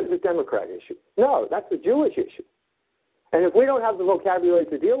or is that a Democrat issue? No, that's a Jewish issue. And if we don't have the vocabulary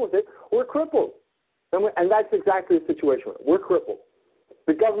to deal with it, we're crippled. And that's exactly the situation. We're crippled.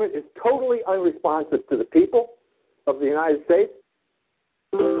 The government is totally unresponsive to the people of the United States.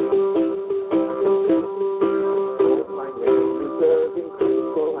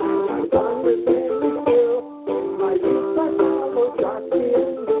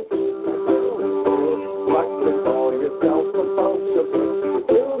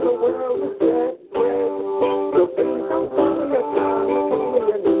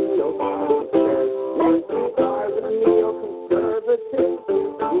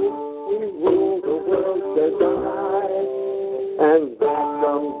 And that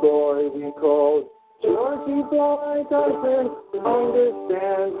some boy we called Georgie Boy doesn't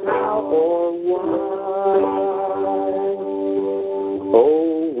understand how or why.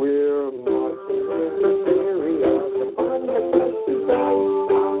 Oh, we're marching in the theory of the fun that gets to say,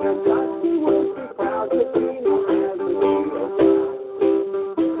 on the dust he would be proud to be known as the hero.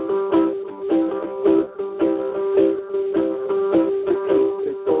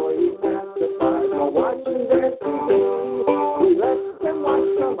 The boy he pacified while watching their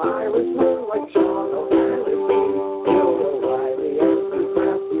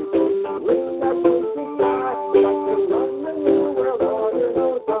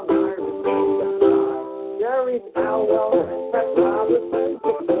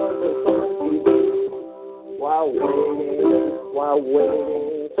are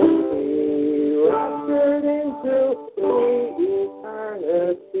waiting to be raptured into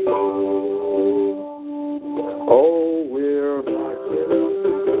eternity. Oh, we're marching up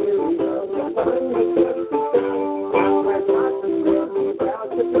the field of the hundred. We're marching without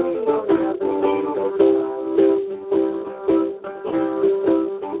the beat on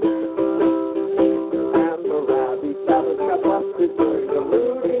and the rabbi sabbath got busted during the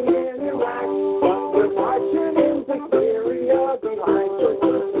looting in Iraq. But we're marching into Syria behind the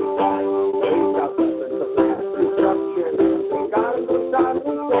crucified. They've got weapons of mass destruction and they got them from Saddam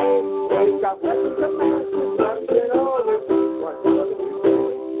Hussein. They've got weapons of mass destruction, oh, repeat what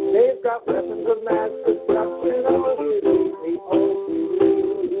they've got weapons of mass destruction, oh,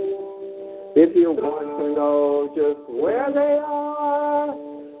 if you want to know just where they are,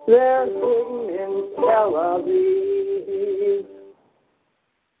 they're hidden in Tel Aviv.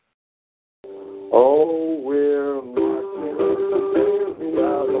 Oh, we're marching in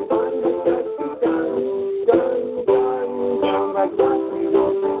Syria, the one that gets you done, like what we know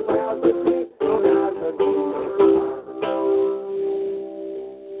so well, the people not the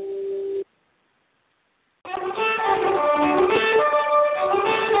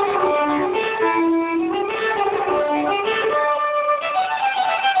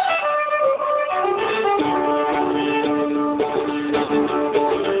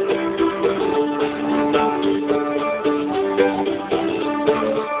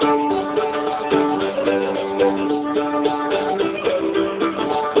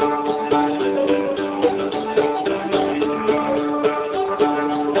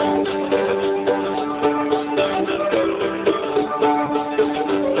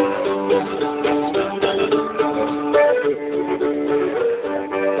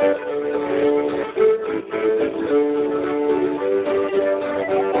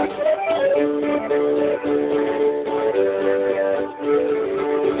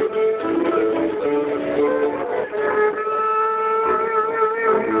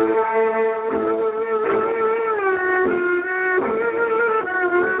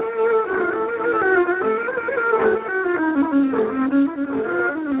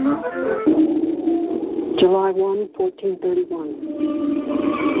July 1, 1431.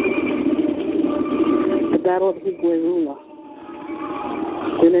 The Battle of Higuerula,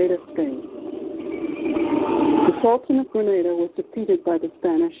 Grenada, Spain. The Sultan of Grenada was defeated by the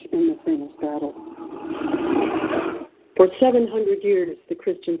Spanish in the famous battle. For 700 years, the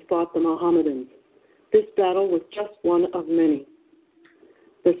Christians fought the Mohammedans. This battle was just one of many.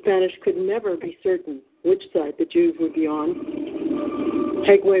 The Spanish could never be certain which side the Jews would be on.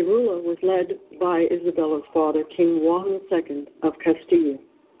 Higuerula was led by Isabella's father, King Juan II of Castile.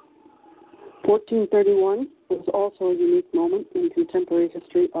 1431 was also a unique moment in contemporary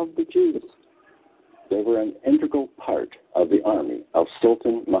history of the Jews. They were an integral part of the army of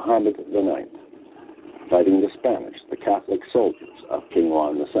Sultan Muhammad IX, fighting the Spanish, the Catholic soldiers of King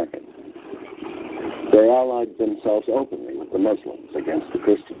Juan II. They allied themselves openly with the Muslims against the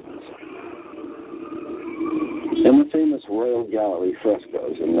Christians. In the famous Royal Gallery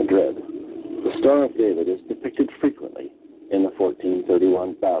frescoes in Madrid, the Star of David is depicted frequently in the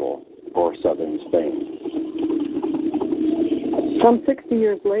 1431 battle for southern Spain. Some 60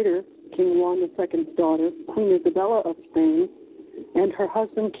 years later, King Juan II's daughter, Queen Isabella of Spain, and her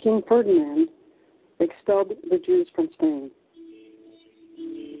husband, King Ferdinand, expelled the Jews from Spain.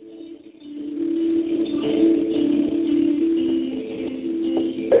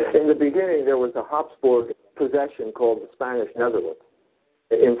 In the beginning, there was a Habsburg possession called the Spanish Netherlands.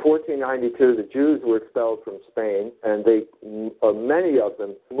 In 1492, the Jews were expelled from Spain, and many of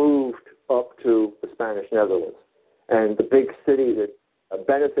them moved up to the Spanish Netherlands. And the big city that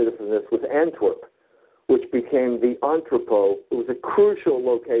benefited from this was Antwerp, which became the entrepot. It was a crucial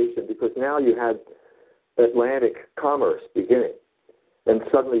location because now you had Atlantic commerce beginning. And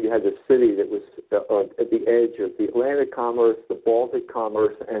suddenly you had this city that was at the edge of the Atlantic commerce, the Baltic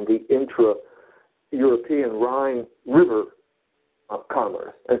commerce, and the intra-European Rhine River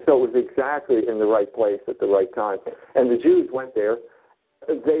commerce. And so it was exactly in the right place at the right time. And the Jews went there.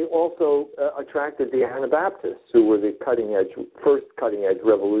 They also attracted the Anabaptists, who were the first cutting-edge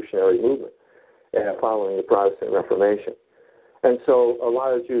revolutionary movement following the Protestant Reformation. And so a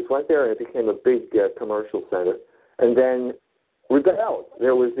lot of Jews went there, and it became a big commercial center. And then rebelled.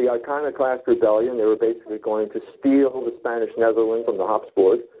 There was the Iconoclast Rebellion. They were basically going to steal the Spanish Netherlands from the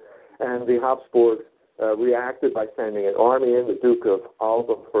Habsburgs. And the Habsburgs reacted by sending an army in, the Duke of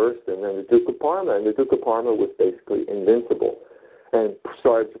Alva first, and then the Duke of Parma. And the Duke of Parma was basically invincible and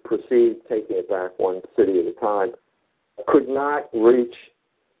started to proceed, taking it back one city at a time. Could not reach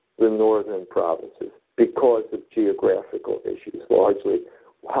the northern provinces because of geographical issues, largely.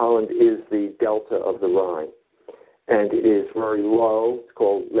 Holland is the delta of the Rhine, and it is very low. It's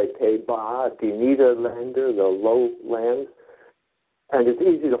called Les Pays Bas, die Niederlande, the lowlands, and it's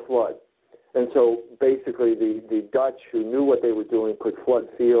easy to flood. And so basically the Dutch, who knew what they were doing, could flood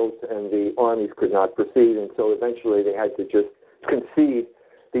fields, and the armies could not proceed. And so eventually they had to just concede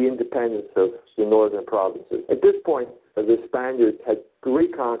the independence of the northern provinces. At this point, the Spaniards had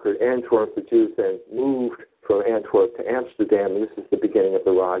reconquered Antwerp. The Jews then moved from Antwerp to Amsterdam, and this is the beginning of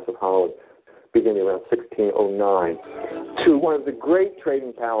the rise of Holland, beginning around 1609, to one of the great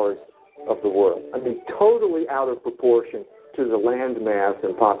trading powers of the world. I mean, totally out of proportion to the land mass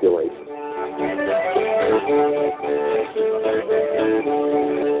and population.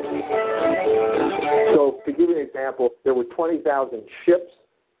 So, to give you an example, there were 20,000 ships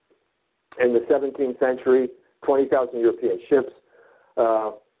in the 17th century, 20,000 European ships,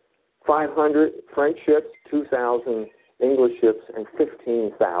 500 French ships, 2,000 English ships, and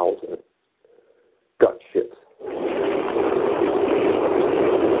 15,000 Dutch ships.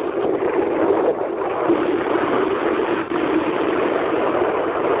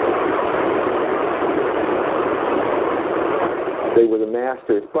 They were the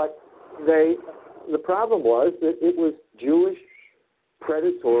masters, but the problem was that it was Jewish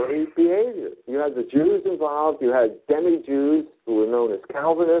predatory behavior. You had the Jews involved, you had demi-Jews who were known as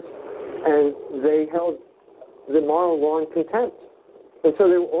Calvinists, and they held the moral law in contempt. And so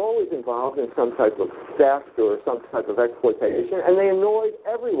they were always involved in some type of theft or some type of exploitation, and they annoyed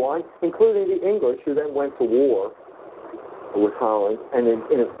everyone, including the English, who then went to war with Holland and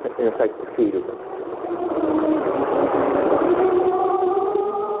in effect defeated them.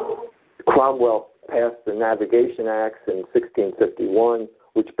 Cromwell passed the Navigation Acts in 1651,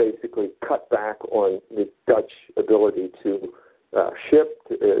 which basically cut back on the Dutch ability to ship,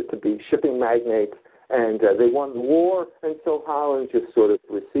 to be shipping magnates, and they won the war, and so Holland just sort of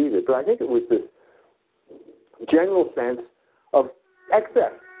receded. But I think it was this general sense of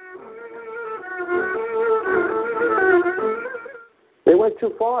excess. They went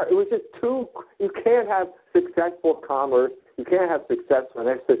too far. It was just too, you can't have successful commerce, you can't have a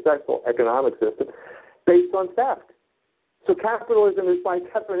successful economic system based on theft. So capitalism is by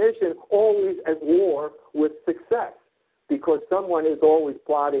definition always at war with success, because someone is always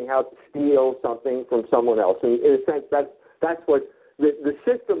plotting how to steal something from someone else. And in a sense, that's what the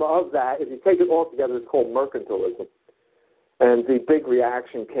system of that, if you take it all together, is called mercantilism. And the big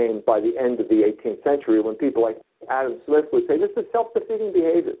reaction came by the end of the 18th century when people like Adam Smith would say, this is self-defeating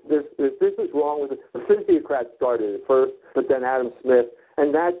behavior. This is wrong with it. The physiocrats started it first, but then Adam Smith,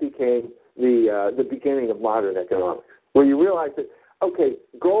 and that became the beginning of modern economics, where you realize that, okay,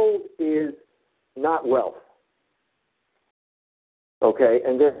 gold is not wealth. Okay,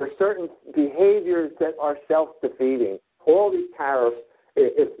 and there are certain behaviors that are self-defeating. All these tariffs,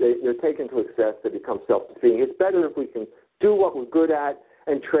 if they're taken to excess, they become self-defeating. It's better if we can do what we're good at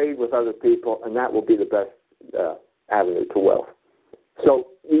and trade with other people, and that will be the best avenue to wealth. So,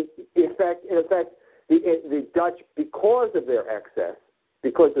 in effect, the Dutch, because of their excess,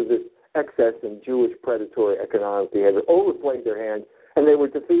 because of this excess in Jewish predatory economic behavior, overplayed their hand, and they were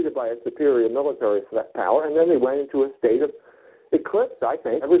defeated by a superior military power, and then they went into a state of eclipse, I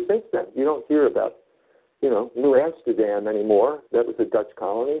think, ever since then. You don't hear about, New Amsterdam anymore. That was a Dutch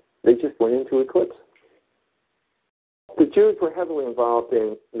colony. They just went into eclipse. The Jews were heavily involved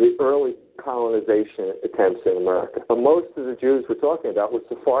in the early colonization attempts in America. But most of the Jews we're talking about were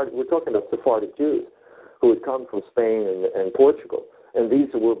Sephardic. We're talking about Sephardic Jews who had come from Spain and Portugal. And these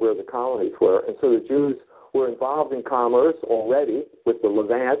were where the colonies were. And so the Jews were involved in commerce already with the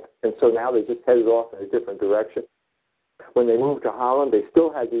Levant, and so now they just headed off in a different direction. When they moved to Holland, they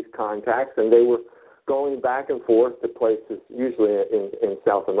still had these contacts, and they were going back and forth to places, usually in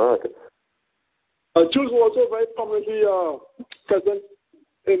South America. Jews were also very prominently present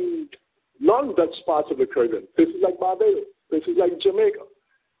in non-Dutch parts of the Caribbean, places like Barbados, places like Jamaica,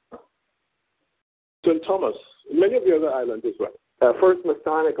 St. Thomas, many of the other islands as well. First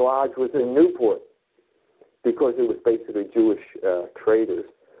Masonic Lodge was in Newport because it was basically Jewish traders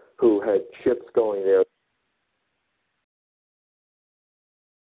who had ships going there.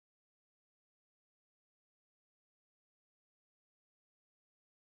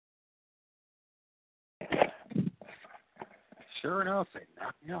 Sure enough, they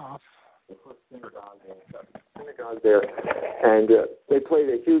knocked me off. Synagogue there, and they played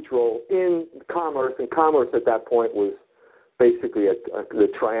a huge role in commerce, and commerce at that point was basically the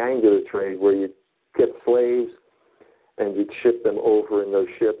triangular trade where you get slaves and you'd ship them over in those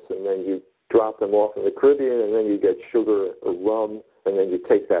ships, and then you drop them off in the Caribbean, and then you get sugar or rum, and then you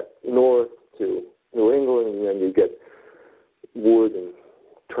take that north to New England, and then you get wood and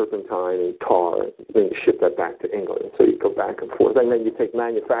turpentine and tar, and then you ship that back to England. So you go back and forth, and then you take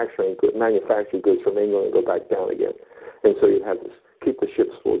manufactured goods from England and go back down again. And so you have to keep the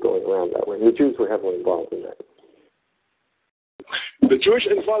ships flow going around that way. And the Jews were heavily involved in that. The Jewish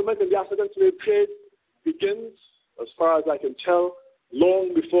involvement in the African slave trade begins, as far as I can tell,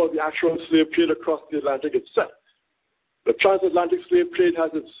 long before the actual slave trade across the Atlantic itself. The transatlantic slave trade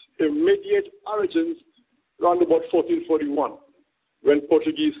has its immediate origins around about 1441, when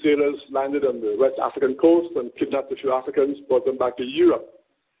Portuguese sailors landed on the West African coast and kidnapped a few Africans, brought them back to Europe.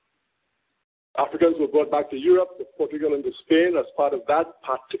 Africans were brought back to Europe, to Portugal and to Spain as part of that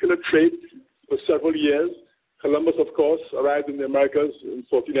particular trade for several years. Columbus, of course, arrived in the Americas in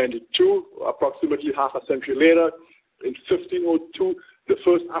 1492, approximately half a century later. In 1502, the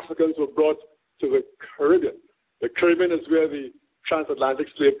first Africans were brought to the Caribbean. The Caribbean is where the transatlantic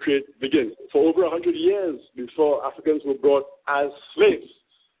slave trade begins. For over 100 years before Africans were brought as slaves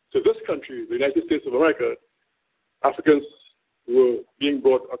to this country, the United States of America, Africans were being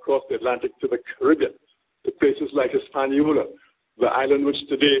brought across the Atlantic to the Caribbean, to places like Hispaniola, the island which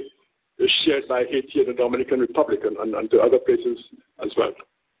today is shared by Haiti and the Dominican Republic, and to other places as well.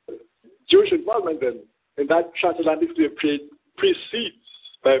 Jewish involvement then in that transatlantic slave trade precedes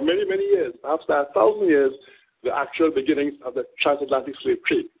by many, many years, perhaps by 1,000 years, the actual beginnings of the transatlantic slave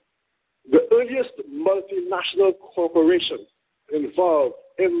trade. The earliest multinational corporation involved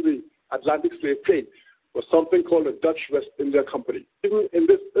in the Atlantic slave trade was something called the Dutch West India Company. Even in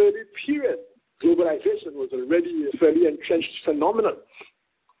this early period, globalization was already a fairly entrenched phenomenon.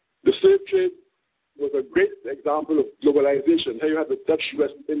 The slave trade was a great example of globalization. Here you have the Dutch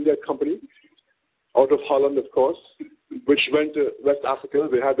West India Company, out of Holland, of course, which went to West Africa.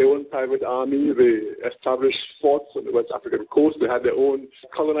 They had their own private army. They established forts on the West African coast. They had their own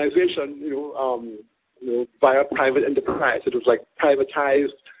colonization, via private enterprise. It was like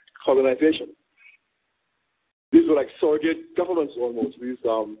privatized colonization. These were like surrogate governments almost, these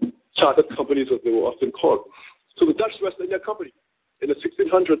chartered companies as they were often called. So the Dutch West India Company in the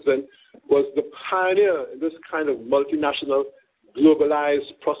 1600s then was the pioneer in this kind of multinational,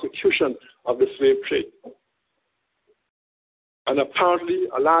 globalized prosecution of the slave trade. And apparently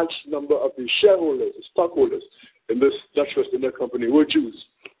a large number of the shareholders, the stockholders in this Dutch West India Company were Jews.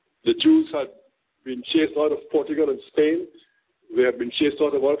 The Jews had been chased out of Portugal and Spain. They had been chased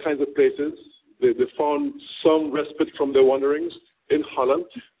out of all kinds of places. They found some respite from their wanderings in Holland.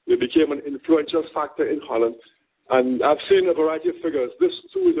 They became an influential factor in Holland. And I've seen a variety of figures. This,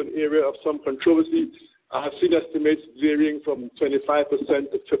 too, is an area of some controversy. I have seen estimates varying from 25%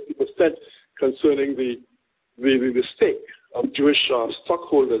 to 50% concerning the stake of Jewish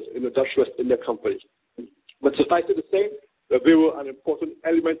stockholders in the Dutch West India Company. But suffice it to say that they were an important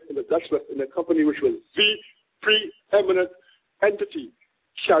element in the Dutch West India Company, which was the preeminent entity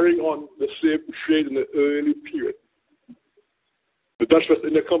carrying on the slave trade in the early period. The Dutch West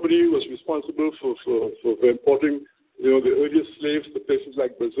India Company was responsible for importing, the earliest slaves to places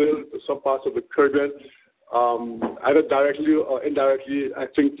like Brazil, to some parts of the Caribbean, either directly or indirectly, I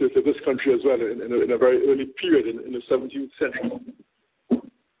think, to this country as well, in a very early period in the 17th century.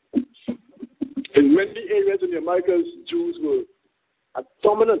 In many areas in the Americas, Jews were a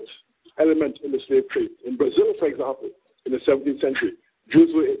dominant element in the slave trade. In Brazil, for example, in the 17th century,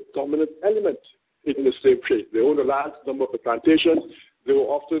 Jews were a dominant element in the slave trade. They owned a large number of the plantations. They were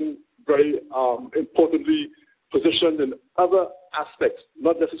often very importantly positioned in other aspects,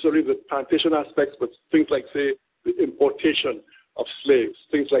 not necessarily the plantation aspects, but things like, say, the importation of slaves,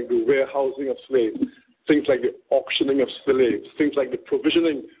 things like the warehousing of slaves, things like the auctioning of slaves, things like the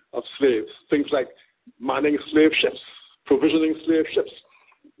provisioning of slaves, things like manning slave ships, provisioning slave ships.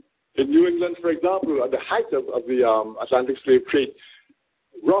 In New England, for example, at the height of the Atlantic slave trade,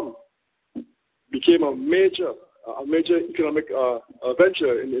 rum became a major economic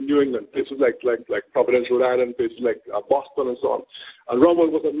venture in New England, places like Providence, Rhode Island, places like Boston and so on. And rum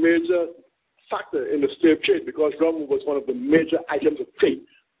was a major factor in the slave trade because rum was one of the major items of trade,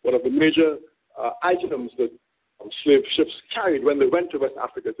 one of the major items that slave ships carried when they went to West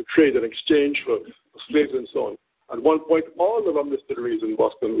Africa to trade and exchange for slaves and so on. At one point, all the rum distilleries in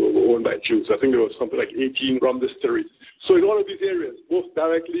Boston were owned by Jews. I think there was something like 18 rum distilleries. So in all of these areas, both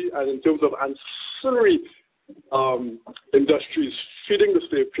directly and in terms of ancillary industries feeding the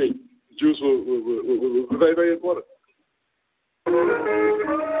slave trade, Jews were very, very important.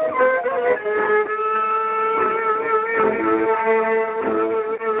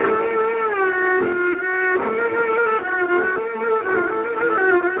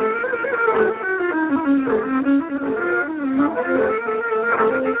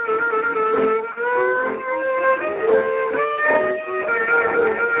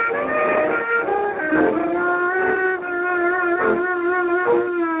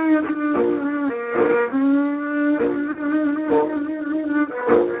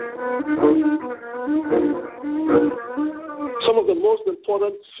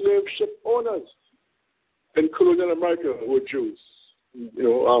 in America were Jews.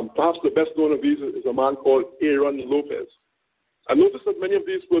 Perhaps the best known of these is a man called Aaron Lopez. I noticed that many of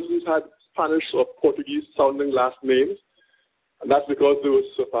these persons had Spanish or Portuguese-sounding last names, and that's because they were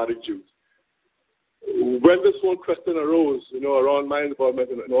Sephardic Jews. When this whole question arose, around my involvement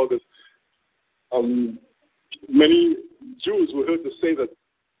and all this, many Jews were heard to say that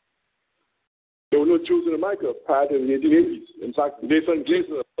there were no Jews in America prior to the 1880s. In fact, Nathan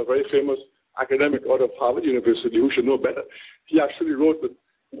Glaser, a very famous academic out of Harvard University who should know better, he actually wrote that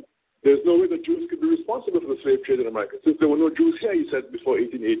there's no way that Jews could be responsible for the slave trade in America, since there were no Jews here, he said, before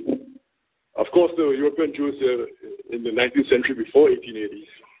 1880. Of course, there were European Jews here in the 19th century before 1880,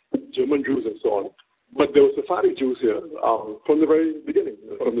 German Jews and so on. But there were Sephardic Jews here from the very beginning.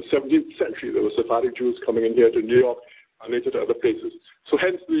 From the 17th century, there were Sephardic Jews coming in here to New York and later to other places. So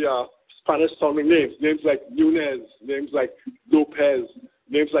hence the Spanish-sounding names like Nunez, names like Lopez,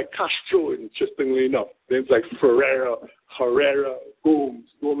 names like Castro, interestingly enough, names like Ferreira, Herrera,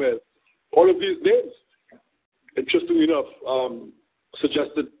 Gomez. All of these names, interestingly enough,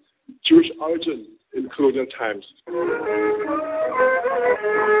 suggested Jewish origin in colonial times.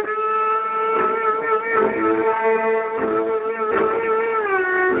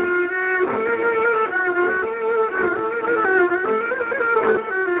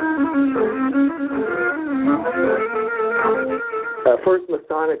 First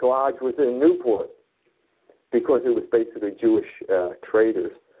Masonic Lodge was in Newport because it was basically Jewish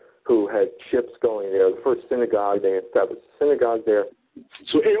traders who had ships going there. The first synagogue, they established a synagogue there.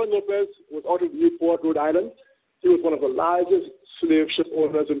 So Aaron Lopez was out of Newport, Rhode Island. He was one of the largest slave ship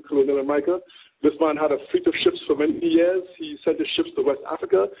owners in colonial America. This man had a fleet of ships for many years. He sent his ships to West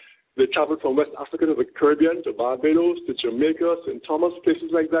Africa. They traveled from West Africa to the Caribbean, to Barbados, to Jamaica, St. Thomas,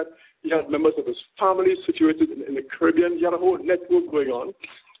 places like that. He had members of his family situated in the Caribbean. He had a whole network going on.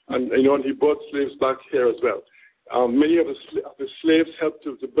 And he brought slaves back here as well. Many of the slaves helped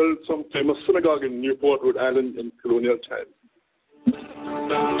to build some famous synagogue in Newport, Rhode Island in colonial times.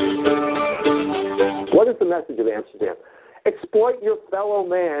 What is the message of Amsterdam? Exploit your fellow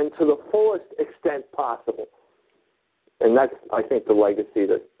man to the fullest extent possible. And that's, I think, the legacy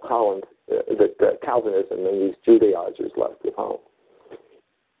that Holland, that Calvinism and these Judaizers left with Holland.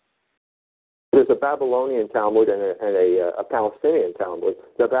 There's a Babylonian Talmud and a Palestinian Talmud.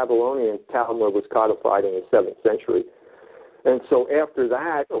 The Babylonian Talmud was codified in the 7th century. And so after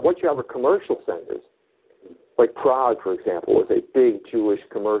that, once you have a commercial centers, like Prague, for example, was a big Jewish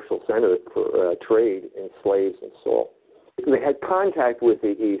commercial center for trade in slaves and salt. They had contact with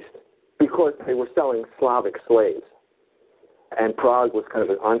the East because they were selling Slavic slaves. And Prague was kind of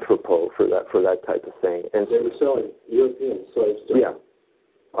an entrepot for that type of thing. And they were selling European slaves too. Yeah.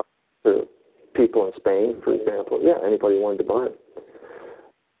 To people in Spain, for example. Yeah, anybody wanted to buy them.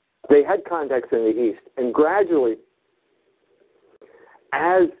 They had contacts in the East. And gradually,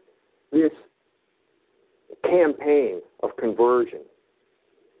 as this campaign of conversion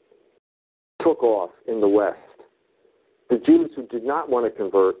took off in the West, the Jews who did not want to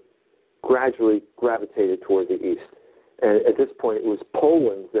convert gradually gravitated toward the East. And at this point, it was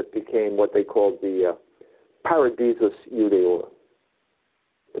Poland that became what they called the Paradisus Judaeorum,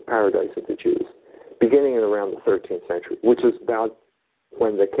 the paradise of the Jews, beginning in around the 13th century, which is about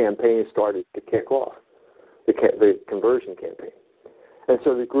when the campaign started to kick off, the conversion campaign. And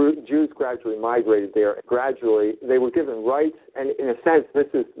so the Jews gradually migrated there. Gradually, they were given rights, and in a sense, this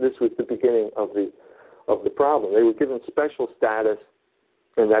was the beginning of the problem. They were given special status,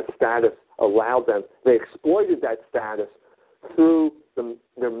 and that status allowed them. They exploited that status through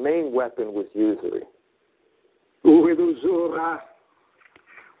their main weapon was usury. With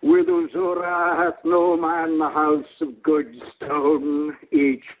usura hath no man the house of good stone,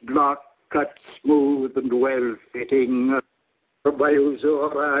 each block cut smooth and well fitting. By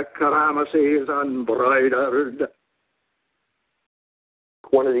usura Karamasi is unbroidered.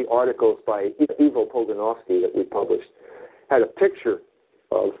 One of the articles by Ivo Pogonowski that we published had a picture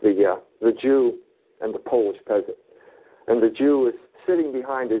of the Jew and the Polish peasant. And the Jew is sitting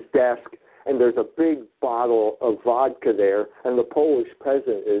behind his desk, and there's a big bottle of vodka there, and the Polish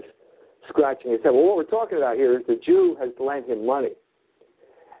peasant is scratching his head. Well, what we're talking about here is the Jew has lent him money.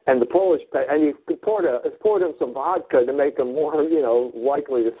 And the Polish and he poured him some vodka to make him more,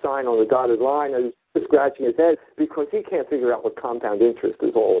 likely to sign on the dotted line, and he's scratching his head because he can't figure out what compound interest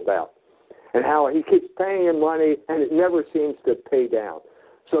is all about. And how he keeps paying him money, and it never seems to pay down.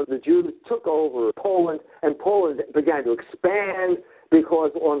 So the Jews took over Poland, and Poland began to expand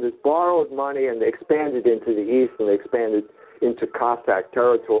because on this borrowed money, and they expanded into the east, and they expanded into Cossack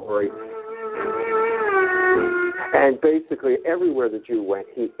territory. And basically, everywhere the Jew went,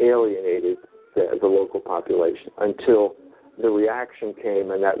 he alienated the local population until the reaction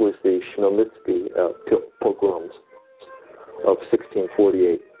came, and that was the Chmielnicki pogroms of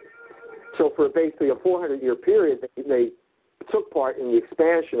 1648. So for basically a 400-year period, they took part in the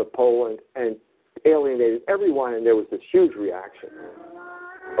expansion of Poland and alienated everyone, and there was this huge reaction.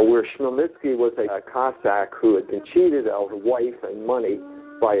 Where Chmielnicki was a Cossack who had been cheated out of wife and money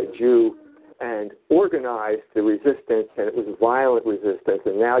by a Jew and organized the resistance, and it was violent resistance,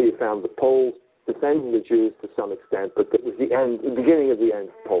 and now you found the Poles defending the Jews to some extent, but it was the beginning of the end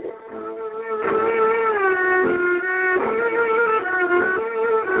of Poland.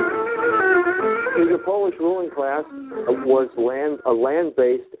 The Polish ruling class was a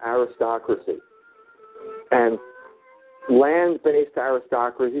land-based aristocracy. And land-based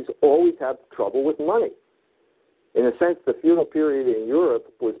aristocracies always have trouble with money. In a sense, the feudal period in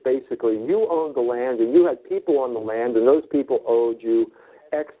Europe was basically you owned the land and you had people on the land, and those people owed you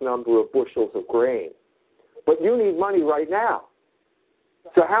X number of bushels of grain. But you need money right now.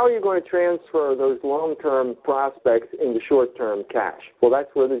 So how are you going to transfer those long-term prospects into short-term cash? Well, that's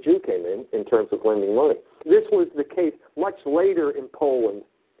where the Jew came in terms of lending money. This was the case much later in Poland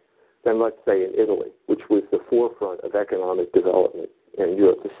than, let's say, in Italy, which was the forefront of economic development in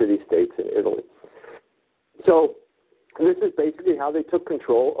Europe, the city-states in Italy. So this is basically how they took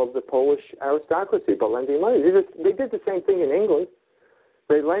control of the Polish aristocracy, by lending money. They did the same thing in England.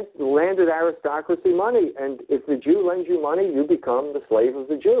 They landed aristocracy money, and if the Jew lends you money, you become the slave of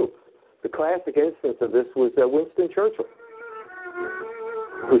the Jew. The classic instance of this was Winston Churchill,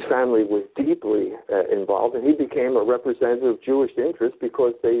 whose family was deeply involved, and he became a representative of Jewish interests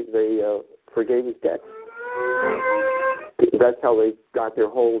because they forgave his debts. That's how they got their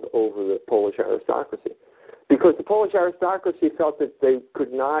hold over the Polish aristocracy. Because the Polish aristocracy felt that they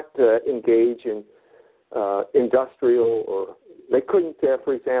could not engage in industrial, or they couldn't,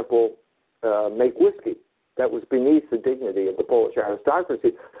 for example, make whiskey. That was beneath the dignity of the Polish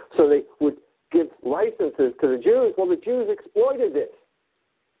aristocracy. So they would give licenses to the Jews. Well, the Jews exploited this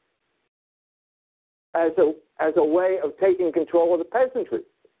as a way of taking control of the peasantry.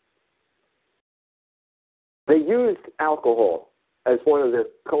 They used alcohol as one of their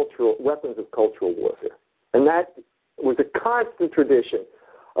weapons of cultural warfare. And that was a constant tradition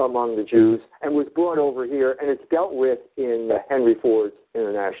among the Jews and was brought over here, and it's dealt with in Henry Ford's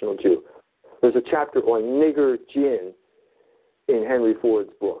International Jew. There's a chapter on nigger gin in Henry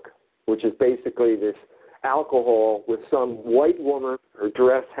Ford's book, which is basically this alcohol with some white woman, her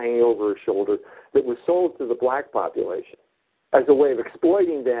dress hanging over her shoulder, that was sold to the black population as a way of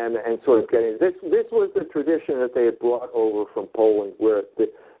exploiting them and sort of getting this. This was the tradition that they had brought over from Poland, where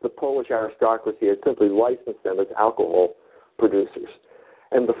the Polish aristocracy had simply licensed them as alcohol producers.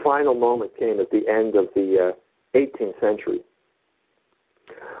 And the final moment came at the end of the 18th century,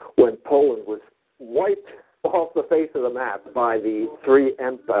 when Poland was wiped off the face of the map by the three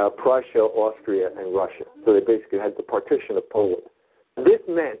Prussia, Austria, and Russia. So they basically had the partition of Poland. This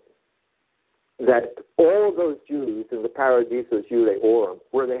meant that all of those Jews in the Paradisus Judaeorum,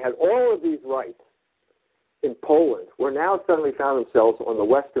 where they had all of these rights in Poland, were now suddenly found themselves on the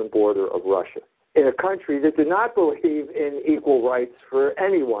western border of Russia, in a country that did not believe in equal rights for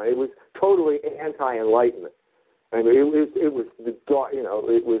anyone. It was totally anti-Enlightenment. I mean, it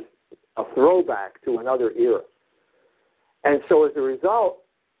was a throwback to another era. And so as a result,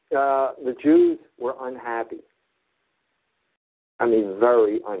 the Jews were unhappy. I mean,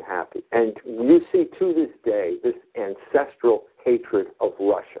 very unhappy. And you see to this day this ancestral hatred of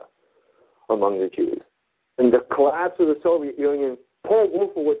Russia among the Jews. In the collapse of the Soviet Union, Paul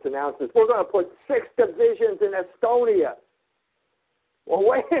Wolfowitz announces, we're going to put 6 divisions in Estonia. Well,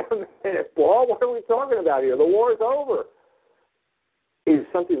 wait a minute, Paul. What are we talking about here? The war's over. It's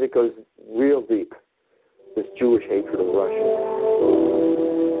something that goes real deep, this Jewish hatred of Russia.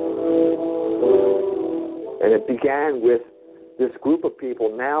 And it began with this group of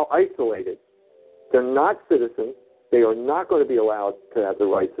people now isolated. They're not citizens. They are not going to be allowed to have the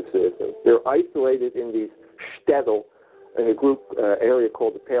rights of citizens. They're isolated in these shtetl, in a group area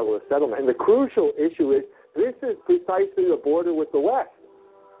called the Pale of Settlement. And the crucial issue is this is precisely the border with the West.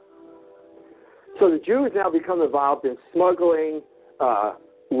 So the Jews now become involved in smuggling,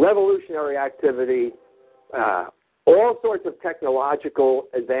 revolutionary activity, all sorts of technological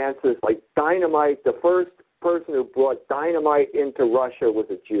advances like dynamite. The first person who brought dynamite into Russia was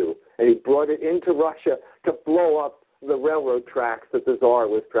a Jew, and he brought it into Russia to blow up the railroad tracks that the Tsar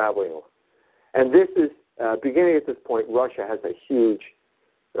was traveling on. And this is, beginning at this point, Russia has a huge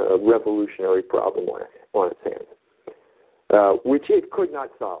revolutionary problem on its hands, which it could not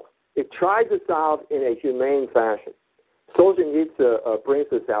solve. It tried to solve in a humane fashion. Solzhenitsyn brings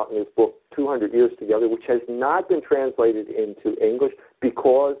this out in his book 200 Years Together, which has not been translated into English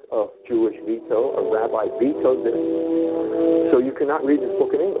because of Jewish veto. A rabbi vetoed this. So you cannot read this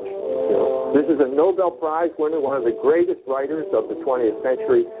book in English. You know? This is a Nobel Prize winner, one of the greatest writers of the 20th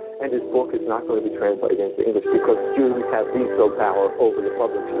century, and his book is not going to be translated into English because Jews have veto power over the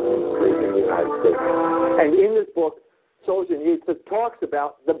publishing industry in the United States. And in this book, Solzhenitsyn talks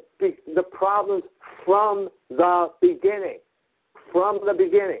about the problems from the beginning. From the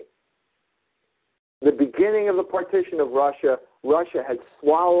beginning. The beginning of the partition of Russia, Russia had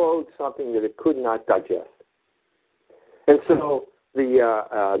swallowed something that it could not digest. And so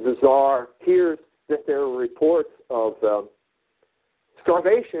the Tsar hears that there are reports of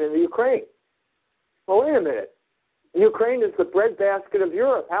starvation in the Ukraine. Well, wait a minute. Ukraine is the breadbasket of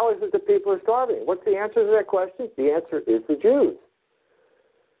Europe. How is it that people are starving? What's the answer to that question? The answer is the Jews.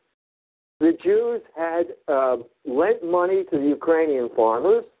 The Jews had lent money to the Ukrainian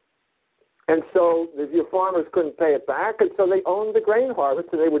farmers, and so the farmers couldn't pay it back, and so they owned the grain harvest,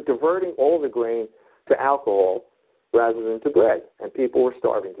 and they were diverting all the grain to alcohol rather than to bread, and people were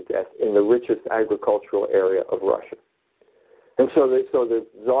starving to death in the richest agricultural area of Russia. And so the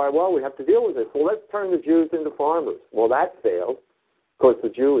Tsar, well, we have to deal with this. Well, let's turn the Jews into farmers. Well, that failed, because the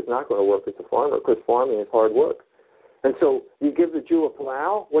Jew is not going to work as a farmer, because farming is hard work. And so you give the Jew a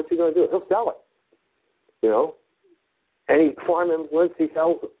plow, what's he going to do? He'll sell it. You know? Any farm implements, he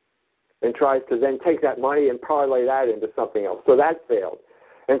sells them and tries to then take that money and parlay that into something else. So that failed.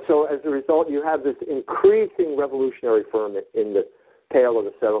 And so as a result, you have this increasing revolutionary ferment in the tail of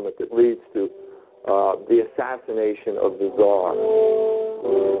the settlement that leads to the assassination of the Tsar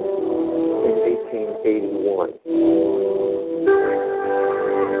in 1881.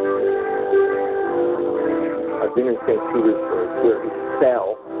 I've been in St. Petersburg where he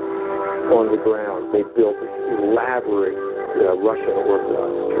fell on the ground. They built this elaborate Russian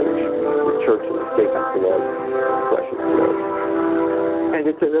Orthodox church, the Church of the State Precious Blood. And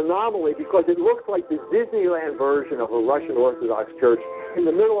it's an anomaly because it looks like the Disneyland version of a Russian Orthodox church. In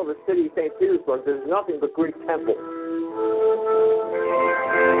the middle of the city, St. Petersburg, there's nothing but Greek temples.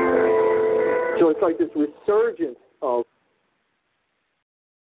 So it's like this resurgence of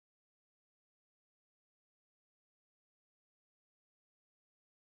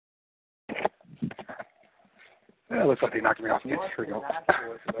it looks like they knocked me off mute. Here we go.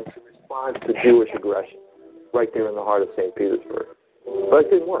 in response to Jewish aggression, right there in the heart of St. Petersburg. But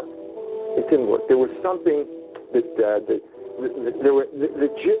it didn't work. It didn't work. There was something that the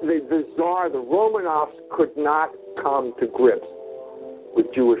Tsar, the Romanovs, could not come to grips with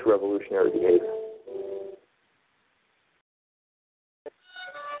Jewish revolutionary behavior.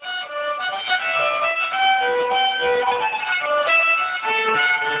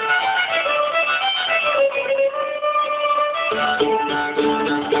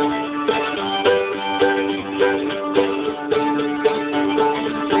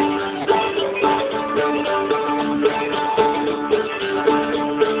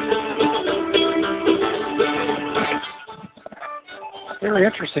 Very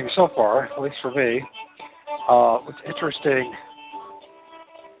interesting so far, at least for me. What's interesting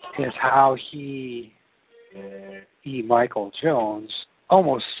is how Michael Jones,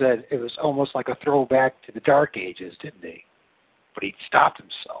 almost said it was almost like a throwback to the Dark Ages, didn't he? But he stopped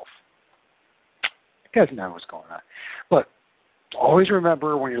himself. You guys know what's going on. Look, always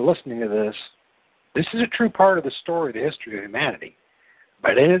remember when you're listening to this is a true part of the story, the history of humanity.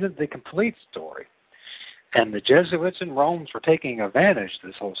 But it isn't the complete story. And the Jesuits in Rome were taking advantage of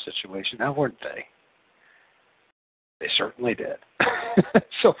this whole situation, now weren't they? They certainly did.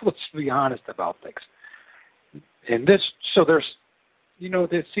 So let's be honest about things. And this, so there's,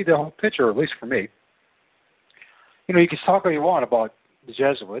 they see the whole picture, at least for me. You can talk all you want about the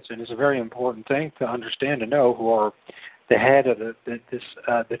Jesuits, and it's a very important thing to understand and know who are the head of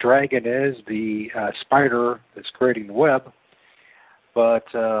the dragon is, the spider that's creating the web. But,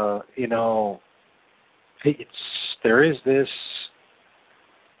 there is this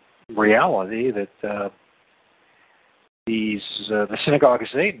reality that the synagogue of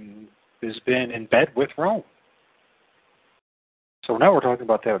Satan has been in bed with Rome. So now we're talking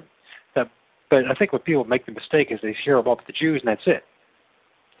about that. But I think what people make the mistake is they hear about the Jews and that's it.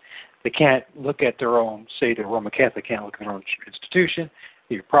 They can't look at their own, say the Roman Catholic can't look at their own institution.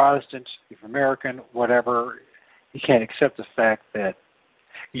 If you're Protestant, if you're American, whatever, you can't accept the fact that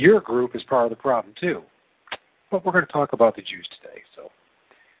your group is part of the problem too. But we're going to talk about the Jews today, so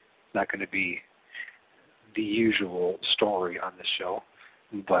it's not going to be the usual story on this show.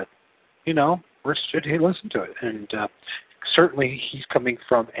 But, we should listen to it. And certainly he's coming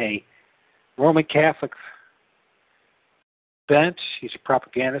from a Roman Catholic bent. He's a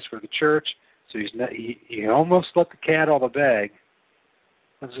propagandist for the church, so he almost let the cat out of the bag.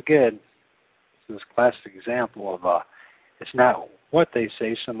 Once again, this is a classic example of it's not what they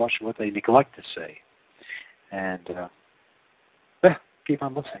say so much what they neglect to say. And keep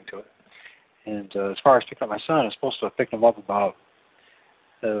on listening to it. And as far as picking up my son, I was supposed to have picked him up about,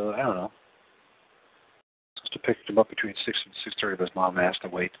 I don't know, supposed to pick him up between 6 and 6:30, but his mom asked to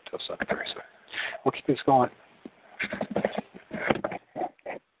wait until 7:30. So we'll keep this going.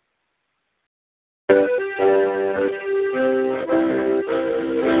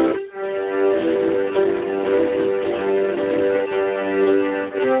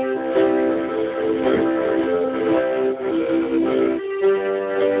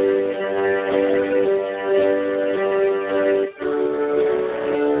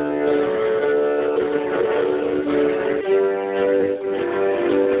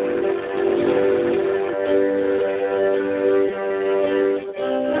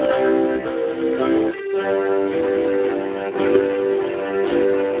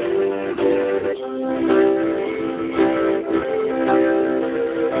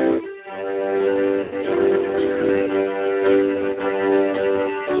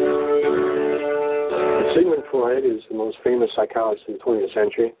 Psychologist in the 20th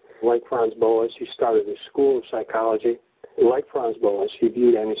century. Like Franz Boas, he started a school of psychology. Like Franz Boas, he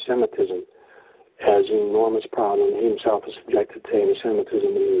viewed anti-Semitism as an enormous problem. He himself was subjected to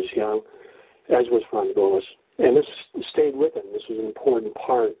anti-Semitism when he was young, as was Franz Boas. And this stayed with him. This was an important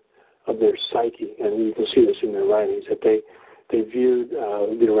part of their psyche, and you can see this in their writings, that they viewed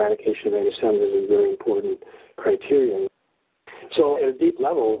the eradication of anti-Semitism as a very important criterion. So at a deep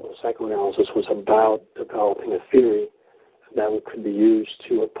level, psychoanalysis was about developing a theory that could be used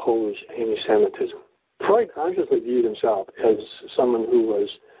to oppose anti-Semitism. Freud consciously viewed himself as someone who was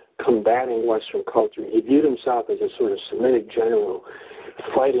combating Western culture. He viewed himself as a sort of Semitic general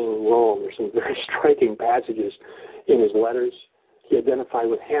fighting Rome. There's some very striking passages in his letters. He identified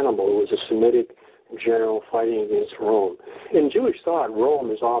with Hannibal, who was a Semitic general fighting against Rome. In Jewish thought,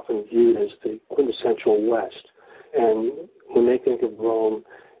 Rome is often viewed as the quintessential West. And when they think of Rome,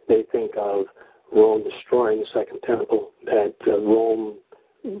 they think of Rome destroying the Second Temple, that Rome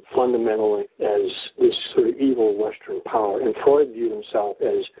fundamentally as this sort of evil Western power. And Freud viewed himself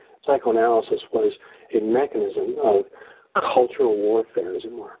as psychoanalysis was a mechanism of cultural warfare, as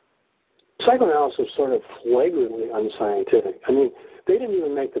it were. Psychoanalysis was sort of flagrantly unscientific. I mean, they didn't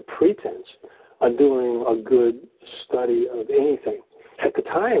even make the pretense of doing a good study of anything. At the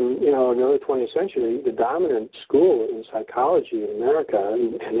time, in the early 20th century, the dominant school in psychology in America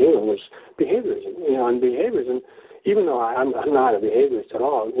and England was behaviorism. And behaviorism, even though I'm not a behaviorist at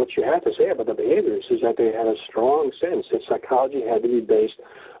all, what you have to say about the behaviorists is that they had a strong sense that psychology had to be based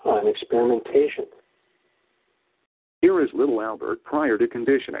on experimentation. Here is little Albert prior to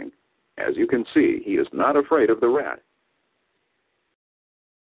conditioning. As you can see, he is not afraid of the rat.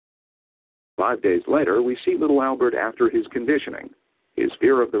 5 days later, we see little Albert after his conditioning. His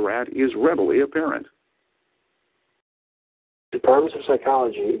fear of the rat is readily apparent. Departments of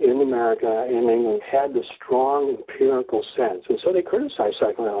psychology in America and England had this strong empirical sense, and so they criticized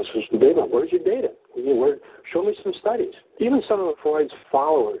psychoanalysis. They went, "Where's your data? Show me some studies." Even some of Freud's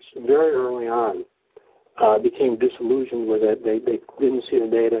followers, very early on, became disillusioned with it. They didn't see the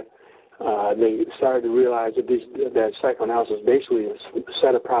data. They started to realize that psychoanalysis is basically a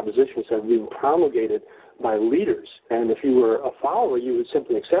set of propositions that have been promulgated by leaders. And if you were a follower, you would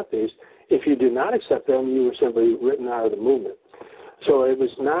simply accept these. If you did not accept them, you were simply written out of the movement. So it was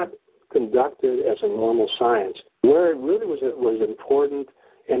not conducted as a normal science. Where it really was important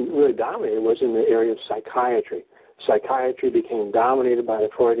and really dominated was in the area of psychiatry. Psychiatry became dominated by the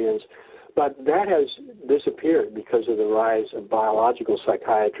Freudians, but that has disappeared because of the rise of biological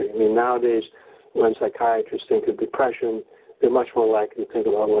psychiatry. I mean, nowadays, when psychiatrists think of depression, they're much more likely to think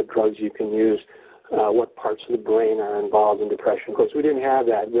about what drugs you can use, what parts of the brain are involved in depression. Of course, we didn't have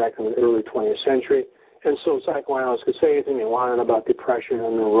that back in the early 20th century, and so psychoanalysts could say anything they wanted about depression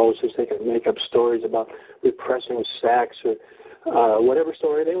and neurosis. They could make up stories about repressing sex or whatever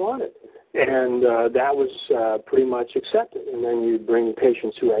story they wanted. And that was pretty much accepted. And then you bring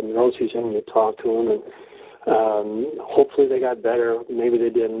patients who had neuroses in and you talk to them, and hopefully they got better. Maybe they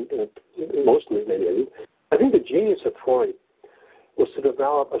didn't. Mostly they didn't. I think the genius of Freud was to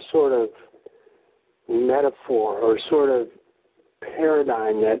develop a sort of metaphor or sort of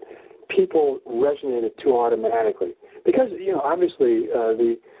paradigm that people resonated to automatically. Because, obviously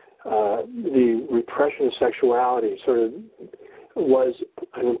the repression of sexuality sort of was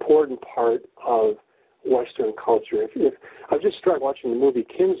an important part of Western culture. I just started watching the movie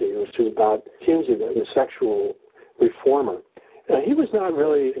Kinsey, which is about Kinsey, the sexual reformer. He was not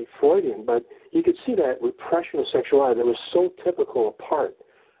really a Freudian, but you could see that repression of sexuality that was so typical a part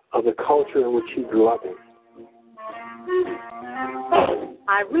of the culture in which he grew up in.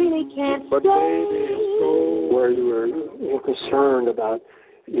 I really can't But where you were concerned about,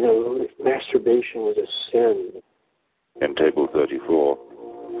 if masturbation was a sin. In Table 34,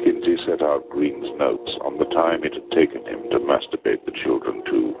 Kinsey set out Green's notes on the time it had taken him to masturbate the children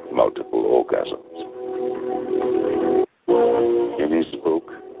to multiple orgasms. In his book,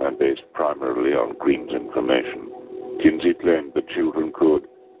 and based primarily on Green's information, Kinsey claimed that children could,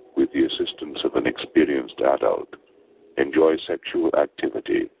 with the assistance of an experienced adult, enjoy sexual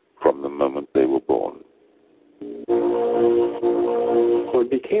activity from the moment they were born. So it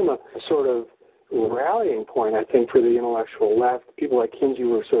became a sort of rallying point, I think, for the intellectual left. People like Kinsey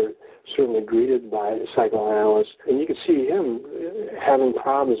were certainly greeted by psychoanalysts, and you could see him having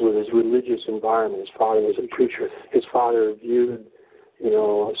problems with his religious environment. His father was a preacher. His father viewed,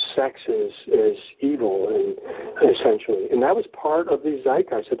 sex as evil, and essentially, and that was part of the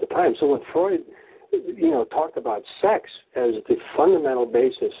zeitgeist at the time. So when Freud, talked about sex as the fundamental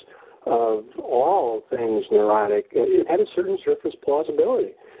basis of all things neurotic, it had a certain surface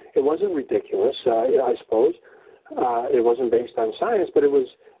plausibility. It wasn't ridiculous, I suppose. It wasn't based on science, but it was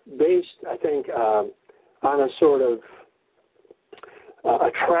based, I think, on a sort of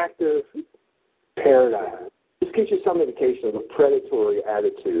attractive paradigm. This gives you some indication of the predatory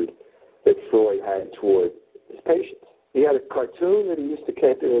attitude that Freud had toward his patients. He had a cartoon that he used to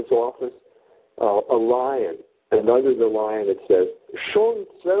keep in his office, a lion, and under the lion it says, "Schon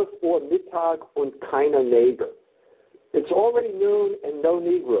 12 Uhr Mittag und keiner Neger." It's already noon and no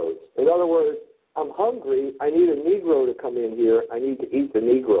Negroes. In other words, I'm hungry. I need a Negro to come in here. I need to eat the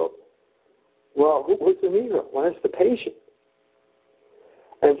Negro. Well, who's the Negro? Well, that's the patient.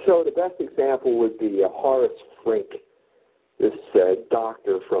 And so the best example would be Horace Frink, this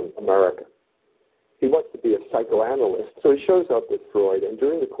doctor from America. He wants to be a psychoanalyst, so he shows up with Freud, and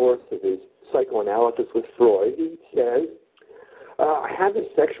during the course of his psychoanalysis with Freud, he says, I have a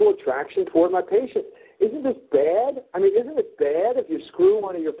sexual attraction toward my patients. Isn't this bad? I mean, isn't it bad if you screw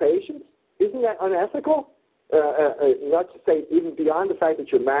one of your patients? Isn't that unethical? Not to say even beyond the fact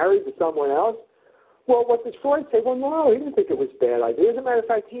that you're married to someone else. Well, what does Freud say? Well, no, he didn't think it was a bad idea. As a matter of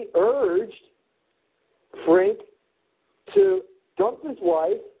fact, he urged Frink to dump his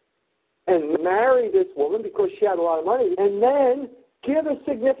wife and marry this woman because she had a lot of money, and then give a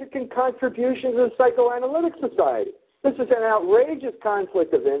significant contribution to the Psychoanalytic Society. This is an outrageous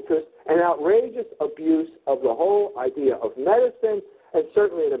conflict of interest, an outrageous abuse of the whole idea of medicine, and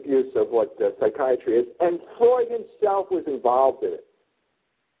certainly an abuse of what psychiatry is. And Freud himself was involved in it.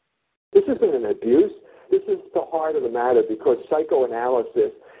 This isn't an abuse. This is the heart of the matter, because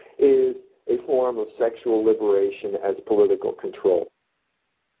psychoanalysis is a form of sexual liberation as political control.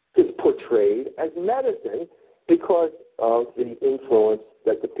 It's portrayed as medicine because of the influence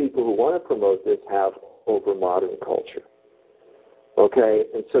that the people who want to promote this have over modern culture. Okay?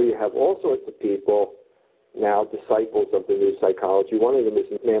 And so you have all sorts of people, now disciples of the new psychology. One of them is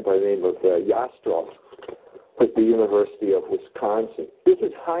a man by the name of Jastrow at the University of Wisconsin. This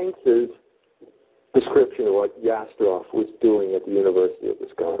is Heinz's description of what Jastrow was doing at the University of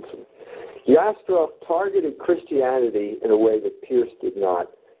Wisconsin. Jastrow targeted Christianity in a way that Pierce did not.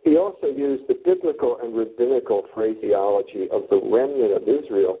 He also used the biblical and rabbinical phraseology of the remnant of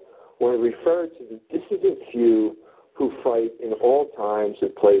Israel when he referred to the dissident few who fight in all times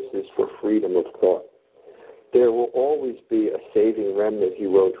and places for freedom of thought. There will always be a saving remnant, he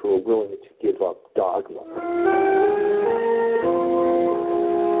wrote, who are willing to give up dogma.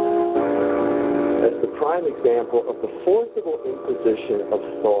 That's the prime example of the forcible imposition of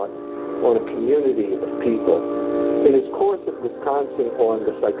thought on a community of people. In his course at Wisconsin on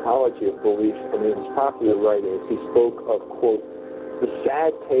the psychology of belief and in his popular writings, he spoke of, quote, the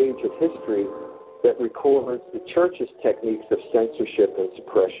sad page of history that records the church's techniques of censorship and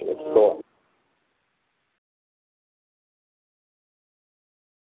suppression of thought.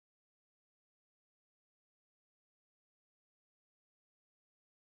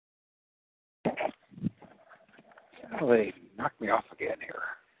 Well, they knocked me off again here.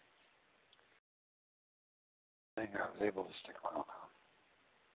 I think I was able to stick around.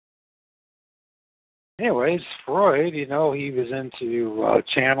 Anyways, Freud, he was into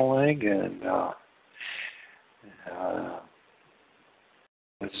channeling and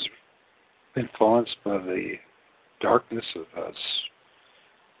was influenced by the darkness of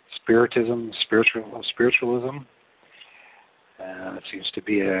spiritism, spiritualism. And it seems to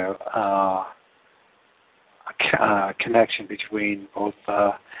be a connection between both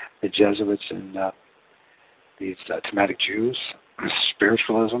the Jesuits and these Semitic Jews.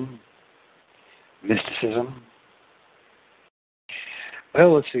 spiritualism, mysticism.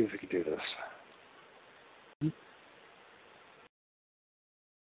 Well, let's see if we can do this.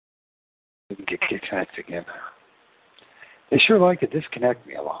 We can get connected again. They sure like to disconnect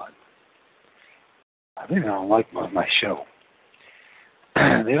me a lot. I think they don't like my show.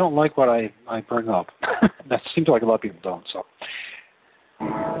 They don't like what I bring up. That seems like a lot of people don't. So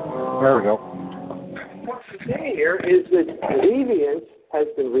there we go. What's the thing here is that deviance has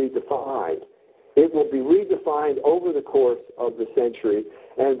been redefined. It will be redefined over the course of the century,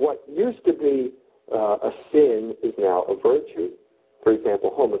 and what used to be a sin is now a virtue. For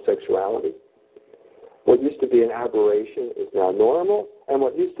example, homosexuality. What used to be an aberration is now normal, and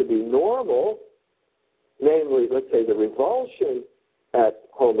what used to be normal, namely, let's say, the revulsion at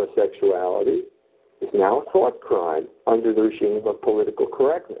homosexuality, is now a thought crime under the regime of political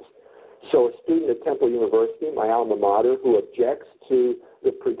correctness. So a student at Temple University, my alma mater, who objects to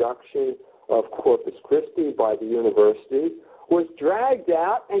the production of Corpus Christi by the university, was dragged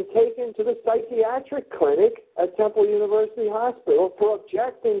out and taken to the psychiatric clinic at Temple University Hospital for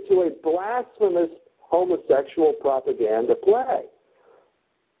objecting to a blasphemous homosexual propaganda play.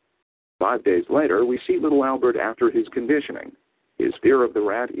 5 days later, we see little Albert after his conditioning. His fear of the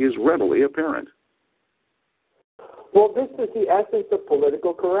rat is readily apparent. Well, this is the essence of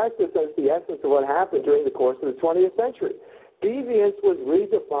political correctness. That's the essence of what happened during the course of the 20th century. Deviance was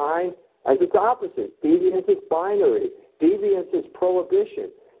redefined as its opposite. Deviance is binary. Deviance is prohibition.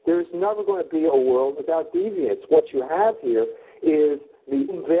 There's never going to be a world without deviance. What you have here is the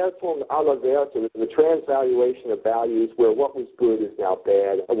invertum alla vertu, the transvaluation of values, where what was good is now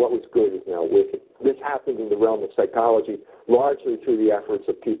bad and what was good is now wicked. This happened in the realm of psychology, largely through the efforts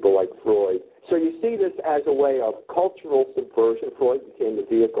of people like Freud. So you see this as a way of cultural subversion. Freud became the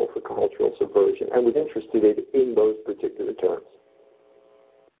vehicle for cultural subversion and was interested in those particular terms.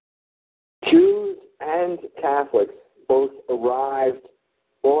 Jews and Catholics both arrived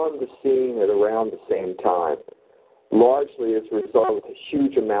on the scene at around the same time, largely as a result of a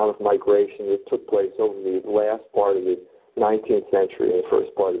huge amount of migration that took place over the last part of the 19th century and the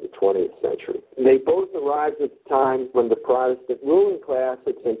first part of the 20th century. They both arrived at the time when the Protestant ruling class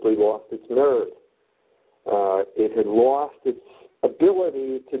had simply lost its nerve. It had lost its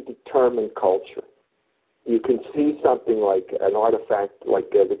ability to determine culture. You can see something like an artifact like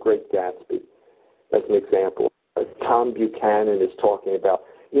The Great Gatsby as an example. Tom Buchanan is talking about,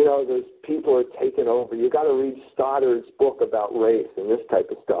 those people are taking over. You got to read Stoddard's book about race and this type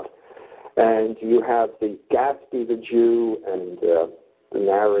of stuff. And you have the Gatsby, the Jew, and the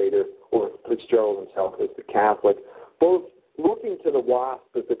narrator, or Fitzgerald himself as the Catholic, both looking to the WASP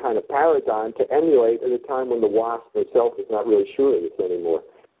as the kind of paradigm to emulate at a time when the WASP itself is not really sure of this anymore.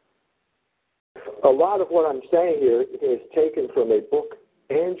 A lot of what I'm saying here is taken from a book,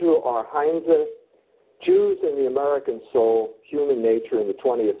 Andrew R. Heinze, Jews and the American Soul, Human Nature in the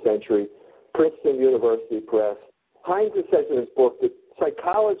 20th Century, Princeton University Press. Heinze says in his book that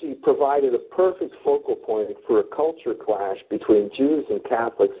psychology provided a perfect focal point for a culture clash between Jews and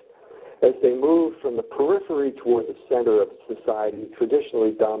Catholics as they moved from the periphery toward the center of society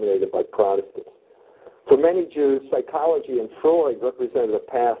traditionally dominated by Protestants. For many Jews, psychology and Freud represented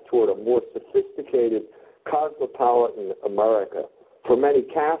a path toward a more sophisticated, cosmopolitan America. For many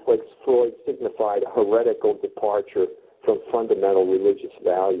Catholics, Freud signified a heretical departure from fundamental religious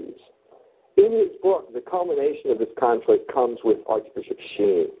values. In his book, the culmination of this conflict comes with Archbishop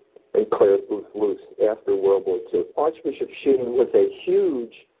Sheen and Clare Boothe Luce after World War II. Archbishop Sheen was a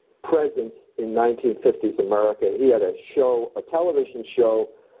huge presence in 1950s America. He had a television show,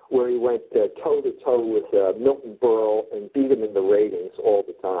 where he went toe-to-toe with Milton Berle and beat him in the ratings all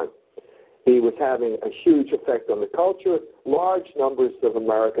the time. He was having a huge effect on the culture. Large numbers of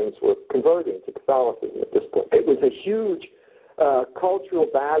Americans were converting to Catholicism at this point. It was a huge cultural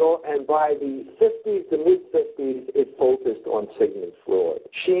battle, and by the 50s, the mid-50s, it focused on Sigmund Freud.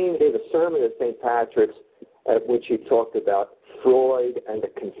 Sheen gave a sermon at St. Patrick's at which he talked about Freud and the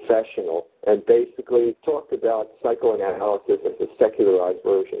confessional, and basically talked about psychoanalysis as a secularized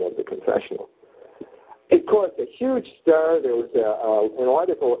version of the confessional. It caused a huge stir. There was an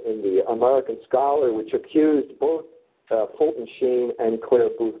article in the American Scholar which accused both Fulton Sheen and Clare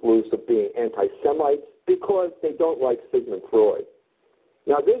Boothe Luce of being anti-Semites because they don't like Sigmund Freud.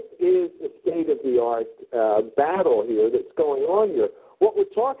 Now, this is the state-of-the-art battle here that's going on here. What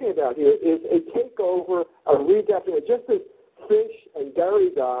we're talking about here is a takeover, a redefinition. Just as Fish and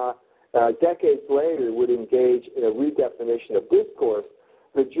Derrida decades later would engage in a redefinition of discourse,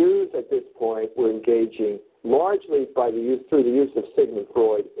 the Jews at this point were engaging largely through the use of Sigmund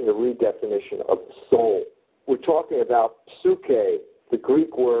Freud in a redefinition of the soul. we're talking about psyche, the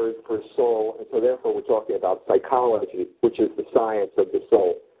Greek word for soul, and so therefore we're talking about psychology, which is the science of the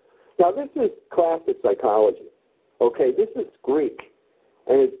soul. Now, this is classic psychology. Okay, this is Greek.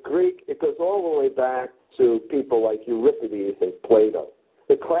 And it's Greek, it goes all the way back to people like Euripides and Plato.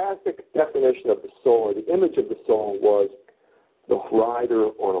 The classic definition of the soul, or the image of the soul, was the rider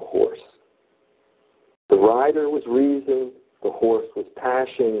on a horse. The rider was reason, the horse was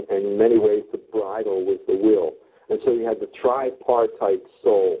passion, and in many ways the bridle was the will. And so you had the tripartite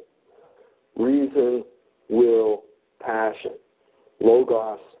soul: reason, will, passion,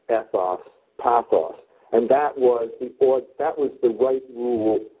 logos, ethos, pathos. And that was the right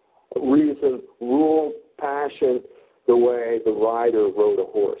rule. Reason ruled passion the way the rider rode a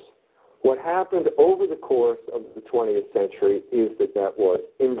horse. What happened over the course of the 20th century is that was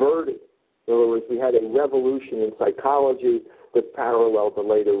inverted. In other words, we had a revolution in psychology that paralleled the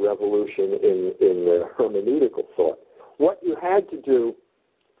later revolution in the hermeneutical thought. What you had to do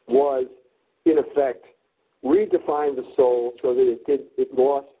was, in effect, redefine the soul so that it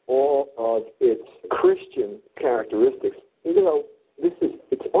lost all of its Christian characteristics. You know,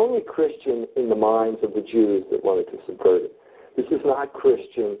 it's only Christian in the minds of the Jews that wanted to subvert it. This is not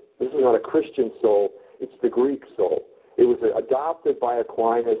Christian. This is not a Christian soul. It's the Greek soul. It was adopted by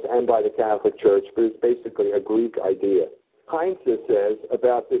Aquinas and by the Catholic Church, but it's basically a Greek idea. Heinze says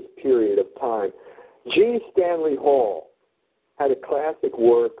about this period of time, G. Stanley Hall had a classic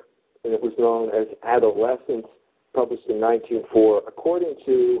work, and it was known as Adolescence, published in 1904. According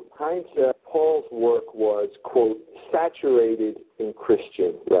to Heinze, Hall's work was, quote, saturated in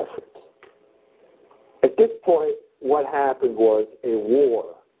Christian reference. At this point, what happened was a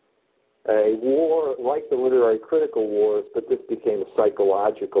war like the literary critical wars, but this became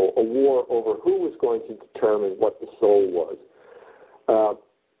a war over who was going to determine what the soul was.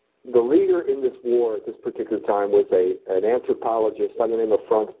 The leader in this war at this particular time was an anthropologist by the name of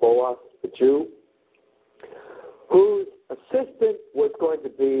Franz Boas, a Jew, whose assistant was going to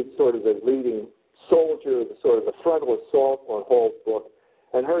be sort of the leading soldier, the frontal assault on Hall's book,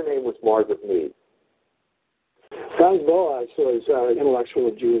 and her name was Margaret Mead. Franz Boas was an intellectual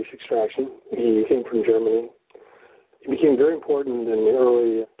of Jewish extraction. He came from Germany. He became very important in the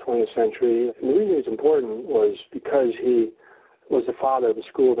early 20th century. And the reason he's important was because he was the father of the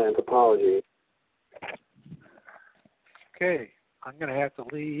school of anthropology. Okay, I'm going to have to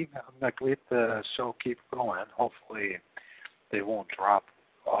leave. I'm going to let the show keep going. Hopefully they won't drop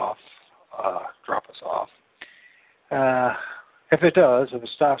us off. If it does, if it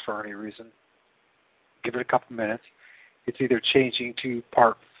stops for any reason, give it a couple minutes. It's either changing to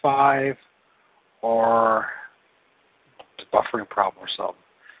part 5 or it's a buffering problem or something.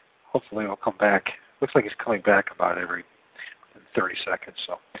 Hopefully it'll come back. Looks like it's coming back about every 30 seconds.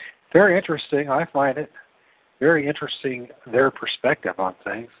 So very interesting. I find it very interesting, their perspective on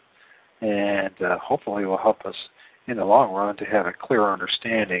things, and hopefully it will help us in the long run to have a clearer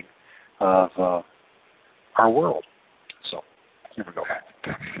understanding of our world. So here we go.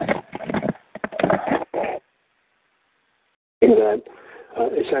 That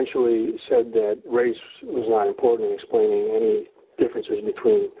essentially said that race was not important in explaining any differences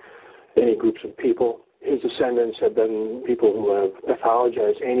between any groups of people. His descendants have been people who have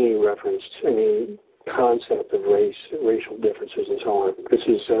pathologized any reference, any concept of race, racial differences, and so on. This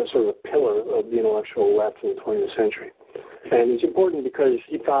is sort of a pillar of the intellectual left in the 20th century. And it's important because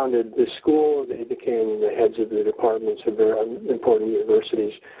he founded this school. They became the heads of the departments of very important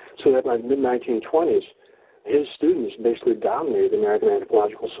universities, so that by the mid-1920s, his students basically dominated the American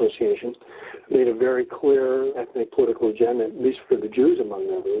Anthropological Association, made a very clear ethnic political agenda, at least for the Jews among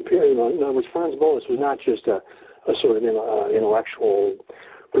them. In other words, Franz Boas was not just a sort of intellectual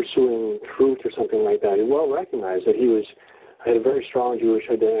pursuing truth or something like that. He well recognized that he had a very strong Jewish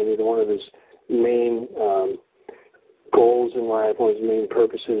identity. One of his main goals in life, one of his main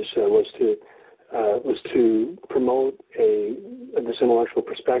purposes was to promote this intellectual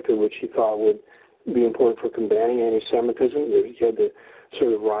perspective, which he thought would be important for combating anti-Semitism. He had the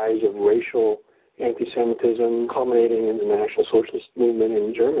sort of rise of racial anti-Semitism culminating in the National Socialist movement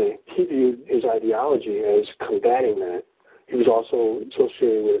in Germany. He viewed his ideology as combating that. He was also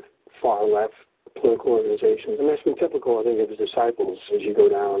associated with far-left political organizations, and that's been typical, I think, of his disciples as you go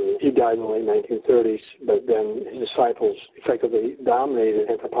down. He died in the late 1930s, but then his disciples effectively dominated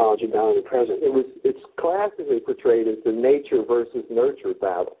anthropology down to the present. It's classically portrayed as the nature versus nurture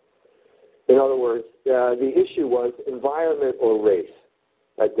battle. In other words, the issue was environment or race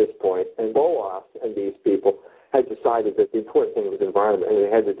at this point, and Boas and these people had decided that the important thing was environment, and they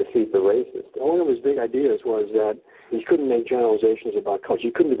had to defeat the racists. One of his big ideas was that You couldn't make generalizations about culture.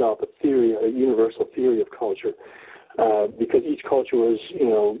 You couldn't develop a theory, a universal theory of culture, because each culture was,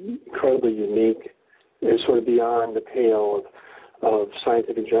 incredibly unique and sort of beyond the pale of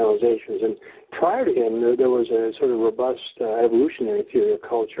scientific generalizations. And prior to him, there was a sort of robust evolutionary theory of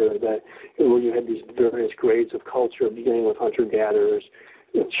culture where you had these various grades of culture, beginning with hunter-gatherers,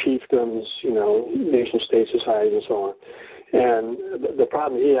 chiefdoms, nation-state societies, and so on. And the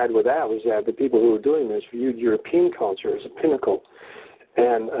problem he had with that was that the people who were doing this viewed European culture as a pinnacle,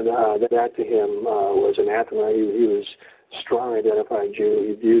 and that to him was anathema. He was a strong identified Jew.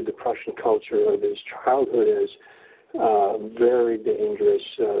 He viewed the Prussian culture of his childhood as very dangerous.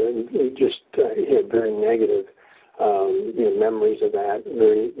 He had very negative memories of that,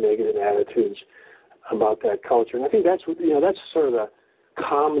 very negative attitudes about that culture. And I think that's sort of the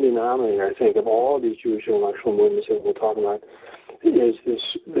common denominator, I think, of all of these Jewish intellectual movements that we're talking about, is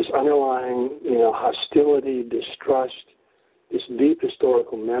this underlying, hostility, distrust, this deep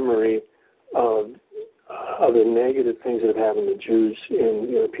historical memory of the negative things that have happened to Jews in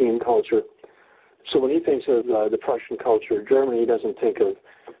European culture. So when he thinks of the Prussian culture of Germany, he doesn't think of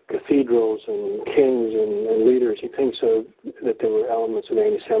cathedrals and kings and leaders. He thinks that there were elements of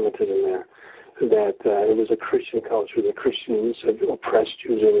anti-Semitism there, that it was a Christian culture, that Christians had oppressed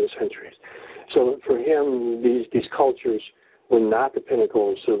Jews over the centuries. So for him, these cultures were not the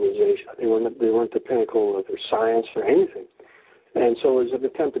pinnacle of civilization. They weren't the pinnacle of their science or anything. And so as an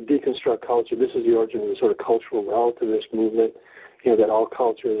attempt to deconstruct culture, this is the origin of the sort of cultural relativist movement, that all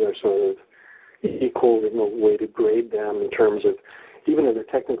cultures are sort of equal. There's no way to grade them in terms of even of their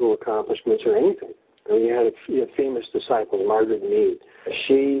technical accomplishments or anything. You had famous disciples, Margaret Mead.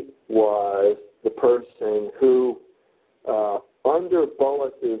 She was the person who, under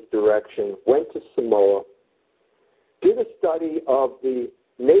Bullis's direction, went to Samoa, did a study of the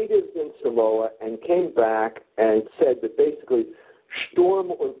natives in Samoa, and came back and said that basically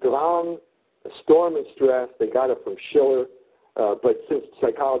Sturm und Drang, storm and stress, they got it from Schiller, but since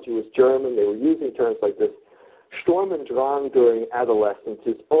psychology was German, they were using terms like this. Sturm und Drang during adolescence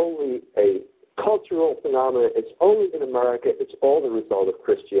is only a cultural phenomenon. It's only in America. It's all the result of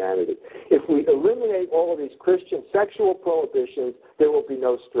Christianity. If we eliminate all of these Christian sexual prohibitions, there will be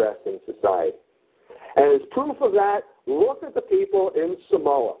no stress in society. And as proof of that, look at the people in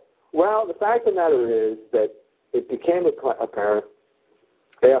Samoa. Well, the fact of the matter is that it became apparent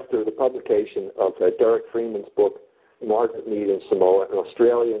after the publication of Derek Freeman's book, Margaret Mead in Samoa, an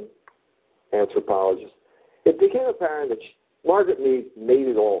Australian anthropologist. It became apparent that Margaret Mead made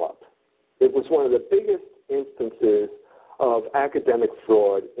it all up. It was one of the biggest instances of academic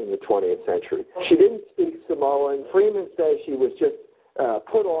fraud in the 20th century. She didn't speak Samoan. Freeman says she was just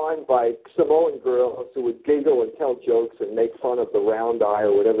put on by Samoan girls who would giggle and tell jokes and make fun of the round eye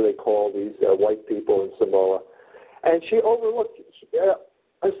or whatever they call these white people in Samoa. And she overlooked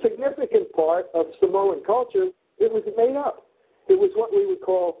a significant part of Samoan culture. It was made up. It was what we would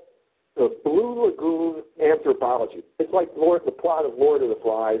call the Blue Lagoon anthropology. It's like the plot of Lord of the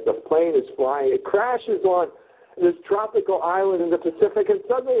Flies. The plane is flying. It crashes on this tropical island in the Pacific, and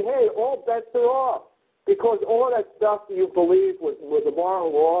suddenly, hey, all bets are off. Because all that stuff you believe was the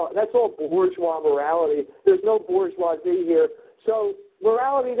moral law, that's all bourgeois morality. There's no bourgeoisie here. So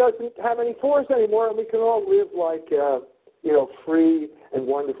morality doesn't have any force anymore, and we can all live like, free and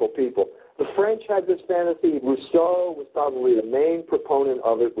wonderful people. The French had this fantasy. Rousseau was probably the main proponent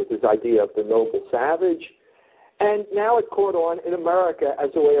of it with his idea of the noble savage. And now it caught on in America as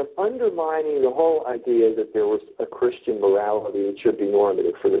a way of undermining the whole idea that there was a Christian morality that should be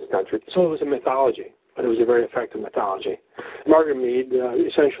normative for this country. So it was a mythology, but it was a very effective mythology. Margaret Mead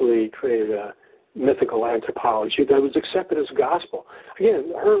essentially created a mythical anthropology that was accepted as gospel.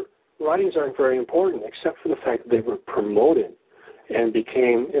 Again, her writings aren't very important except for the fact that they were promoted and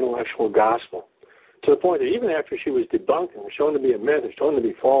became intellectual gospel, to the point that even after she was debunked and was shown to be a myth, or shown to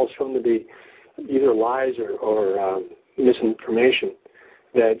be false, shown to be either lies or misinformation,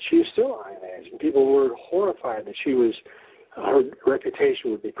 that she was still ionized. And people were horrified that her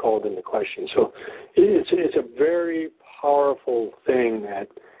reputation would be called into question. So it's a very powerful thing that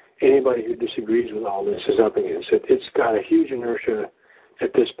anybody who disagrees with all this is up against. It's got a huge inertia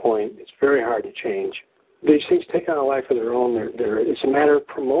at this point. It's very hard to change. These things take on a life of their own. It's a matter of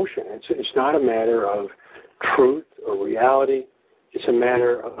promotion. It's not a matter of truth or reality. It's a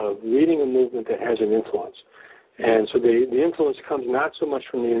matter of leading a movement that has an influence. And so the influence comes not so much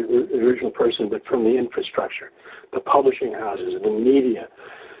from the original person, but from the infrastructure, the publishing houses, the media,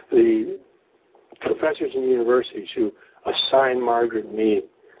 the professors in universities who assign Margaret Mead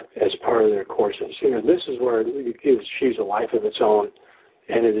as part of their courses. This is where it gives she's a life of its own.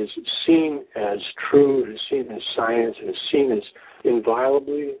 and it is seen as true, it is seen as science, it is seen as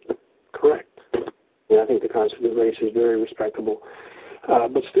inviolably correct. And I think the concept of race is very respectable.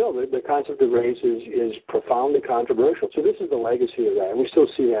 But still, the concept of race is profoundly controversial. So this is the legacy of that, and we still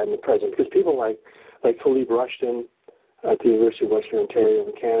see that in the present, because people like Philippe Rushton at the University of Western Ontario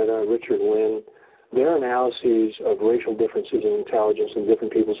in Canada, Richard Lynn, their analyses of racial differences in intelligence in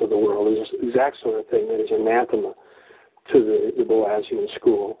different peoples of the world is the exact sort of thing that is anathema to the Boasian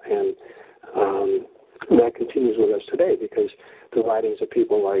school, and that continues with us today, because the writings of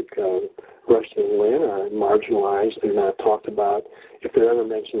people like Rushton and Lynn are marginalized. They're not talked about. If they're ever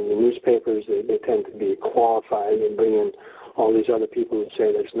mentioned in the newspapers, they tend to be qualified and bring in all these other people who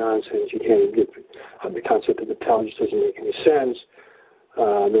say that's nonsense. You can't even get the concept of intelligence doesn't make any sense.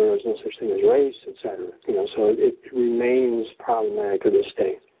 There is no such thing as race, etc. So it remains problematic to this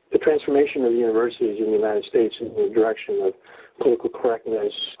day. The transformation of the universities in the United States in the direction of political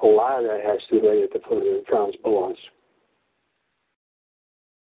correctness, a lot of that has to do with the foot of the Franz Boas.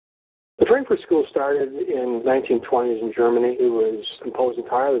 The Frankfurt School started in the 1920s in Germany. It was composed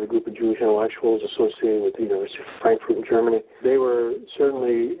entirely of a group of Jewish intellectuals associated with the University of Frankfurt in Germany. They were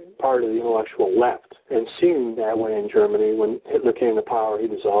certainly part of the intellectual left, and seen that way in Germany. When Hitler came to power, he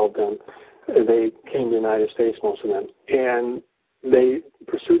dissolved them. They came to the United States, most of them, and they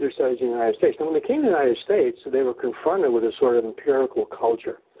pursued their studies in the United States. And when they came to the United States, they were confronted with a sort of empirical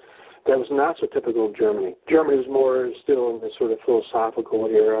culture that was not so typical of Germany. Germany was more still in the sort of philosophical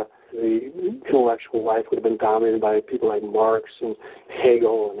era. The intellectual life would have been dominated by people like Marx and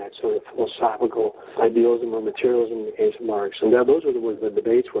Hegel and that sort of philosophical idealism or materialism in the case of Marx. And those were where the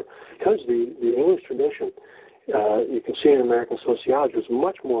debates were. Because the English tradition, you can see in American sociology, was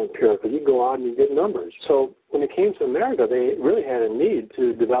much more empirical. You go out and you get numbers. So when it came to America, they really had a need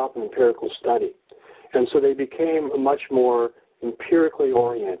to develop an empirical study. And so they became much more empirically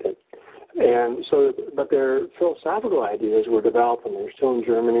oriented. And so, but their philosophical ideas were developing. They were still in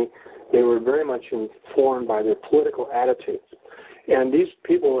Germany. They were very much informed by their political attitudes. And these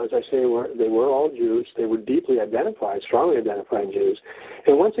people, as I say, they were all Jews. They were deeply identified, strongly identified Jews.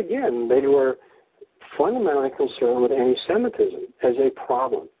 And once again, they were fundamentally concerned with anti-Semitism as a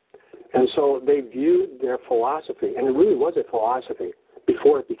problem. And so they viewed their philosophy, and it really was a philosophy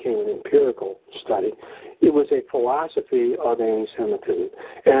before it became an empirical study. It was a philosophy of anti-Semitism.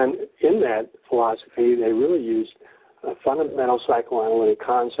 And in that philosophy, they really used fundamental psychoanalytic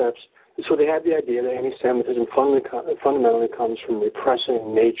concepts. So they had the idea that anti-Semitism fundamentally comes from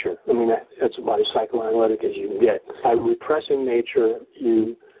repressing nature. I mean, that's about as psychoanalytic as you can get. By repressing nature,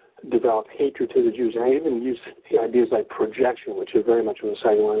 you develop hatred to the Jews. And I even used ideas like projection, which is very much of a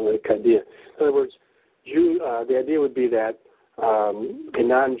psychoanalytic idea. In other words, the idea would be that a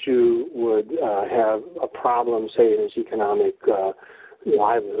non-Jew would have a problem, say, in his economic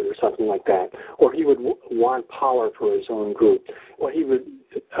livelihood or something like that, or he would want power for his own group. Well, he would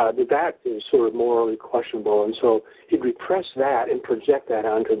that is sort of morally questionable, and so he'd repress that and project that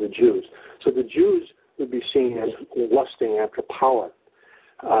onto the Jews. So the Jews would be seen as lusting after power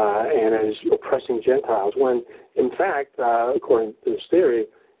and as oppressing Gentiles, when in fact, according to this theory,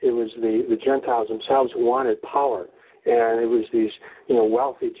 it was the Gentiles themselves who wanted power. And it was these,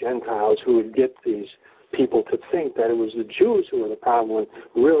 wealthy Gentiles who would get these people to think that it was the Jews who were the problem, when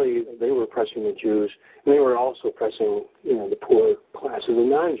really they were oppressing the Jews, and they were also oppressing, the poor classes of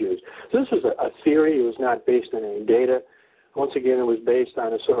non-Jews. So this was a theory. It was not based on any data. Once again, it was based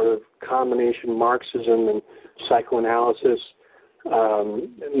on a sort of combination Marxism and psychoanalysis.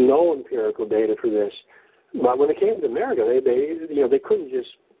 No empirical data for this. But when it came to America, they couldn't just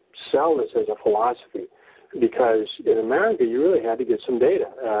sell this as a philosophy, because in America you really had to get some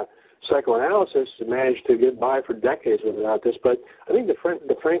data. Psychoanalysis managed to get by for decades without this, but I think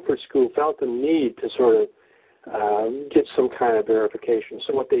the Frankfurt School felt the need to sort of get some kind of verification.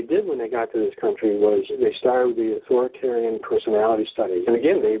 So what they did when they got to this country was they started with the authoritarian personality studies. And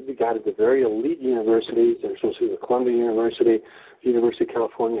again, they got at the very elite universities. They're associated with Columbia University, the University of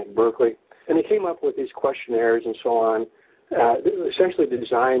California at Berkeley. And they came up with these questionnaires and so on, essentially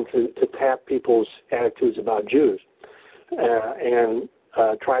designed to tap people's attitudes about Jews and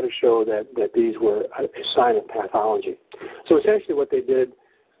try to show that these were a sign of pathology. So essentially what they did,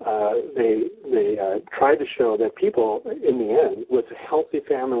 they tried to show that people, in the end, with healthy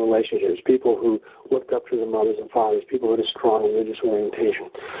family relationships, people who looked up to their mothers and fathers, people who had a strong religious orientation,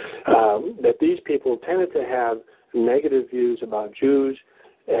 that these people tended to have negative views about Jews,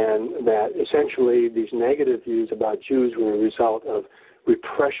 and that essentially these negative views about Jews were a result of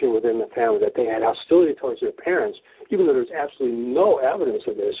repression within the family, that they had hostility towards their parents, even though there's absolutely no evidence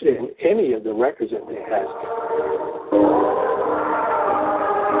of this in any of the records that they had.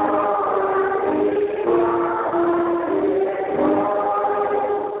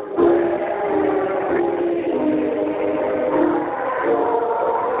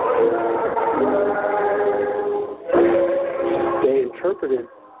 interpreted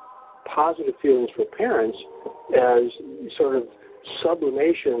positive feelings for parents as sort of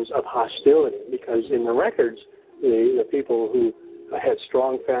sublimations of hostility, because in the records, the people who had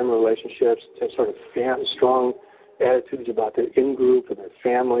strong family relationships, had sort of strong attitudes about their in-group and their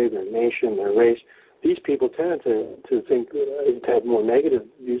family, their nation, their race, these people tended to think, to have more negative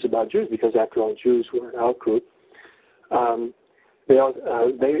views about Jews, because after all, Jews were an out-group.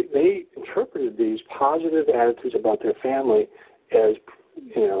 They interpreted these positive attitudes about their family as,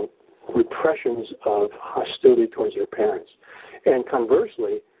 repressions of hostility towards their parents. And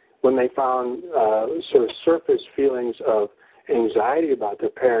conversely, when they found sort of surface feelings of anxiety about their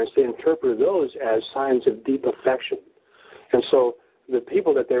parents, they interpreted those as signs of deep affection. And so the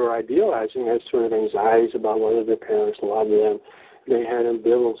people that they were idealizing had sort of anxieties about whether their parents loved them. They had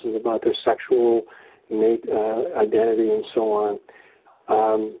ambivalences about their sexual identity and so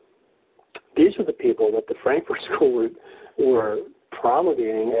on. These are the people that the Frankfurt School were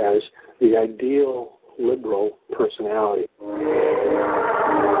promulgating as the ideal liberal personality.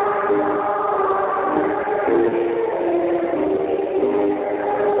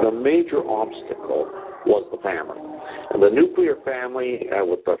 The major obstacle was the family. And the nuclear family,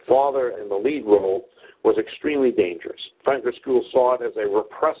 with the father in the lead role, was extremely dangerous. Frankfurt School saw it as a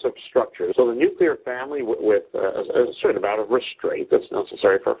repressive structure. So the nuclear family, with a certain amount of restraint that's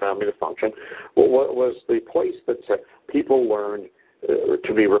necessary for a family to function, was the place that people learned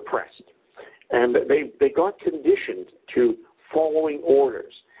to be repressed. And they got conditioned to following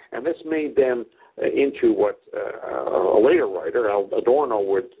orders. And this made them into what a later writer, Adorno,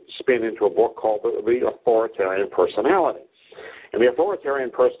 would spin into a book called The Authoritarian Personality. And the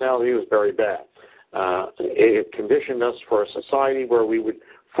authoritarian personality was very bad. It conditioned us for a society where we would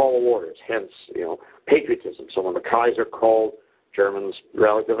follow orders, hence, patriotism. So when the Kaiser called, Germans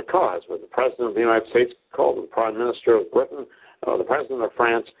rallied to the cause. When the President of the United States called, the Prime Minister of Britain, the President of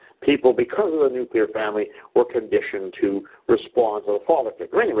France, people, because of the nuclear family, were conditioned to respond to the father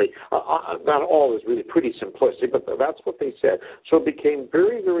figure. Anyway, that all is really pretty simplistic, but that's what they said. So it became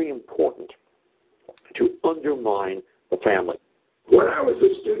very, very important to undermine the family. When I was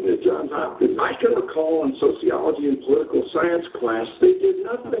a student at Johns Hopkins, I can recall in sociology and political science class, they did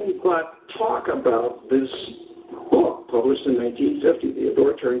nothing but talk about this book published in 1950, The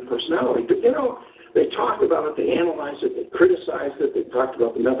Authoritarian Personality. They talked about it, they analyzed it, they criticized it, they talked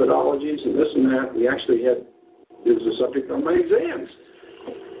about the methodologies and this and that. It was a subject on my exams.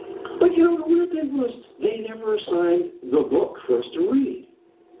 But the weird thing was they never assigned the book for us to read.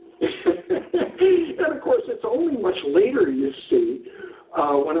 And of course, it's only much later, you see,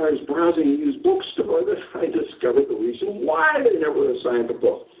 when I was browsing a used bookstore, that I discovered the reason why they never assigned the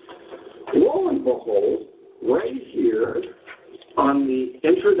book. Lo and behold, right here on the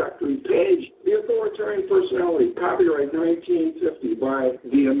introductory page, The Authoritarian Personality, copyright 1950 by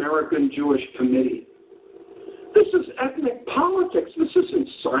the American Jewish Committee. This is ethnic politics. This isn't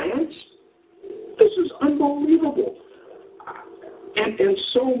science. This is unbelievable. And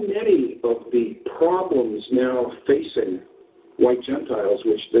so many of the problems now facing white Gentiles,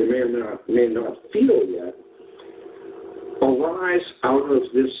 which they may not feel yet, arise out of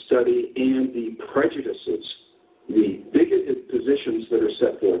this study and the prejudices, the bigoted positions that are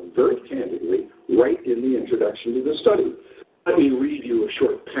set forth very candidly right in the introduction to the study. Let me read you a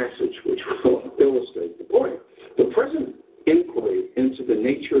short passage which will illustrate the point. The present inquiry into the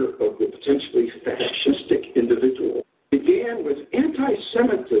nature of the potentially fascistic individual began with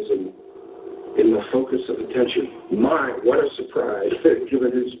anti-Semitism in the focus of attention. My, what a surprise,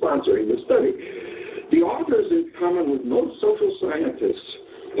 given who's sponsoring the study. The authors, in common with most social scientists,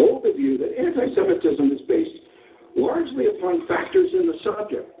 hold the view that anti-Semitism is based largely upon factors in the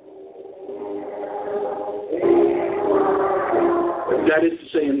subject. That is to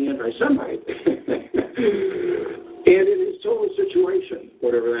say, in the anti-Semite. And in his total situation,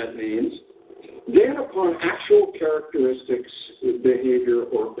 whatever that means, then upon actual characteristics, behavior,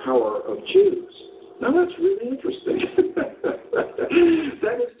 or power of Jews. Now that's really interesting.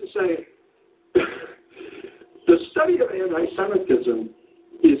 That is to say, the study of anti-Semitism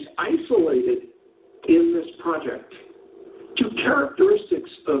is isolated in this project to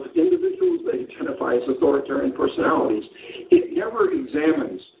characteristics of individuals they identify as authoritarian personalities. It never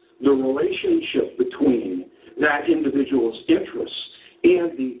examines the relationship between that individual's interests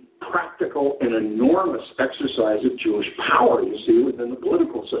and the practical and enormous exercise of Jewish power, you see, within the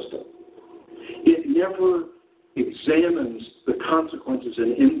political system. It never examines the consequences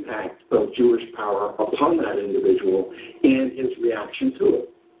and impact of Jewish power upon that individual and his reaction to it,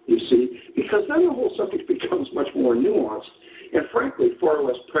 you see, because then the whole subject becomes much more nuanced and, frankly, far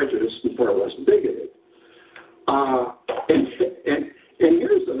less prejudiced and far less bigoted. And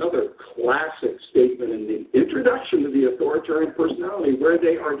classic statement in the introduction to the authoritarian personality where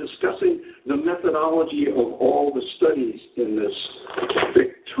they are discussing the methodology of all the studies in this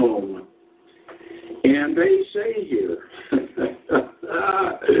thick tome. And they say here,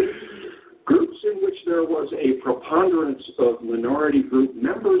 groups in which there was a preponderance of minority group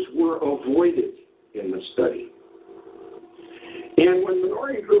members were avoided in the study. And when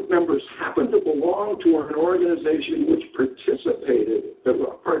minority group members happened to belong to an organization which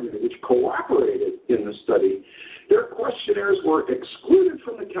which cooperated in the study, their questionnaires were excluded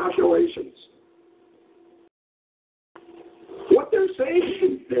from the calculations. What they're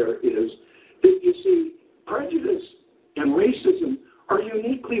saying there is that, you see, prejudice and racism are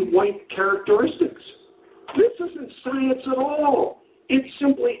uniquely white characteristics. This isn't science at all. It's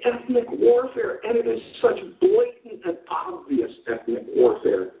simply ethnic warfare, and it is such blatant and obvious ethnic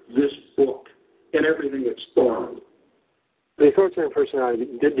warfare, this book, and everything it spawned. The authoritarian personality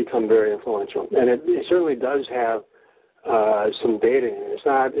did become very influential, and it certainly does have some data in it. It's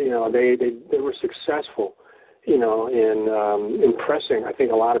not, they were successful, in impressing, I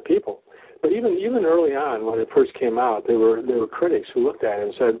think, a lot of people. But even early on, when it first came out, there were critics who looked at it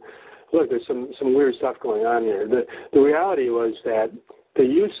and said, look, there's some weird stuff going on here. The reality was that they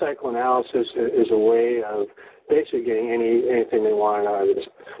used psychoanalysis as a way of basically getting anything they wanted out of this.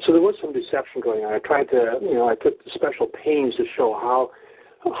 So there was some deception going on. I tried to, I took special pains to show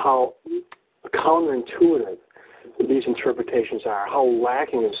how counterintuitive these interpretations are, how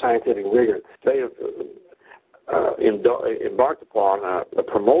lacking in scientific rigor. They have embarked upon the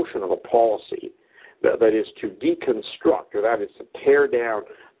promotion of a policy that is to deconstruct, or that is to tear down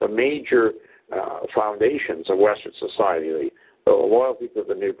the major foundations of Western society, the loyalty to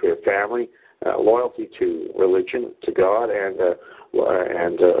the nuclear family, loyalty to religion, to God, and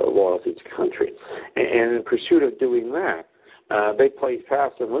loyalty to country. And in pursuit of doing that, they play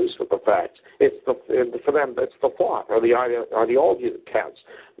fast and loose with the facts. For them, it's the thought or the ideology that counts,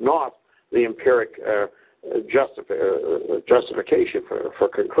 not the empiric justification for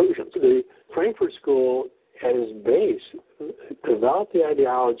conclusions. The Frankfurt School, at its base, developed the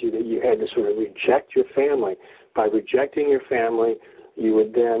ideology that you had to sort of reject your family. By rejecting your family, you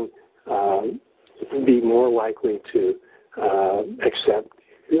would then be more likely to accept,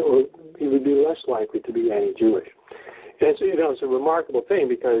 or you would be less likely to be anti-Jewish. And so, it's a remarkable thing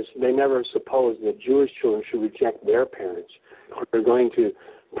because they never supposed that Jewish children should reject their parents. If they're going to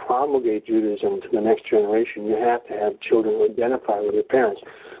promulgate Judaism to the next generation, you have to have children who identify with their parents.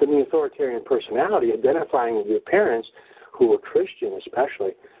 But in the authoritarian personality, identifying with your parents, who were Christian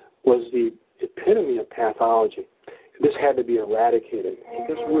especially, was the epitome of pathology. This had to be eradicated. Make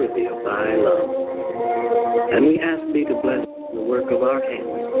us worthy of thy love. And we ask thee to bless the work of our hands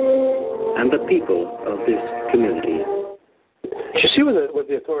and the people of this community. You see what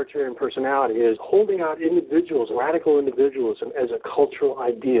the authoritarian personality is, holding out individuals, radical individualism, as a cultural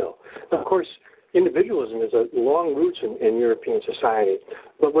ideal. Now, of course, individualism is a long roots in European society.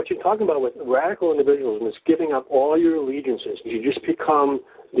 But what you're talking about with radical individualism is giving up all your allegiances. You just become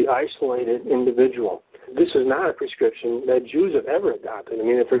the isolated individual. This is not a prescription that Jews have ever adopted. I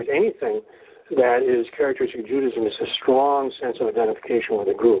mean, if there's anything that is characteristic of Judaism, it's a strong sense of identification with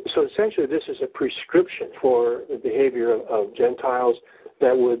a group. So essentially, this is a prescription for the behavior of Gentiles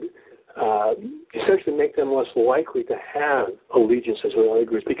that would essentially make them less likely to have allegiances with other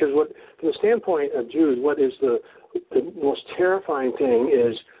groups. Because from the standpoint of Jews, what is the most terrifying thing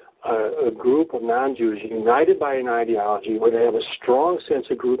is a group of non-Jews united by an ideology where they have a strong sense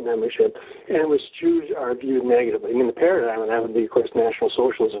of group membership and which Jews are viewed negatively. I mean, the paradigm of that would be, of course, National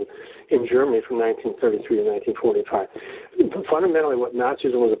Socialism in Germany from 1933 to 1945. Fundamentally, what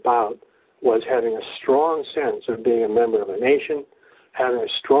Nazism was about was having a strong sense of being a member of a nation, having a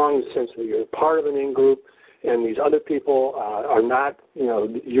strong sense that you're part of an in-group, and these other people are not,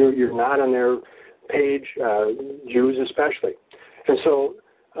 you're not on their page, Jews especially. And so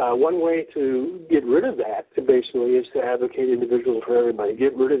one way to get rid of that, basically, is to advocate individualism for everybody.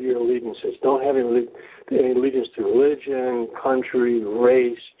 Get rid of your allegiances. Don't have any allegiance to religion, country,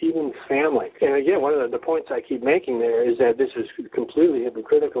 race, even family. And again, one of the points I keep making there is that this is completely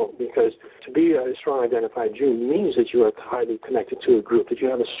hypocritical because to be a strong identified Jew means that you are highly connected to a group, that you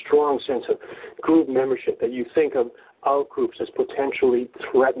have a strong sense of group membership, that you think of out-groups as potentially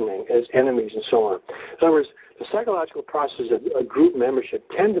threatening, as enemies, and so on. In other words, the psychological process of group membership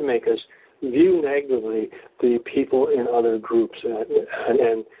tend to make us view negatively the people in other groups,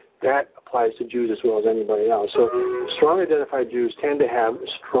 and that applies to Jews as well as anybody else. So strongly identified Jews tend to have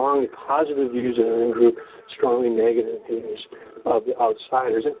strongly positive views of their in-group, strongly negative views of the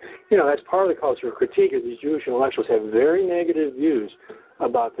outsiders. And, that's part of the cultural critique is these Jewish intellectuals have very negative views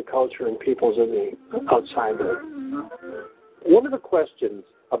about the culture and peoples of the outside there. One of the questions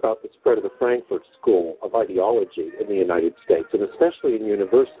about the spread of the Frankfurt School of ideology in the United States, and especially in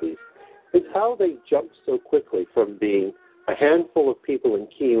universities, is how they jumped so quickly from being a handful of people in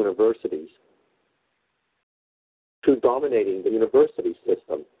key universities to dominating the university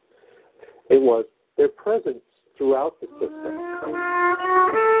system. It was their presence throughout the system.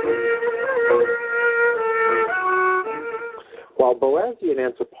 While Boasian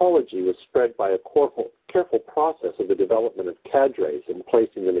anthropology was spread by a careful process of the development of cadres and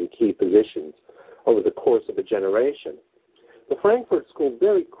placing them in key positions over the course of a generation, the Frankfurt School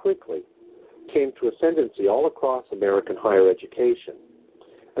very quickly came to ascendancy all across American higher education.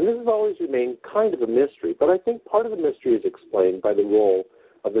 And this has always remained kind of a mystery, but I think part of the mystery is explained by the role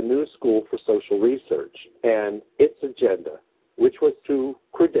of the New School for Social Research and its agenda, which was to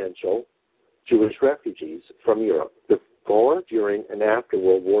credential Jewish refugees from Europe before, during, and after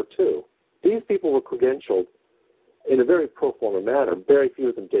World War II. These people were credentialed in a very pro forma manner. Very few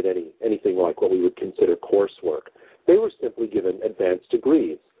of them did anything like what we would consider coursework. They were simply given advanced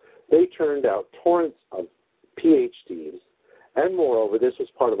degrees. They turned out torrents of PhDs, and moreover, this was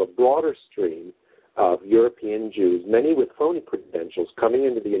part of a broader stream of European Jews, many with phony credentials, coming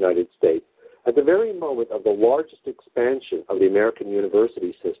into the United States at the very moment of the largest expansion of the American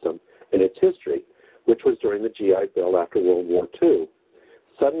university system in its history, which was during the GI Bill after World War II.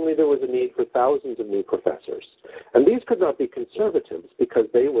 Suddenly there was a need for thousands of new professors. And these could not be conservatives because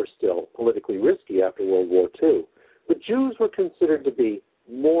they were still politically risky after World War II. But Jews were considered to be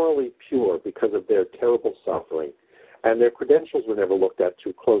morally pure because of their terrible suffering, and their credentials were never looked at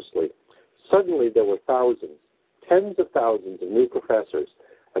too closely. Suddenly there were thousands, tens of thousands of new professors,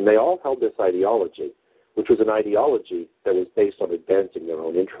 and they all held this ideology, which was an ideology that was based on advancing their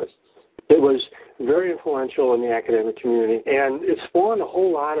own interests. It was very influential in the academic community, and it spawned a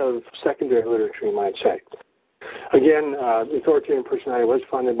whole lot of secondary literature, you might say. Again, the Authoritarian Personality was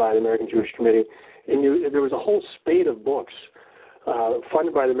funded by the American Jewish Committee, and there was a whole spate of books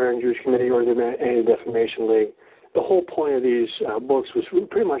funded by the American Jewish Committee or the Anti-Defamation League. The whole point of these books was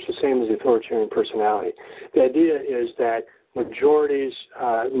pretty much the same as the Authoritarian Personality. The idea is that majorities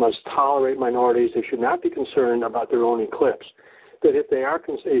must tolerate minorities. They should not be concerned about their own eclipse. That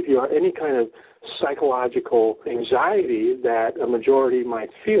if you are any kind of psychological anxiety that a majority might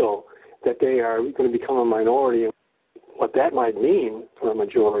feel that they are going to become a minority, what that might mean for a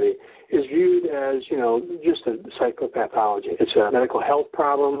majority is viewed as, just a psychopathology. It's a medical health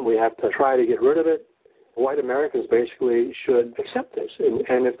problem. We have to try to get rid of it. White Americans basically should accept this.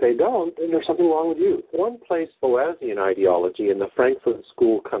 And if they don't, then there's something wrong with you. One place Boasian ideology and the Frankfurt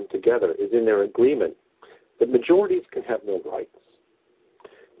School come together is in their agreement that majorities can have no rights.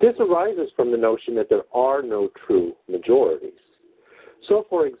 This arises from the notion that there are no true majorities. So,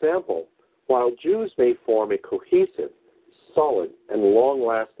 for example, while Jews may form a cohesive, solid, and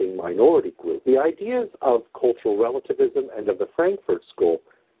long-lasting minority group, the ideas of cultural relativism and of the Frankfurt School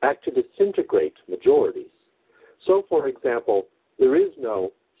act to disintegrate majorities. So, for example, there is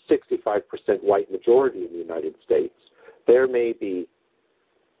no 65% white majority in the United States. There may be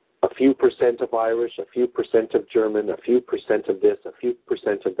a few percent of Irish, a few percent of German, a few percent of this, a few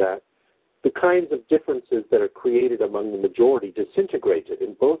percent of that. The kinds of differences that are created among the majority disintegrated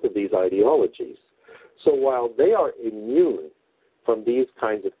in both of these ideologies. So while they are immune from these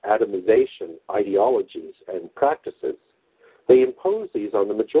kinds of atomization ideologies and practices, they impose these on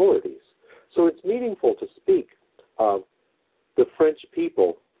the majorities. So it's meaningful to speak of the French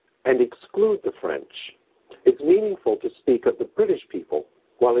people and exclude the French. It's meaningful to speak of the British people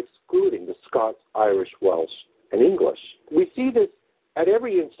while excluding the Scots, Irish, Welsh, and English. We see this at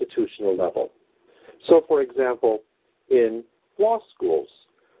every institutional level. So, for example, in law schools,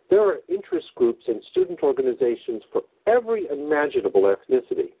 there are interest groups and student organizations for every imaginable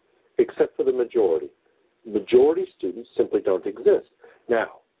ethnicity except for the majority. Majority students simply don't exist.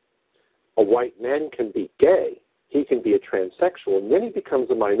 Now, a white man can be gay, he can be a transsexual, and then he becomes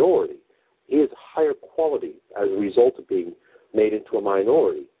a minority. He is higher quality as a result of being made into a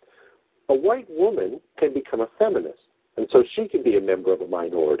minority. A white woman can become a feminist, and so she can be a member of a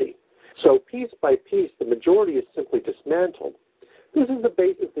minority. So piece by piece, the majority is simply dismantled. This is the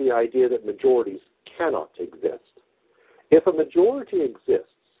basis of the idea that majorities cannot exist. If a majority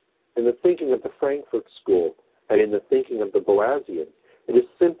exists in the thinking of the Frankfurt School and in the thinking of the Boasian, it is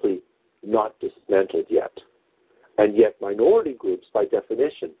simply not dismantled yet. And yet minority groups, by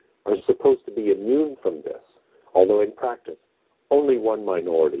definition, are supposed to be immune from this, although in practice, only one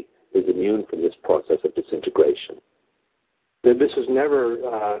minority is immune from this process of disintegration. This is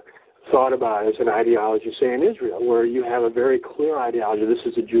never thought about as an ideology, say in Israel, where you have a very clear ideology. This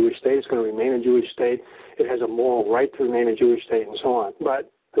is a Jewish state. It's going to remain a Jewish state. It has a moral right to remain a Jewish state, and so on.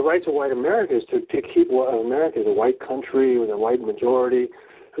 But the rights of white America is to keep America as a white country with a white majority,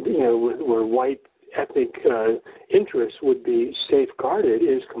 where white ethnic interests would be safeguarded,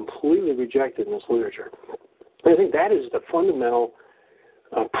 is completely rejected in this literature. I think that is the fundamental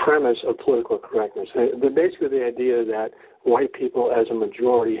premise of political correctness. Basically, the idea that white people as a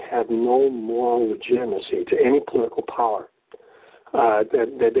majority have no moral legitimacy to any political power,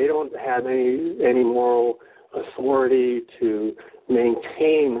 that they don't have any moral authority to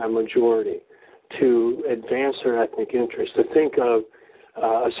maintain a majority, to advance their ethnic interests, to think of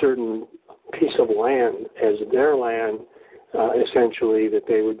a certain piece of land as their land, essentially, that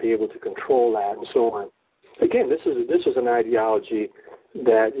they would be able to control that, and so on. Again, this is an ideology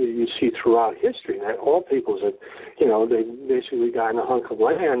that you see throughout history, that all peoples have, they've basically gotten a hunk of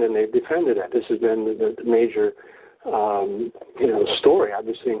land and they've defended it. This has been the major, story,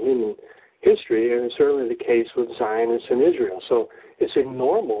 obviously, in human history, and it's certainly the case with Zionists in Israel. So it's a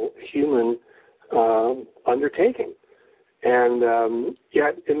normal human undertaking. And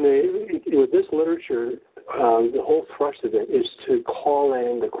yet, with this literature, the whole thrust of it is to call that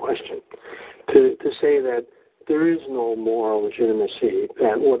into question, to say that there is no moral legitimacy,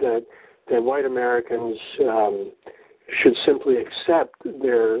 that white Americans should simply accept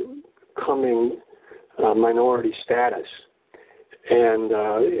their coming minority status. And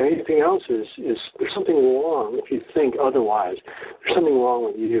anything else is there's something wrong if you think otherwise. There's something wrong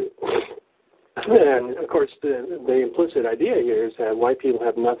with you. And, of course, the implicit idea here is that white people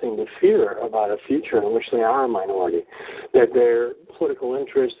have nothing to fear about a future in which they are a minority, that their political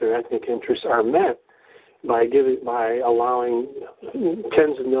interests, their ethnic interests are met by allowing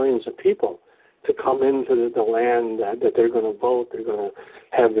tens of millions of people to come into the land, that they're going to vote, they're going to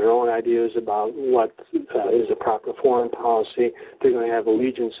have their own ideas about what is a proper foreign policy, they're going to have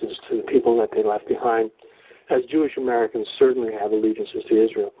allegiances to the people that they left behind, as Jewish Americans certainly have allegiances to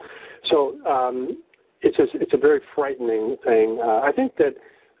Israel. So it's a very frightening thing. I think that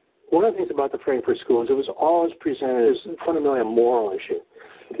one of the things about the Frankfurt School is it was always presented as fundamentally a moral issue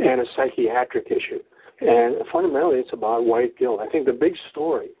and a psychiatric issue. And fundamentally, it's about white guilt. I think the big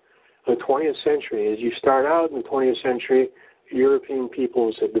story of the 20th century is you start out in the 20th century, European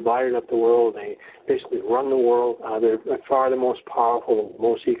peoples have divided up the world. They basically run the world. They're by far the most powerful, the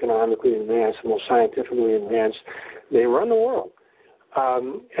most economically advanced, the most scientifically advanced. They run the world.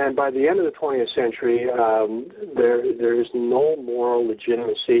 And by the end of the 20th century, there is no moral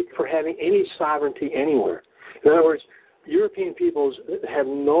legitimacy for having any sovereignty anywhere. In other words, European peoples have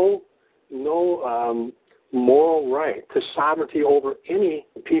no moral right to sovereignty over any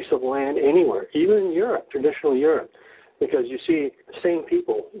piece of land anywhere, even in Europe, traditional Europe, because you see the same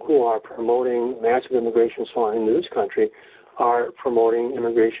people who are promoting massive immigration and so on into this country are promoting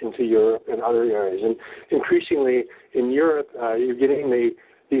immigration to Europe and other areas. And increasingly in Europe, you're getting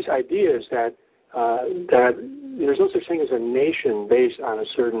these ideas that there's no such thing as a nation based on a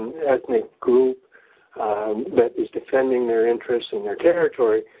certain ethnic group that is defending their interests and their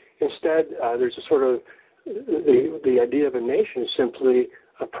territory. Instead, there's a sort of the idea of a nation is simply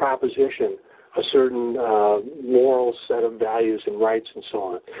a proposition, a certain moral set of values and rights and so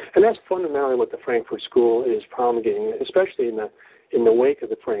on. And that's fundamentally what the Frankfurt School is promulgating, especially in the wake of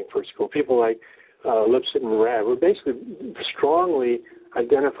the Frankfurt School. People like Lipset and Rav were basically strongly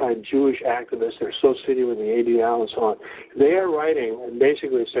identified Jewish activists. They're associated with the ADL and so on. They are writing and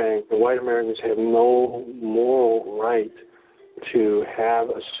basically saying the white Americans have no moral right to have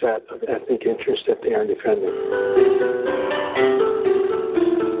a set of ethnic interests that they are defending.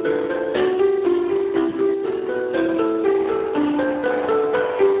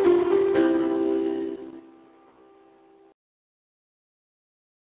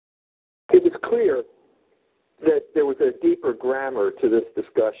 It was clear that there was a deeper grammar to this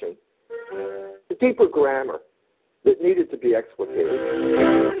discussion, a deeper grammar that needed to be explicated.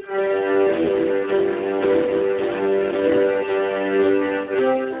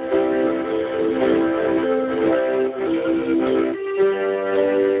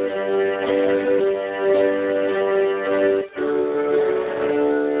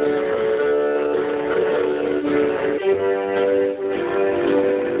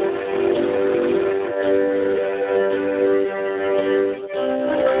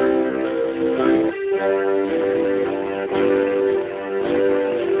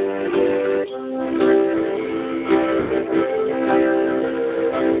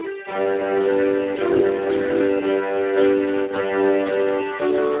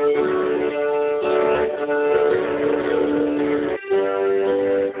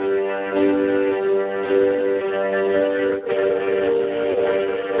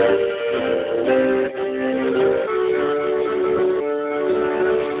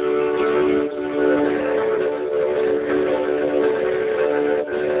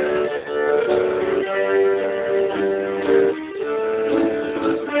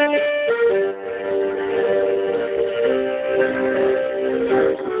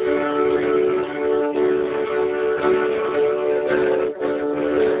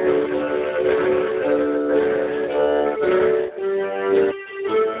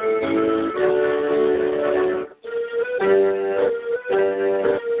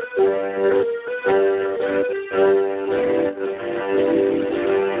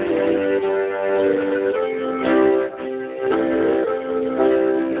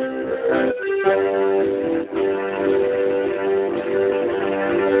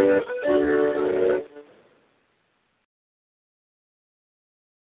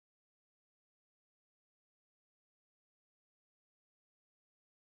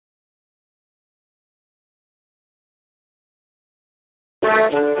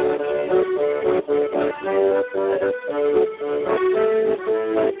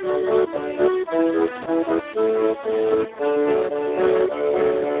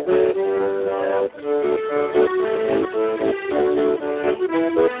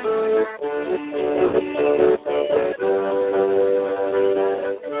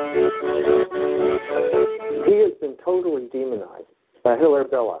 Totally demonized. Hilaire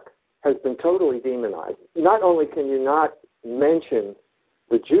Belloc has been totally demonized. Not only can you not mention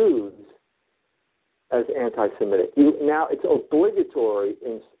the Jews as anti-Semitic, now it's obligatory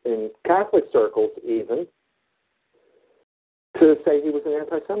in Catholic circles even to say he was an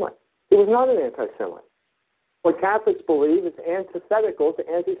anti-Semite. He was not an anti-Semite. What Catholics believe is antithetical to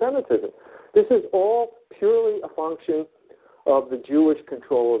anti-Semitism. This is all purely a function of the Jewish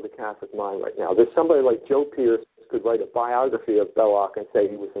control of the Catholic mind right now. There's somebody like Joe Pierce could write a biography of Belloc and say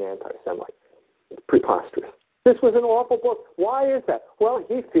he was an anti-Semite. It's preposterous. This was an awful book. Why is that? Well,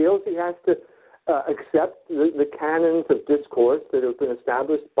 he feels he has to accept the canons of discourse that have been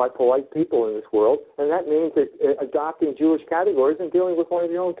established by polite people in this world, and that means adopting Jewish categories and dealing with one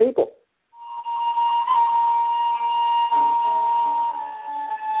of your own people.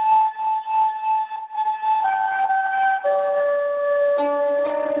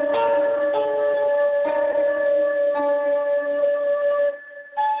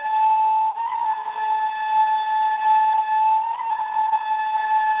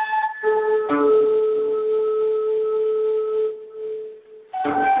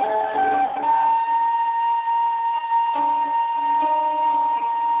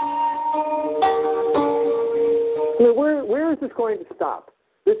 Going to stop?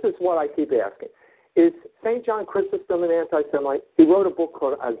 This is what I keep asking. Is St. John Chrysostom an anti-Semite? He wrote a book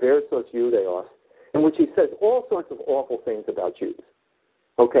called Adversos Judaeos, in which he says all sorts of awful things about Jews.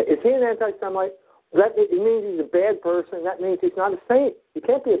 Okay, is he an anti-Semite? It means he's a bad person. That means he's not a saint. You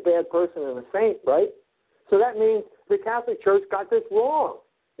can't be a bad person and a saint, right? So that means the Catholic Church got this wrong.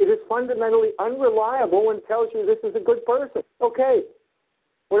 It is fundamentally unreliable when it tells you this is a good person. Okay,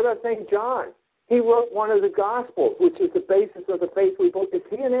 what about St. John? He wrote one of the Gospels, which is the basis of the faith we believe. Is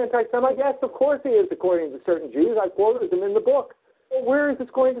he an anti-Semite? Yes, of course he is, according to certain Jews. I quoted them in the book. Well, where is this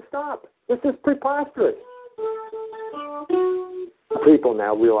going to stop? This is preposterous. People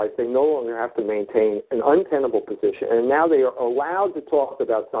now realize they no longer have to maintain an untenable position, and now they are allowed to talk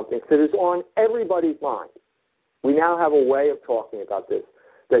about something that is on everybody's mind. We now have a way of talking about this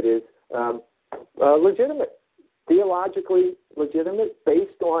that is legitimate. Theologically legitimate,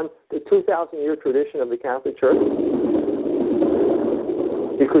 based on the 2,000-year tradition of the Catholic Church,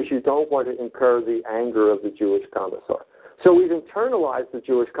 because you don't want to incur the anger of the Jewish commissar. So we've internalized the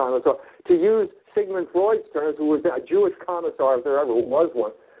Jewish commissar. To use Sigmund Freud's terms, who was a Jewish commissar, if there ever was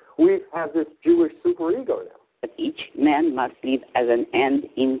one, we have this Jewish superego now. But each man must live as an end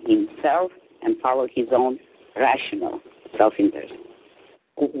in himself and follow his own rational self-interest.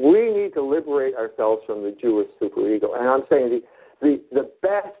 We need to liberate ourselves from the Jewish superego. And I'm saying the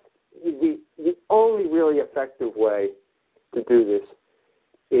best, the only really effective way to do this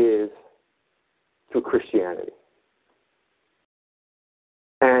is through Christianity.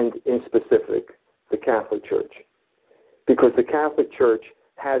 And in specific, the Catholic Church. Because the Catholic Church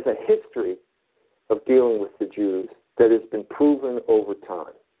has a history of dealing with the Jews that has been proven over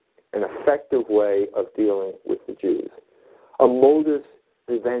time. An effective way of dealing with the Jews. A modus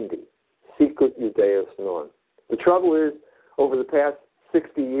vivendi, sicut Judaeus non. The trouble is, over the past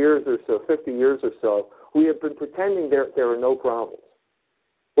 60 years or so, 50 years or so, we have been pretending there are no problems.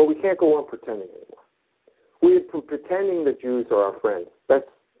 Well, we can't go on pretending anymore. We have been pretending that Jews are our friends. That's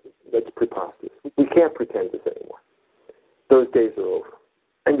preposterous. We can't pretend this anymore. Those days are over.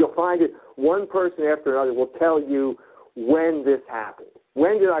 And you'll find it, one person after another will tell you when this happened.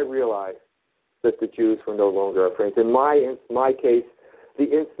 When did I realize that the Jews were no longer our friends? In my case, the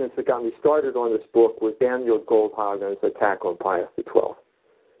instance that got me started on this book was Daniel Goldhagen's attack on Pius XII.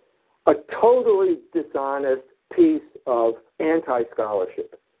 A totally dishonest piece of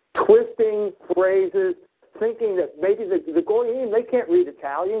anti-scholarship. Twisting phrases, thinking that maybe the Goyim, they can't read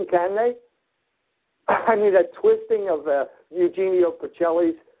Italian, can they? I mean, that twisting of Eugenio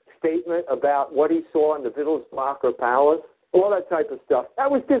Pacelli's statement about what he saw in the Wittelsbacher Palace, all that type of stuff. That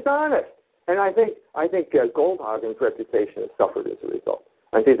was dishonest. And I think Goldhagen's reputation has suffered as a result.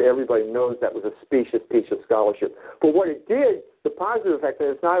 I think that everybody knows that was a specious piece of scholarship. But what it did, the positive effect, and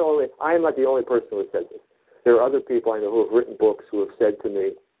it's not only, I am not the only person who has said this. There are other people I know who have written books who have said to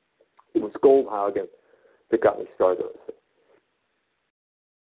me, it was Goldhagen that got me started on this.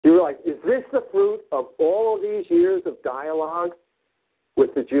 You realize, is this the fruit of all of these years of dialogue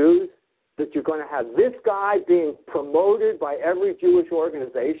with the Jews? That you're going to have this guy being promoted by every Jewish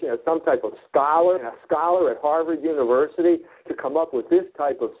organization as some type of scholar, and a scholar at Harvard University, to come up with this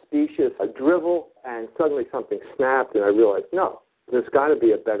type of specious drivel, and suddenly something snapped, and I realized, no, there's got to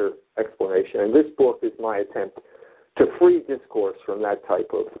be a better explanation. And this book is my attempt to free discourse from that type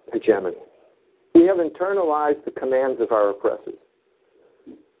of hegemony. We have internalized the commands of our oppressors.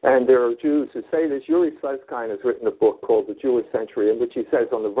 And there are Jews who say this. Jewry has written a book called The Jewish Century, in which he says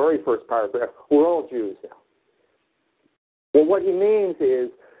on the very first paragraph, we're all Jews now. Well, what he means is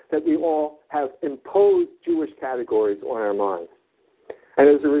that we all have imposed Jewish categories on our minds. And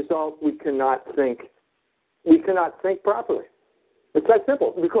as a result, we cannot think properly. It's that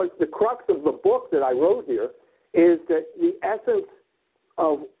simple, because the crux of the book that I wrote here is that the essence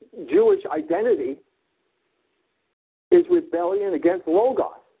of Jewish identity is rebellion against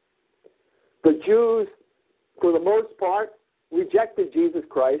Logos. The Jews, for the most part, rejected Jesus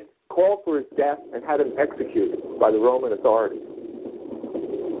Christ, called for his death, and had him executed by the Roman authorities.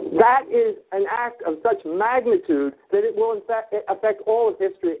 That is an act of such magnitude that it will in fact affect all of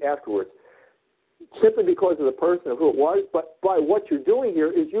history afterwards, simply because of the person of who it was, but by what you're doing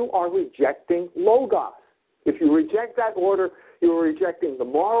here is you are rejecting Logos. If you reject that order, you are rejecting the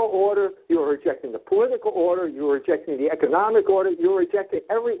moral order, you are rejecting the political order, you are rejecting the economic order, you are rejecting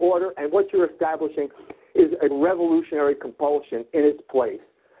every order, and what you're establishing is a revolutionary compulsion in its place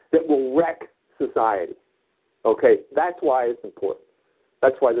that will wreck society. Okay, that's why it's important.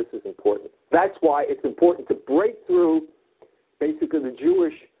 That's why this is important. That's why it's important to break through basically the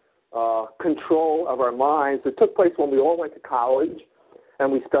Jewish control of our minds that took place when we all went to college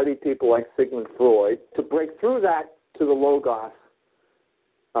and we studied people like Sigmund Freud, to break through that to the Logos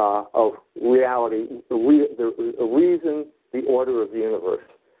of reality, the reason, the order of the universe,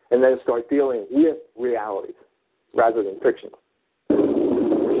 and then start dealing with realities rather than fiction.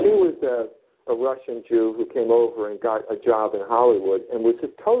 She was a Russian Jew who came over and got a job in Hollywood and was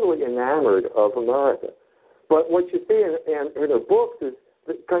just totally enamored of America. But what you see in her books is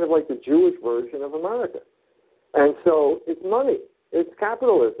kind of like the Jewish version of America. And so it's money. It's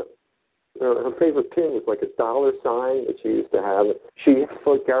capitalism. Her favorite pin was like a dollar sign that she used to have. She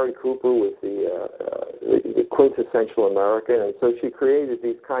thought Gary Cooper was the quintessential American, and so she created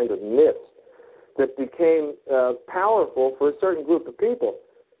these kind of myths that became powerful for a certain group of people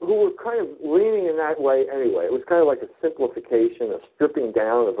who were kind of leaning in that way anyway. It was kind of like a simplification, a stripping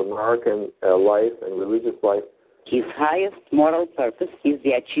down of American life and religious life. His highest moral purpose is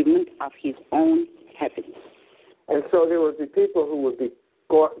the achievement of his own happiness. And so there would be people who would be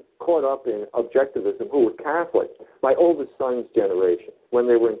caught up in objectivism who were Catholic. My oldest son's generation, when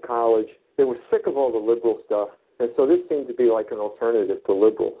they were in college, they were sick of all the liberal stuff, and so this seemed to be like an alternative to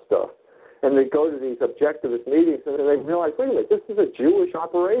liberal stuff. And they'd go to these objectivist meetings, and then they'd realize, wait a minute, this is a Jewish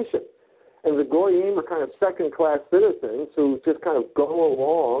operation. And the Goyim are kind of second-class citizens who just kind of go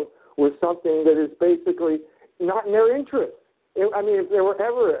along with something that is basically not in their interest. I mean, if there were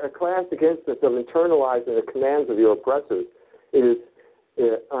ever a classic instance of internalizing the commands of your oppressors, it is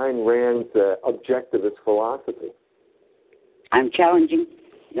Ayn Rand's objectivist philosophy. I'm challenging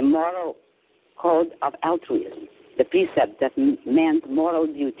the moral code of altruism, the precept that man's moral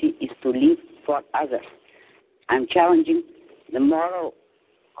duty is to live for others. I'm challenging the moral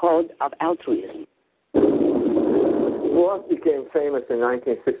code of altruism. Roth became famous in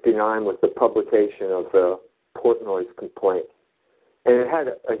 1969 with the publication of Portnoy's complaint. And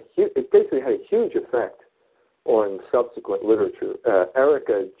it basically had a huge effect on subsequent literature.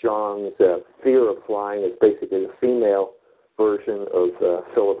 Erica Jong's Fear of Flying is basically the female version of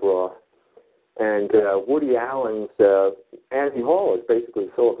Philip Roth. And Woody Allen's Annie Hall is basically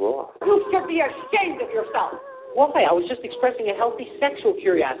Philip Roth. You should be ashamed of yourself. Why? I was just expressing a healthy sexual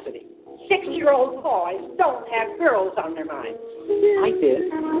curiosity. 6-year-old boys don't have girls on their minds. I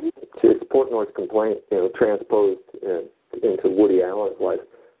did. It's Portnoy's complaint, transposed into Woody Allen's life.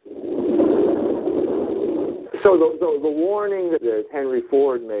 So the warning that Henry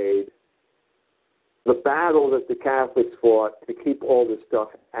Ford made, the battle that the Catholics fought to keep all this stuff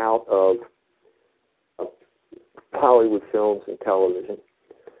out of Hollywood films and television,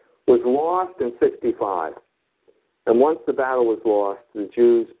 was lost in 1965. And once the battle was lost, the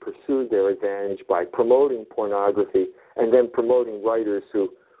Jews pursued their advantage by promoting pornography and then promoting writers who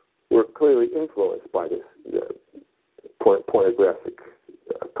were clearly influenced by this pornographic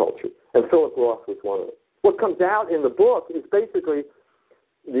culture. And Philip Roth was one of them. What comes out in the book is basically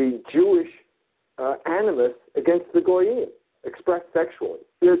the Jewish animus against the Goyim, expressed sexually.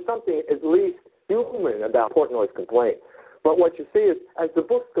 There's something at least human about Portnoy's complaint. But what you see is, as the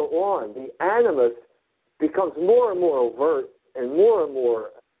books go on, the animus becomes more and more overt and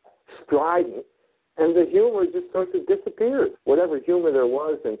more strident, and the humor just sort of disappears. Whatever humor there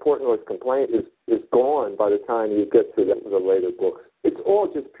was in Portnoy's complaint is gone by the time you get to the later books. It's all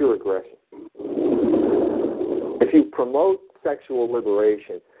just pure aggression. If you promote sexual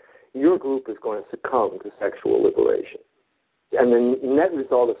liberation, your group is going to succumb to sexual liberation. And the net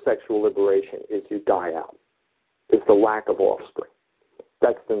result of sexual liberation is you die out. It's the lack of offspring.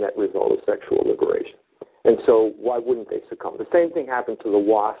 That's the net result of sexual liberation. And so why wouldn't they succumb? The same thing happened to the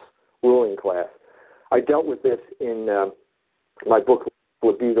WASP ruling class. I dealt with this in my book,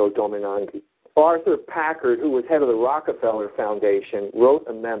 Libido Dominandi. Arthur Packard, who was head of the Rockefeller Foundation, wrote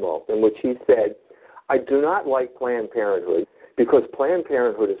a memo in which he said, I do not like Planned Parenthood because Planned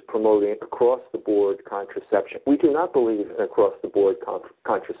Parenthood is promoting across-the-board contraception. We do not believe in across-the-board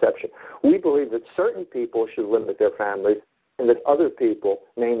contraception. We believe that certain people should limit their families and that other people,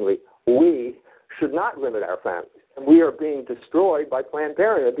 namely we, should not limit our families. And we are being destroyed by Planned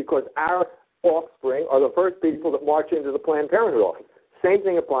Parenthood because our offspring are the first people that march into the Planned Parenthood office. Same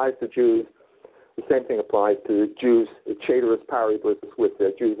thing applies to Jews. The same thing applies to Jews, ceteris paribus with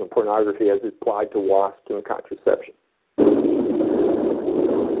the Jews and pornography as it applied to WASP and contraception.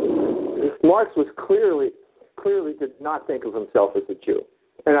 Marx was clearly did not think of himself as a Jew.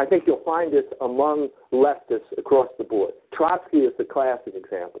 And I think you'll find this among leftists across the board. Trotsky is the classic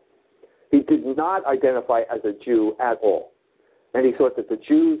example. He did not identify as a Jew at all. And he thought that the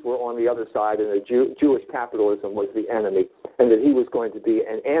Jews were on the other side and that Jewish capitalism was the enemy and that he was going to be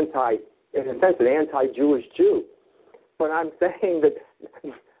in a sense, an anti-Jewish Jew. But I'm saying that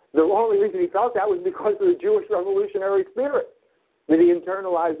the only reason he felt that was because of the Jewish revolutionary spirit, that he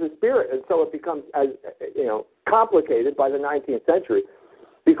internalized the spirit. And so it becomes, complicated by the 19th century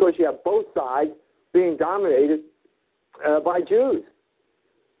because you have both sides being dominated by Jews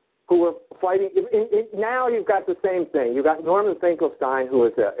who are fighting. Now you've got the same thing. You've got Norman Finkelstein, who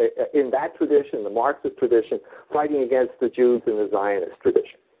is in that tradition, the Marxist tradition, fighting against the Jews in the Zionist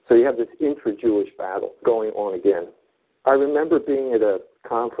tradition. So you have this intra-Jewish battle going on again. I remember being at a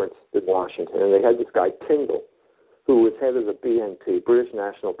conference in Washington, and they had this guy, Tyndall, who was head of the BNP, British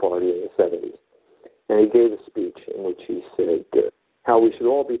National Party, in the 70s. And he gave a speech in which he said how we should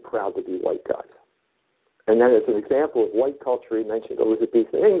all be proud to be white guys. And then as an example of white culture, he mentioned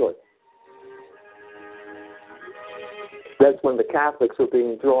Elizabethan England. That's when the Catholics were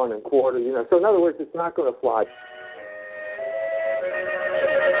being drawn and quartered. So in other words, it's not going to fly.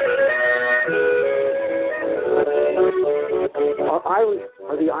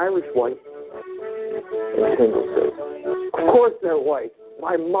 Are the Irish white? And Tyndall says, of course they're white.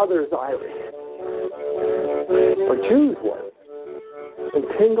 My mother's Irish. Are Jews white? And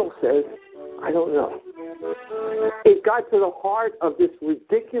Tyndall says, I don't know. It got to the heart of this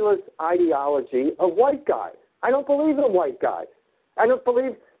ridiculous ideology of white guys. I don't believe in white guys. I don't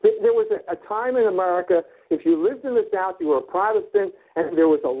believe that there was a time in America, if you lived in the South, you were a Protestant, and there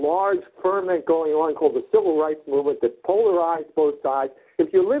was a large ferment going on called the Civil Rights Movement that polarized both sides.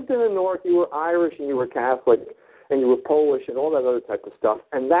 If you lived in the North, you were Irish and you were Catholic and you were Polish and all that other type of stuff.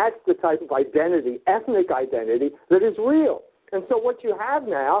 And that's the type of identity, ethnic identity, that is real. And so what you have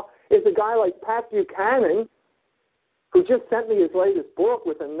now is a guy like Pat Buchanan, who just sent me his latest book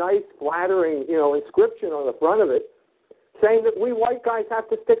with a nice, flattering, inscription on the front of it, saying that we white guys have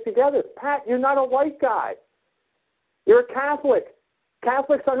to stick together. Pat, you're not a white guy. You're a Catholic.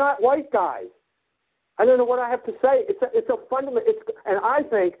 Catholics are not white guys. I don't know what I have to say. It's a fundamental. And I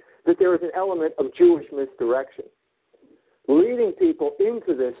think that there is an element of Jewish misdirection, leading people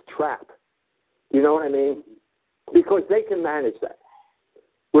into this trap. You know what I mean? Because they can manage that,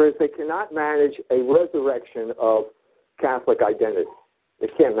 whereas they cannot manage a resurrection of Catholic identity. They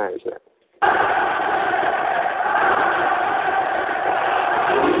can't manage that.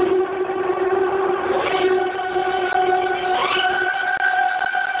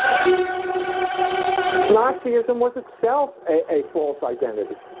 Nazism was itself a false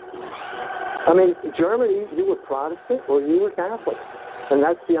identity. I mean, Germany, you were Protestant or you were Catholic. And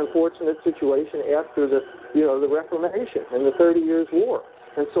that's the unfortunate situation after the Reformation and the 30 Years' War.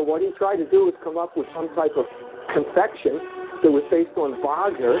 And so what he tried to do was come up with some type of confection that was based on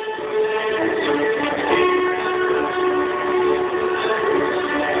Wagner.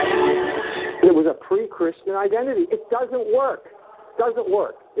 It was a pre-Christian identity. It doesn't work.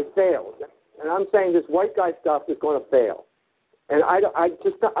 It fails. And I'm saying this white guy stuff is going to fail. And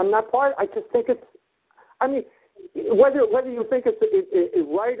I'm not part. I just think it's. I mean, whether you think it's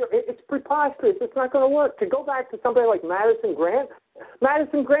right or it's preposterous. It's not going to work. To go back to somebody like Madison Grant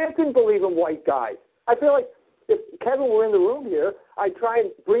didn't believe in white guys. I feel like if Kevin were in the room here, I'd try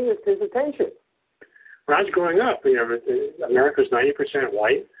and bring this to his attention. When I was growing up, America was 90%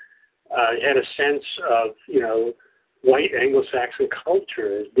 white. You had a sense of, white Anglo-Saxon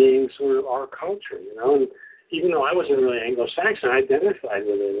culture as being sort of our culture, And even though I wasn't really Anglo-Saxon, I identified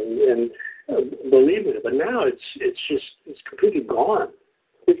with it and believed in it. But now it's completely gone.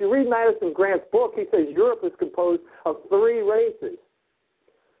 If you read Madison Grant's book, he says Europe is composed of 3 races: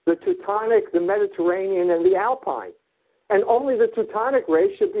 the Teutonic, the Mediterranean, and the Alpine. And only the Teutonic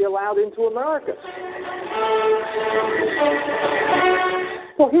race should be allowed into America.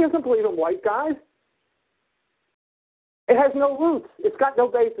 Well, he doesn't believe in white guys. It has no roots. It's got no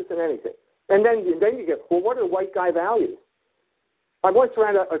basis in anything. And then you get, well, what are white guy values? I once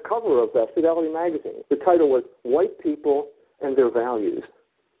ran a cover of Fidelity magazine. The title was White People and Their Values.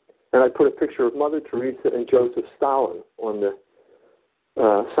 And I put a picture of Mother Teresa and Joseph Stalin on the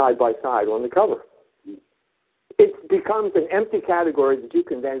side by side on the cover. It becomes an empty category that you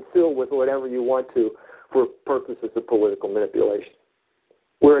can then fill with whatever you want to for purposes of political manipulation.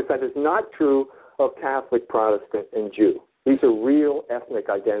 Whereas that is not true of Catholic, Protestant, and Jew. These are real ethnic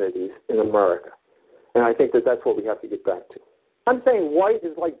identities in America. And I think that that's what we have to get back to. I'm saying white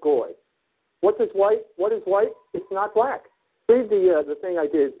is like goy. What is white? It's not black. Read the thing I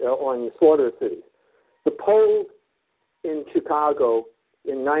did on Slaughter of Cities. The polls in Chicago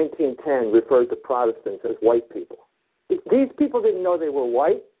in 1910 referred to Protestants as white people. These people didn't know they were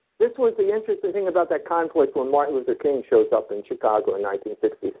white. This was the interesting thing about that conflict when Martin Luther King shows up in Chicago in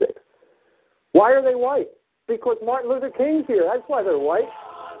 1966. Why are they white? Because Martin Luther King's here. That's why they're white.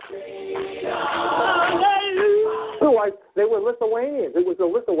 Otherwise, they were Lithuanians. It was the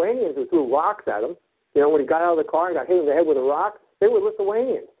Lithuanians who threw rocks at him. When he got out of the car and got hit in the head with a rock, they were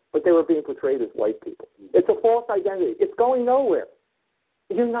Lithuanians. But they were being portrayed as white people. It's a false identity. It's going nowhere.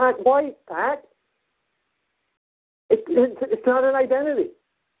 You're not white, Pat. It's not an identity.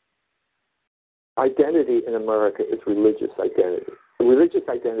 Identity in America is religious identity. Religious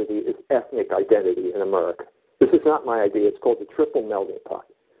identity is ethnic identity in America. This is not my idea. It's called the triple melting pot.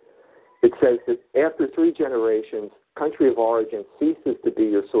 It says that after 3 generations, country of origin ceases to be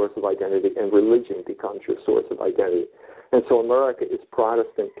your source of identity and religion becomes your source of identity. And so America is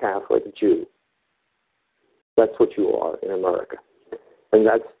Protestant, Catholic, Jew. That's what you are in America. And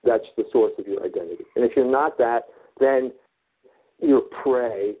that's the source of your identity. And if you're not that, then you're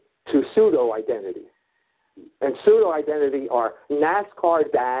prey to pseudo-identity. And pseudo-identity are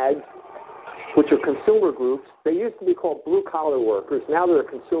NASCAR dads, which are consumer groups. They used to be called blue-collar workers. Now they're a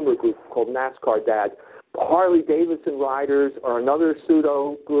consumer group called NASCAR dads. Harley-Davidson riders are another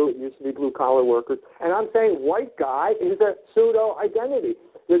pseudo-group. It used to be blue-collar workers. And I'm saying white guy is a pseudo-identity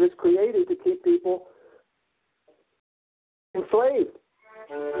that is created to keep people enslaved.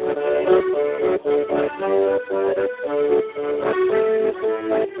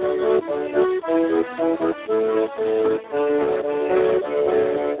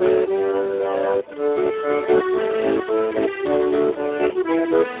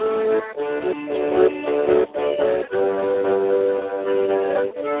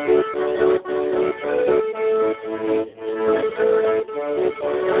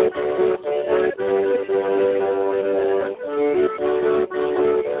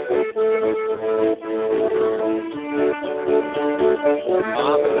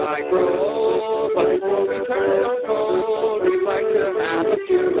 Mom and I grow old, but before we turn so cold, we'd like to have a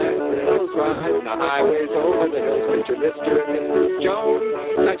few lessons riding the highways over the hills. Mr. and Mrs. Jones,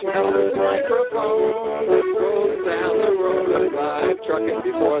 touching on the microphone, rolling down the road of life, trucking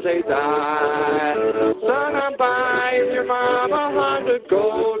before they die. Son, I'm buying your mom 100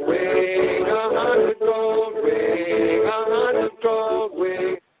 gold ring, 100 gold ring, 100 gold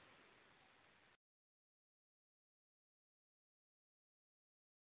ring.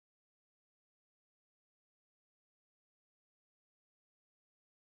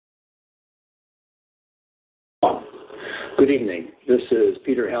 Good evening. This is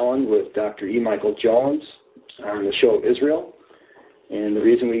Peter Helen with Dr. E. Michael Jones, on the show Israel. And the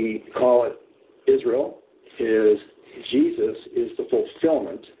reason we call it Israel is Jesus is the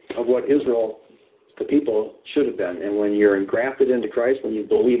fulfillment of what Israel, the people, should have been. And when you're engrafted into Christ, when you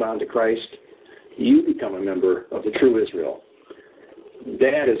believe onto Christ, you become a member of the true Israel.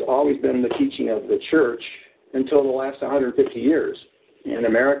 That has always been the teaching of the church until the last 150 years. And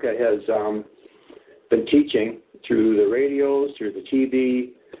America has been teaching through the radios, through the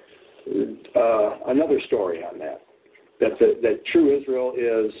TV, another story on that. That true Israel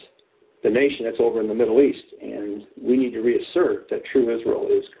is the nation that's over in the Middle East. And we need to reassert that true Israel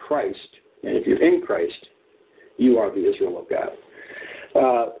is Christ. And if you're in Christ, you are the Israel of God.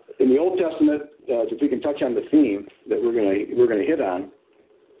 In the Old Testament, if we can touch on the theme that we're going to hit on,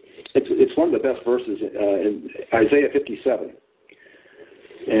 it's one of the best verses in Isaiah 57.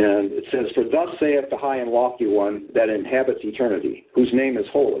 And it says, "For thus saith the high and lofty one that inhabits eternity, whose name is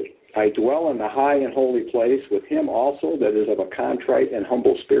holy. I dwell in the high and holy place with him also that is of a contrite and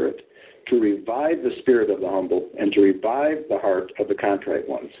humble spirit, to revive the spirit of the humble and to revive the heart of the contrite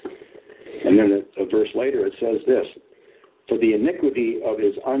ones." And then a verse later it says this, "For the iniquity of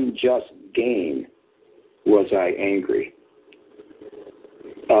his unjust gain was I angry."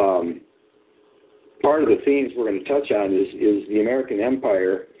 Part of the themes we're going to touch on is the American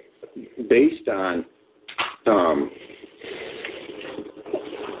Empire based on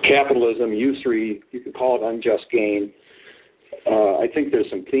capitalism, usury, you could call it unjust gain. I think there's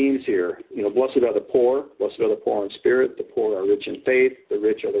some themes here. You know, blessed are the poor in spirit, the poor are rich in faith, the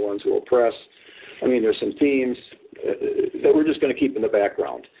rich are the ones who oppress. I mean, there's some themes that we're just going to keep in the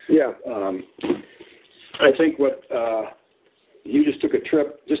background. Yeah. I think what you just took a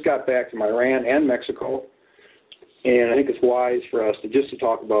trip, just got back from Iran and Mexico, and I think it's wise for us to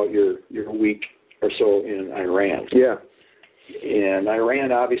talk about your week or so in Iran. Yeah. And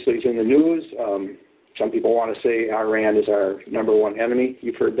Iran obviously is in the news. Some people want to say Iran is our number one enemy.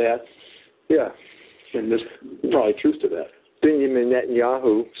 You've heard that? Yeah. And there's probably truth to that. Benjamin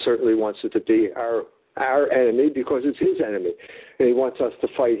Netanyahu certainly wants it to be our enemy because it's his enemy. And he wants us to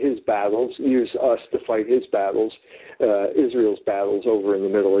fight his battles, use us to fight his battles, Israel's battles over in the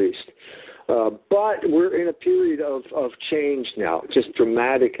Middle East. But we're in a period of change now, just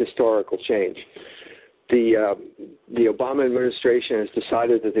dramatic historical change. The Obama administration has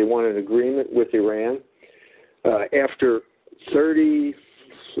decided that they want an agreement with Iran. After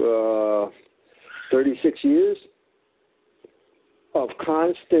 36 years of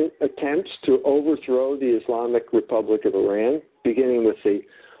constant attempts to overthrow the Islamic Republic of Iran, beginning with the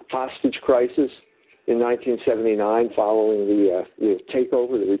hostage crisis in 1979 following the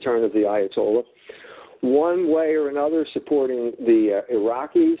takeover, the return of the Ayatollah. One way or another supporting the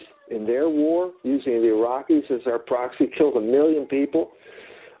Iraqis in their war, using the Iraqis as our proxy, killed 1 million people.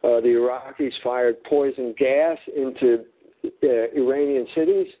 The Iraqis fired poison gas into Iranian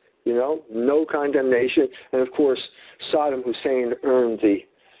cities, no condemnation. And of course, Saddam Hussein earned the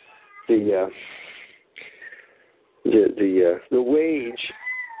wage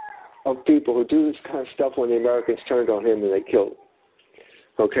of people who do this kind of stuff when the Americans turned on him and they killed him.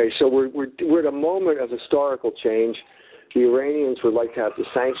 Okay, so we're at a moment of historical change. The Iranians would like to have the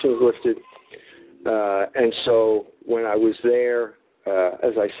sanctions lifted, and so when I was there,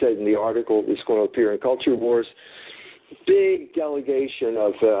 as I said in the article, it's going to appear in Culture Wars, big delegation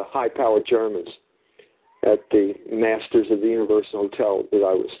of high-powered Germans at the Masters of the Universal Hotel that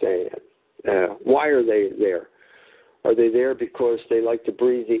I was staying at. Why are they there? Are they there because they like to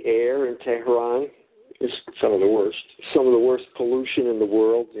breathe the air in Tehran? It's some of the worst pollution in the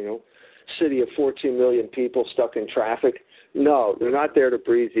world, city of 14 million people stuck in traffic. No, they're not there to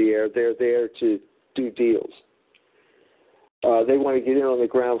breathe the air. They're there to do deals. They want to get in on the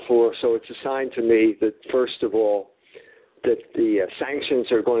ground floor, so it's a sign to me that, first of all, that the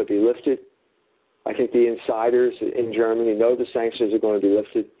sanctions are going to be lifted. I think the insiders in Germany know the sanctions are going to be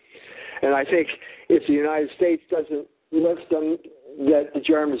lifted. And I think if the United States doesn't lift them, that the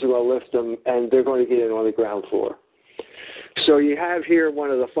Germans are going to lift them, and they're going to get in on the ground floor. So you have here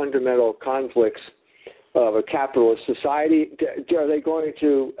one of the fundamental conflicts of a capitalist society. Are they going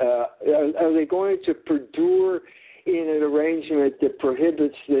to perdure in an arrangement that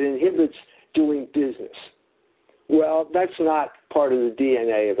inhibits doing business? Well, that's not part of the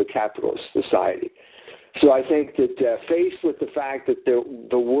DNA of a capitalist society. So I think that faced with the fact that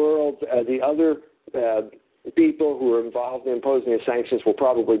the world, the other people who are involved in imposing the sanctions will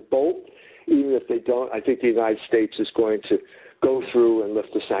probably bolt, even if they don't, I think the United States is going to go through and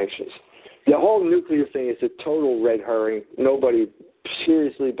lift the sanctions. The whole nuclear thing is a total red herring. Nobody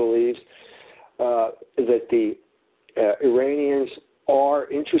seriously believes that the Iranians are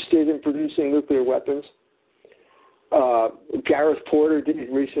interested in producing nuclear weapons. Gareth Porter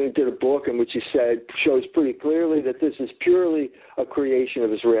recently did a book in which he shows pretty clearly that this is purely a creation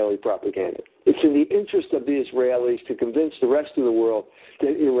of Israeli propaganda. It's in the interest of the Israelis to convince the rest of the world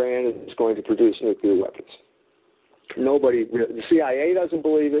that Iran is going to produce nuclear weapons. The CIA doesn't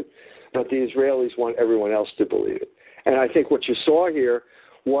believe it, but the Israelis want everyone else to believe it. And I think what you saw here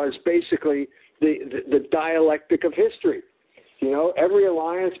was basically the dialectic of history. You know, every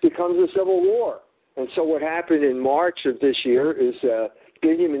alliance becomes a civil war. And so what happened in March of this year is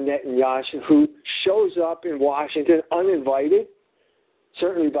Benjamin Netanyahu, who shows up in Washington uninvited,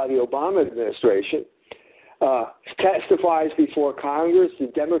 certainly by the Obama administration, testifies before Congress. The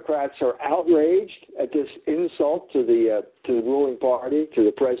Democrats are outraged at this insult to the ruling party, to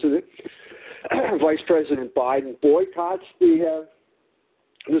the president. Vice President Biden boycotts the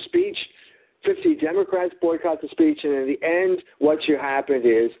speech. 50 Democrats boycott the speech, and in the end, what happened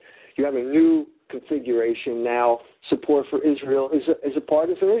is you have a new configuration now. Support for Israel is a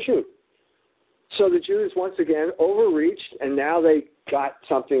partisan issue. So the Jews once again overreached, and now they got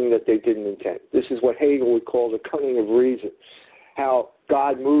something that they didn't intend. This is what Hegel would call the cunning of reason, how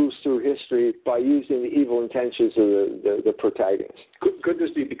God moves through history by using the evil intentions of the protagonist. Could this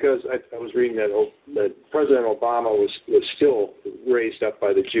be because I was reading that President Obama was still raised up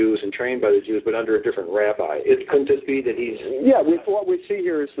by the Jews and trained by the Jews, but under a different rabbi? Couldn't this be that he's... Yeah, what we see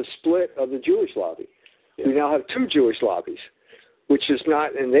here is the split of the Jewish lobby. Yeah. We now have two Jewish lobbies, which is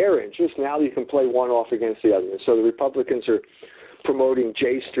not in their interest. Now you can play one off against the other. And so the Republicans are promoting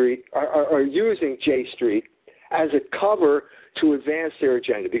J Street, are using J Street as a cover to advance their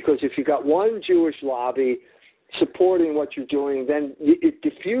agenda. Because if you've got one Jewish lobby supporting what you're doing, then it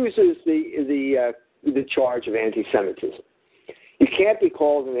diffuses the charge of anti-Semitism. You can't be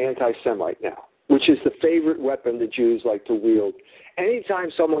called an anti-Semite now, which is the favorite weapon the Jews like to wield. Anytime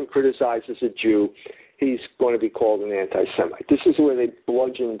someone criticizes a Jew, he's going to be called an anti-Semite. This is where they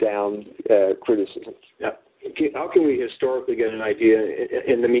bludgeon down criticism. Yeah. How can we historically get an idea?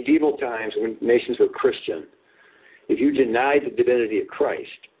 In the medieval times, when nations were Christian, if you denied the divinity of Christ,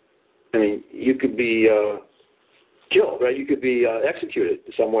 I mean, you could be killed, right? You could be executed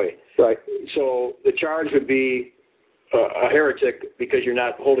in some way. Right. So the charge would be a heretic because you're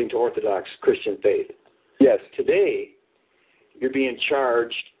not holding to Orthodox Christian faith. Yes. Today, you're being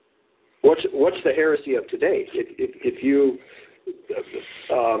charged. What's the heresy of today? If you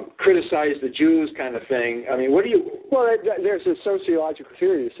criticize the Jews, kind of thing. I mean, what do you? Well, there's a sociological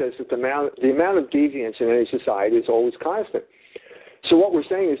theory that says that the amount of deviance in any society is always constant. So what we're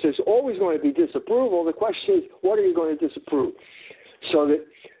saying is there's always going to be disapproval. The question is, what are you going to disapprove? So that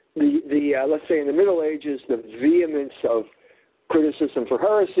let's say in the Middle Ages, the vehemence of criticism for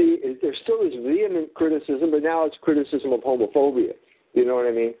heresy, there still is vehement criticism, but now it's criticism of homophobia. You know what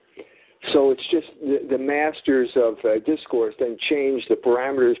I mean? So it's just the masters of discourse then change the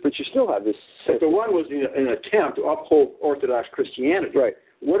parameters, but you still have this. The one was an attempt to uphold Orthodox Christianity. Right.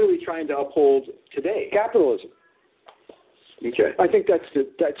 What are we trying to uphold today? Capitalism. Okay. I think that's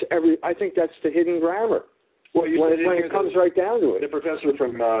the hidden grammar. Well, when it comes right down to it. The professor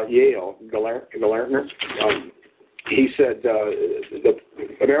from Yale, Galerner, he said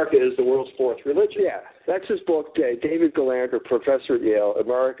America is the world's fourth religion. Yeah, that's his book, David Galerner, professor at Yale.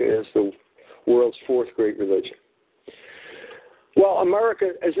 America is the world's fourth great religion. Well,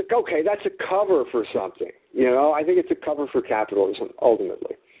 America is okay. That's a cover for something. You know, I think it's a cover for capitalism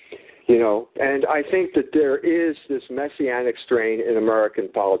ultimately. You know, and I think that there is this messianic strain in American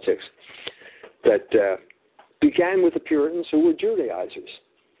politics that began with the Puritans, who were Judaizers,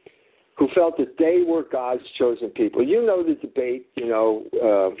 who felt that they were God's chosen people. You know the debate,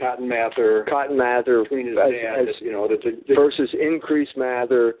 Cotton Mather, between his dad, versus Increase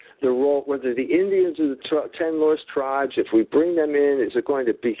Mather, the role, whether the Indians or the 10 lost tribes, if we bring them in, is it going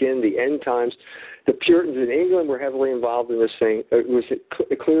to begin the end times? The Puritans in England were heavily involved in this thing. It was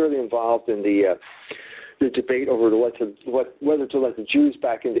clearly involved in the debate over whether to let the Jews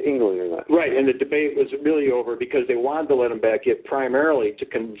back into England or not. Right, and the debate was really over because they wanted to let them back in primarily to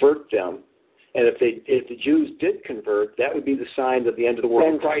convert them. And if the Jews did convert, that would be the sign of the end of the world.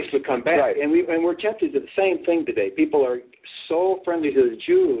 And Christ would come back. Right. And we're tempted to the same thing today. People are so friendly to the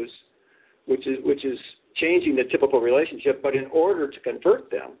Jews, which is changing the typical relationship, but in order to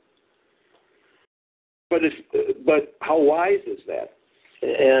convert them. But how wise is that?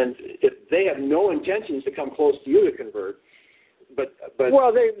 And if they have no intentions to come close to you to convert, but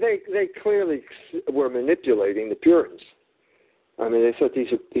well, they clearly were manipulating the Puritans. I mean, they thought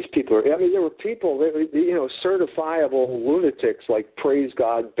these people are. I mean, there were people, certifiable lunatics like Praise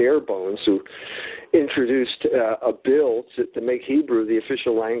God Barebones, who introduced a bill to make Hebrew the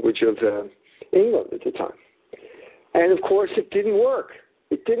official language of England at the time. And, of course, it didn't work.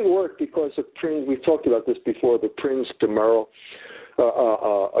 It didn't work because of Prinz. We've talked about this before, but Prinz de Merle,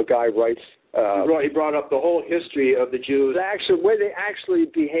 a guy writes. He brought up the whole history of the Jews. The way they actually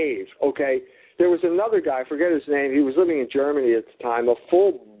behave, okay? There was another guy, I forget his name, he was living in Germany at the time, a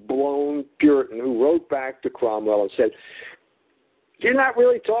full-blown Puritan who wrote back to Cromwell and said, you're not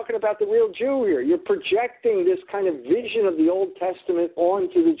really talking about the real Jew here. You're projecting this kind of vision of the Old Testament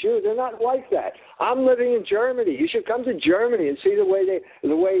onto the Jew. They're not like that. I'm living in Germany. You should come to Germany and see the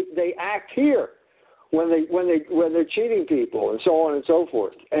way they act here when they're cheating people and so on and so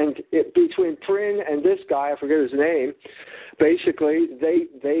forth. And between Prin and this guy, I forget his name, basically they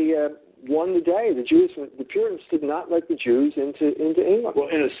won the day. The Puritans did not let the Jews into England. Well,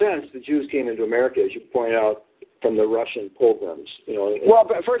 in a sense, the Jews came into America, as you point out, from the Russian pilgrims. Well,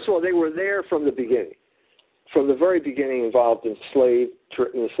 but first of all, they were there from the beginning, from the very beginning, involved in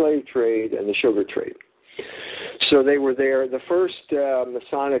the slave trade and the sugar trade. So they were there. The first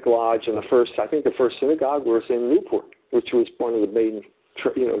Masonic lodge and the first synagogue was in Newport, which was one of the main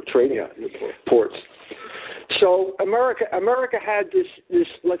trading ports. So America had this.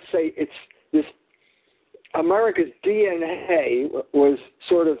 Let's say it's this. America's DNA was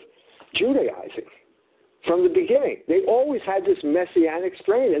sort of Judaizing. From the beginning, they always had this messianic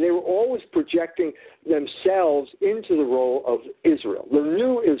strain, and they were always projecting themselves into the role of Israel, the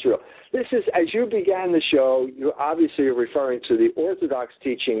new Israel. This is, as you began the show, you obviously are referring to the Orthodox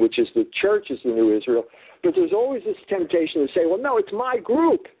teaching, which is the church is the new Israel, but there's always this temptation to say, well, no, it's my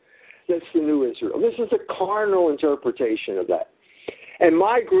group that's the new Israel. This is a carnal interpretation of that. And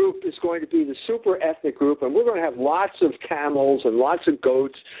my group is going to be the super ethnic group, and we're going to have lots of camels and lots of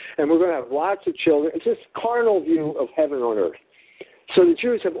goats, and we're going to have lots of children. It's this carnal view of heaven on earth. So the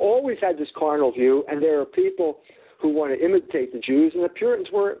Jews have always had this carnal view, and there are people who want to imitate the Jews, and the Puritans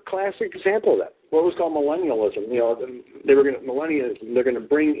were a classic example of that. What was called millennialism. They're going to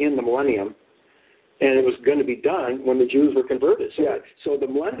bring in the millennium, and it was going to be done when the Jews were converted. So the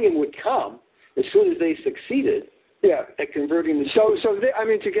millennium would come as soon as they succeeded. Yeah, at converting the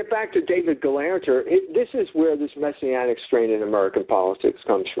to get back to David Galanter, this is where this messianic strain in American politics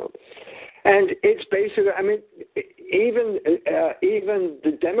comes from, and it's basically, even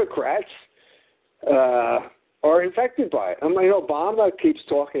the Democrats are infected by it. Obama keeps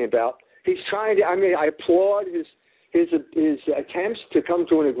talking about he's trying to. I applaud his attempts to come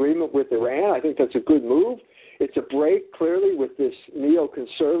to an agreement with Iran. I think that's a good move. It's a break, clearly, with this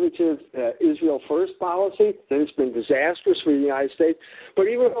neoconservative Israel First policy that has been disastrous for the United States. But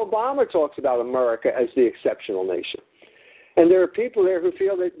even Obama talks about America as the exceptional nation. And there are people there who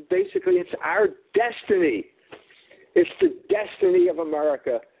feel that basically it's our destiny. It's the destiny of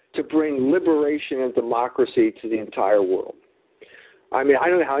America to bring liberation and democracy to the entire world. I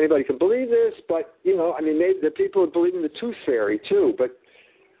don't know how anybody can believe this, but, maybe the people who believe in the tooth fairy, too, but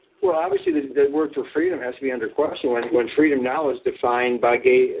well, obviously, the word for freedom has to be under question when freedom now is defined by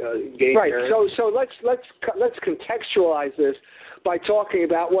gay right. marriage. So let's contextualize this by talking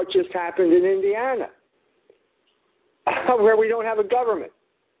about what just happened in Indiana, where we don't have a government,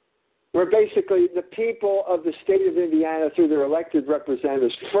 where basically the people of the state of Indiana, through their elected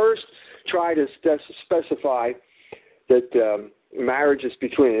representatives, first try to specify that marriage is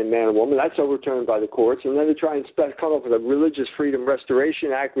between a man and woman. That's overturned by the courts. And then they try and come up with a Religious Freedom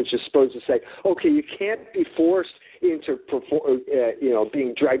Restoration Act, which is supposed to say, okay, you can't be forced into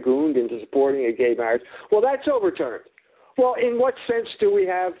being dragooned into supporting a gay marriage. Well, that's overturned. Well, in what sense do we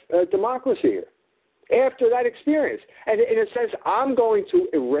have democracy here after that experience? And in a sense, I'm going to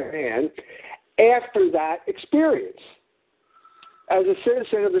Iran after that experience as a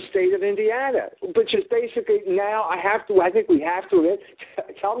citizen of the state of Indiana, which is basically now I think we have to admit,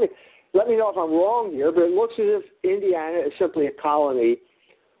 let me know if I'm wrong here, but it looks as if Indiana is simply a colony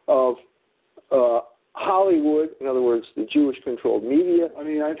of Hollywood, in other words, the Jewish-controlled media.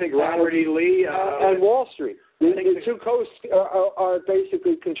 I think Robert E. Lee and Wall Street. The two coasts are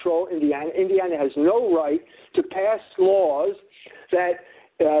basically control Indiana. Indiana has no right to pass laws that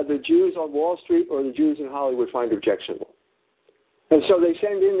the Jews on Wall Street or the Jews in Hollywood find objectionable. And so they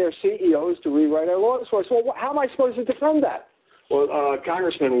send in their CEOs to rewrite our laws for us. Well, how am I supposed to defend that? Well,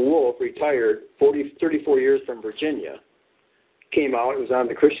 Congressman Wolf, retired 34 years from Virginia, came out, it was on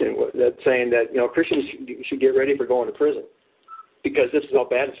the Christian, that saying that, Christians should get ready for going to prison because this is how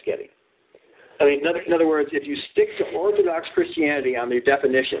bad it's getting. In other words, if you stick to Orthodox Christianity on their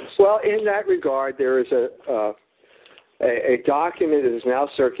definitions. Well, in that regard, there is a document that is now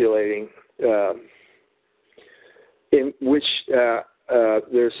circulating in which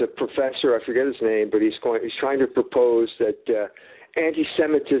there's a professor, I forget his name, but he's trying to propose that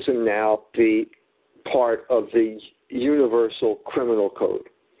anti-Semitism now be part of the universal criminal code.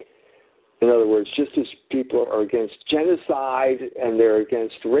 In other words, just as people are against genocide and they're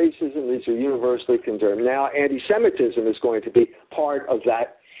against racism, these are universally condemned. Now, anti-Semitism is going to be part of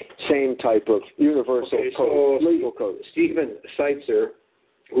that same type of universal code, legal code. Stephen Seitzer,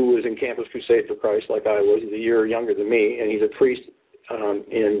 who was in Campus Crusade for Christ like I was, he's a year younger than me, and he's a priest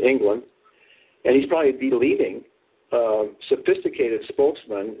in England, and he's probably the leading sophisticated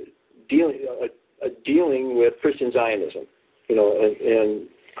spokesman dealing with Christian Zionism, and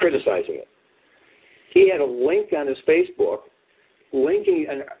criticizing it. He had a link on his Facebook linking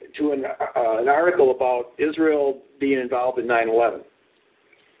to an article about Israel being involved in 9/11.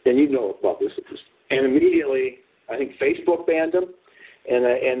 And you know about this. And immediately, I think Facebook banned him,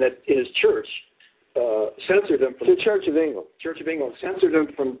 and that his church censored him from the Church of England. Church of England censored him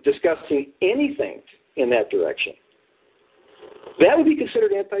from discussing anything in that direction. That would be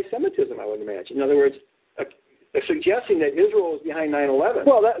considered anti-Semitism, I would imagine. In other words, suggesting that Israel is behind 9/11.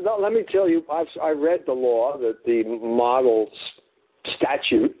 Well, let me tell you, I read the law, the model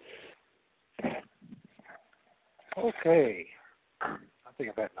statute. Okay. I think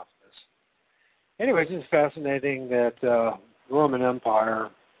I've had enough of this. Anyways, it's fascinating that Roman Empire,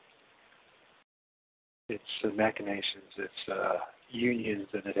 its machinations, its unions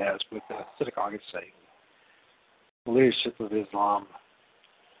that it has with the synagogue of Satan, the leadership of Islam,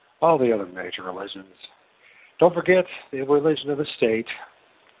 all the other major religions. Don't forget the religion of the state,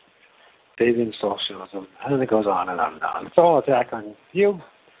 Fabian socialism, and then it goes on and on and on. It's all attack on you,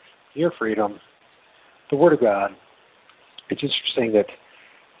 your freedom, the Word of God. It's interesting that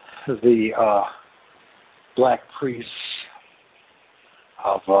the black priests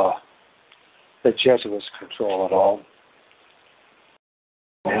of the Jesuits control it all,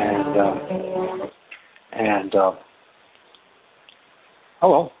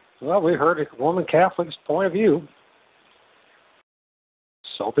 well, we heard a Roman Catholic's point of view.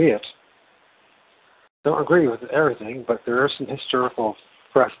 So be it. Don't agree with everything, but there are some historical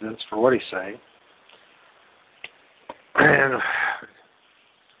precedents for what he's saying. And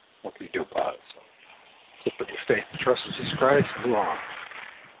what can you do about it? So just put your faith and trust in Jesus Christ and move on.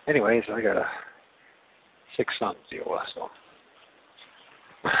 Anyways, I got a 6 sons to deal with, so.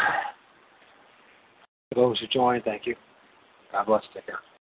 For those who joined, thank you. God bless. Take care.